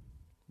 1.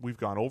 We've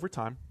gone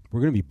overtime. We're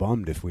going to be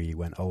bummed if we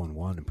went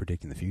 0-1 in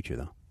predicting the future,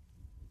 though.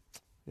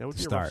 Yeah, it would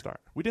be a rough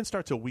start. We didn't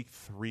start till week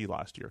 3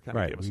 last year. Kind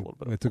of gave us a little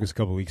bit. It took us a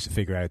couple of weeks to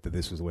figure out that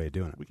this was the way of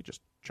doing it. We could just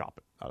chop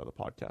it out of the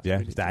podcast.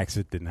 Yeah, just axe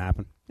it. Didn't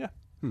happen. Yeah.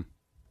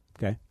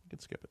 Okay. You can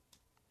skip it.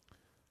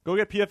 Go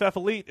get PFF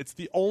Elite. It's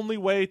the only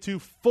way to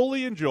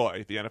fully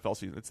enjoy the NFL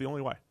season. It's the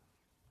only way.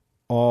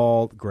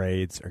 All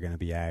grades are going to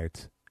be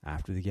out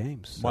after the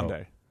games. So,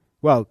 Monday.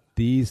 Well,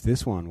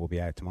 this one will be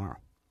out tomorrow.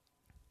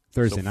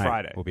 Thursday night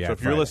Friday. will be out. So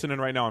if you're listening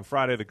right now on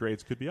Friday, the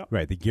grades could be up.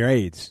 Right, the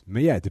grades.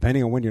 Yeah,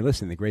 depending on when you're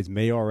listening, the grades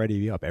may already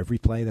be up. Every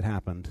play that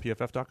happened.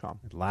 PFF.com.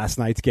 Last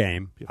night's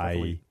game,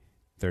 i.e.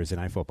 Thursday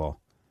Night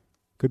Football,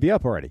 could be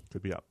up already.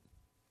 Could be up.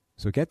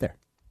 So get there.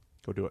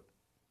 Go do it.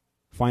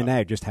 Find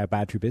out just how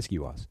bad Trubisky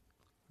was.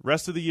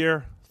 Rest of the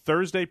year,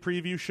 Thursday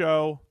preview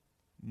show,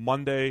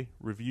 Monday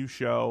review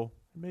show,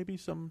 maybe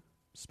some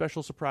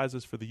special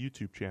surprises for the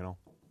YouTube channel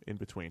in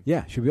between.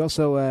 Yeah, should we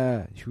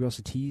also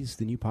tease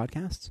the new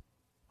podcasts?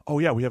 Oh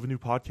yeah, we have a new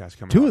podcast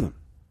coming. 2 of them.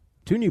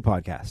 2 new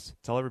podcasts.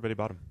 Tell everybody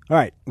about them. All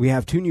right, we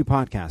have 2 new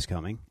podcasts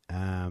coming.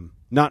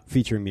 Not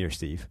featuring me or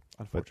Steve.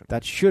 Unfortunately,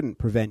 that shouldn't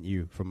prevent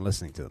you from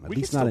listening to them. At we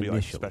least could not still be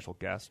initially. Like a special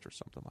guest or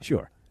something like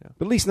sure. that. Yeah.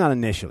 But at least not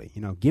initially.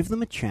 Give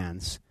them a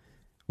chance.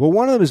 Well,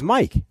 one of them is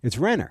Mike. It's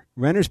Renner.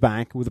 Renner's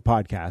back with a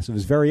podcast of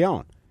his very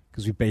own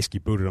because we basically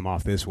booted him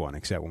off this one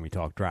except when we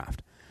talked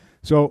draft.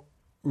 So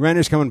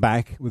Renner's coming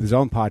back with his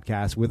own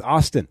podcast with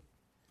Austin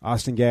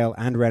Gale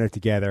and Renner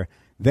together.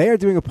 They are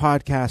doing a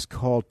podcast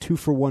called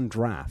 2-for-1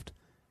 Draft.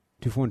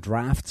 2-for-1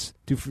 Drafts?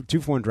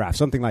 2-for-1 Draft,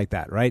 something like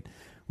that, right?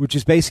 Which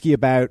is basically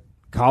about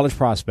college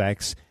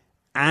prospects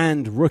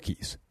and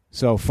rookies.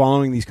 So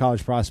following these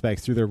college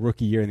prospects through their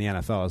rookie year in the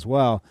NFL as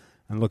well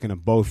and looking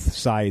at both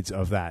sides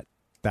of that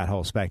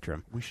whole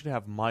spectrum. We should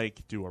have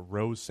Mike do a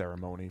rose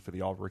ceremony for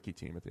the all-rookie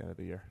team at the end of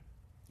the year.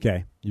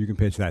 Okay, you can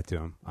pitch that to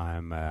him.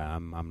 I'm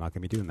not going to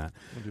be doing that.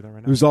 We'll do that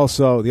right now. There's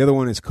also, the other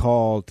one is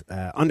called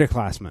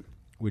Underclassmen,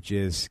 which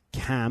is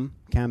Cam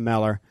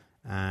Meller,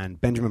 and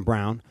Benjamin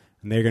Brown,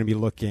 and they're going to be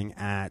looking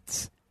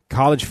at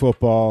college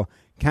football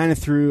kind of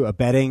through a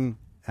betting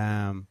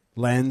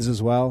lens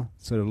as well.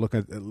 So to look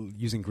at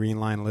using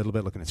Greenline a little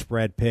bit, looking at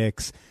spread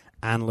picks,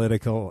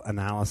 analytical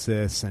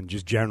analysis, and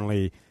just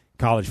generally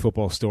college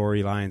football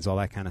storylines, all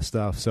that kind of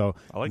stuff. So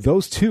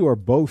those 2 are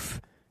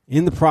both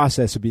in the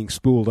process of being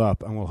spooled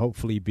up and will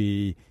hopefully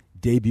be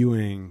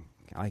debuting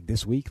like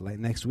this week, like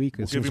next week.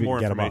 We'll give you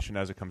more information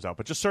as it comes out,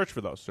 but just search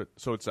for those.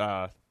 So it's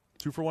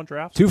 2-for-1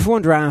 drafts?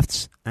 2-for-1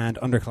 drafts and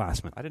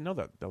Underclassmen. I didn't know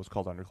that was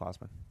called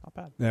Underclassmen. Not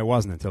bad. It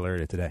wasn't until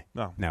earlier today.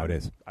 No. Now it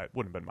is. It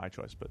wouldn't have been my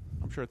choice, but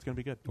I'm sure it's going to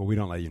be good. Well, we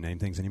don't let you name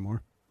things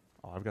anymore.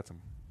 Oh, I've got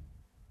some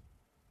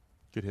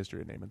good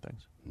history of naming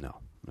things. No,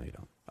 you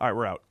don't. All right,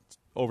 we're out. It's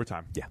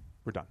overtime. Yeah.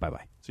 We're done.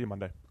 Bye-bye. See you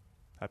Monday.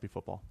 Happy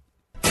football.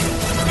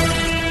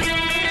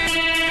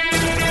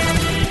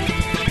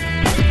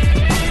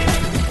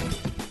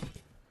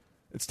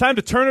 It's time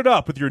to turn it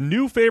up with your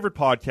new favorite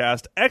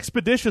podcast,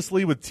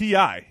 Expeditiously with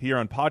T.I., here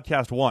on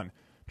Podcast One.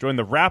 Join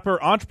the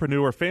rapper,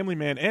 entrepreneur, family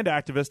man, and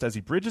activist as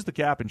he bridges the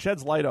gap and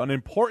sheds light on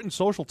important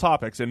social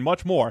topics and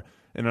much more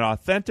in an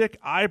authentic,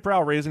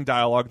 eyebrow-raising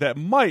dialogue that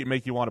might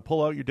make you want to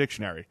pull out your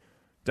dictionary.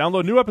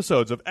 Download new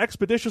episodes of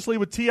Expeditiously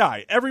with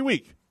T.I. every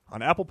week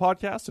on Apple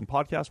Podcasts and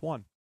Podcast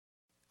One.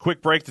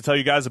 Quick break to tell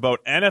you guys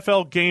about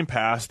NFL Game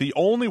Pass, the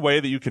only way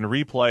that you can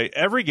replay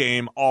every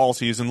game all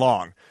season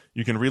long.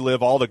 You can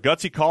relive all the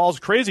gutsy calls,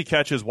 crazy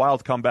catches,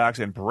 wild comebacks,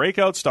 and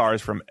breakout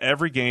stars from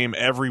every game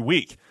every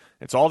week.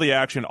 It's all the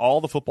action,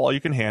 all the football you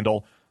can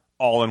handle,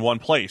 all in one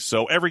place.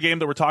 So every game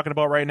that we're talking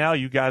about right now,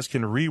 you guys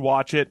can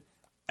rewatch it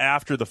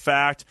after the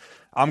fact.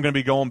 I'm going to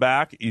be going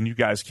back, and you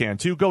guys can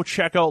too. Go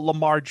check out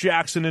Lamar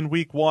Jackson in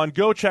Week 1.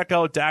 Go check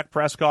out Dak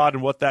Prescott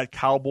and what that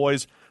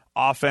Cowboys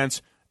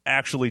offense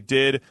actually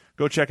did.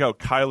 Go check out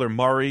Kyler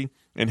Murray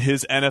and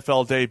his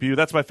NFL debut.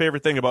 That's my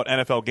favorite thing about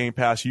NFL Game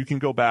Pass. You can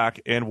go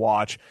back and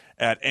watch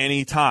at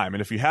any time.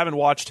 And if you haven't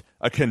watched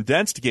a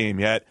condensed game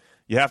yet,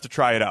 you have to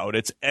try it out.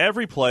 It's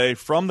every play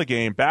from the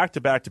game back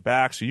to back to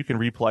back, so you can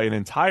replay an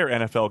entire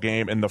NFL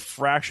game in the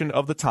fraction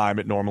of the time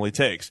it normally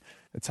takes.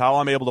 It's how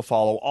I'm able to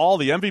follow all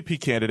the MVP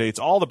candidates,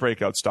 all the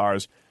breakout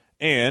stars,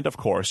 and, of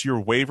course, your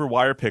waiver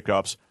wire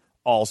pickups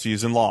all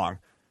season long.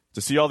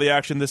 To see all the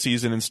action this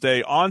season and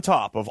stay on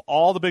top of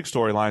all the big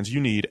storylines,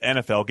 you need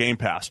NFL Game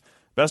Pass.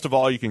 Best of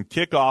all, you can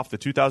kick off the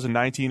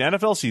 2019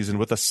 NFL season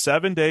with a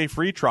 7-day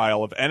free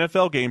trial of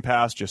NFL Game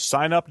Pass. Just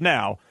sign up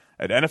now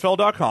at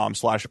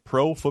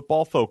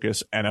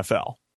NFL.com/ProFootballFocusNFL.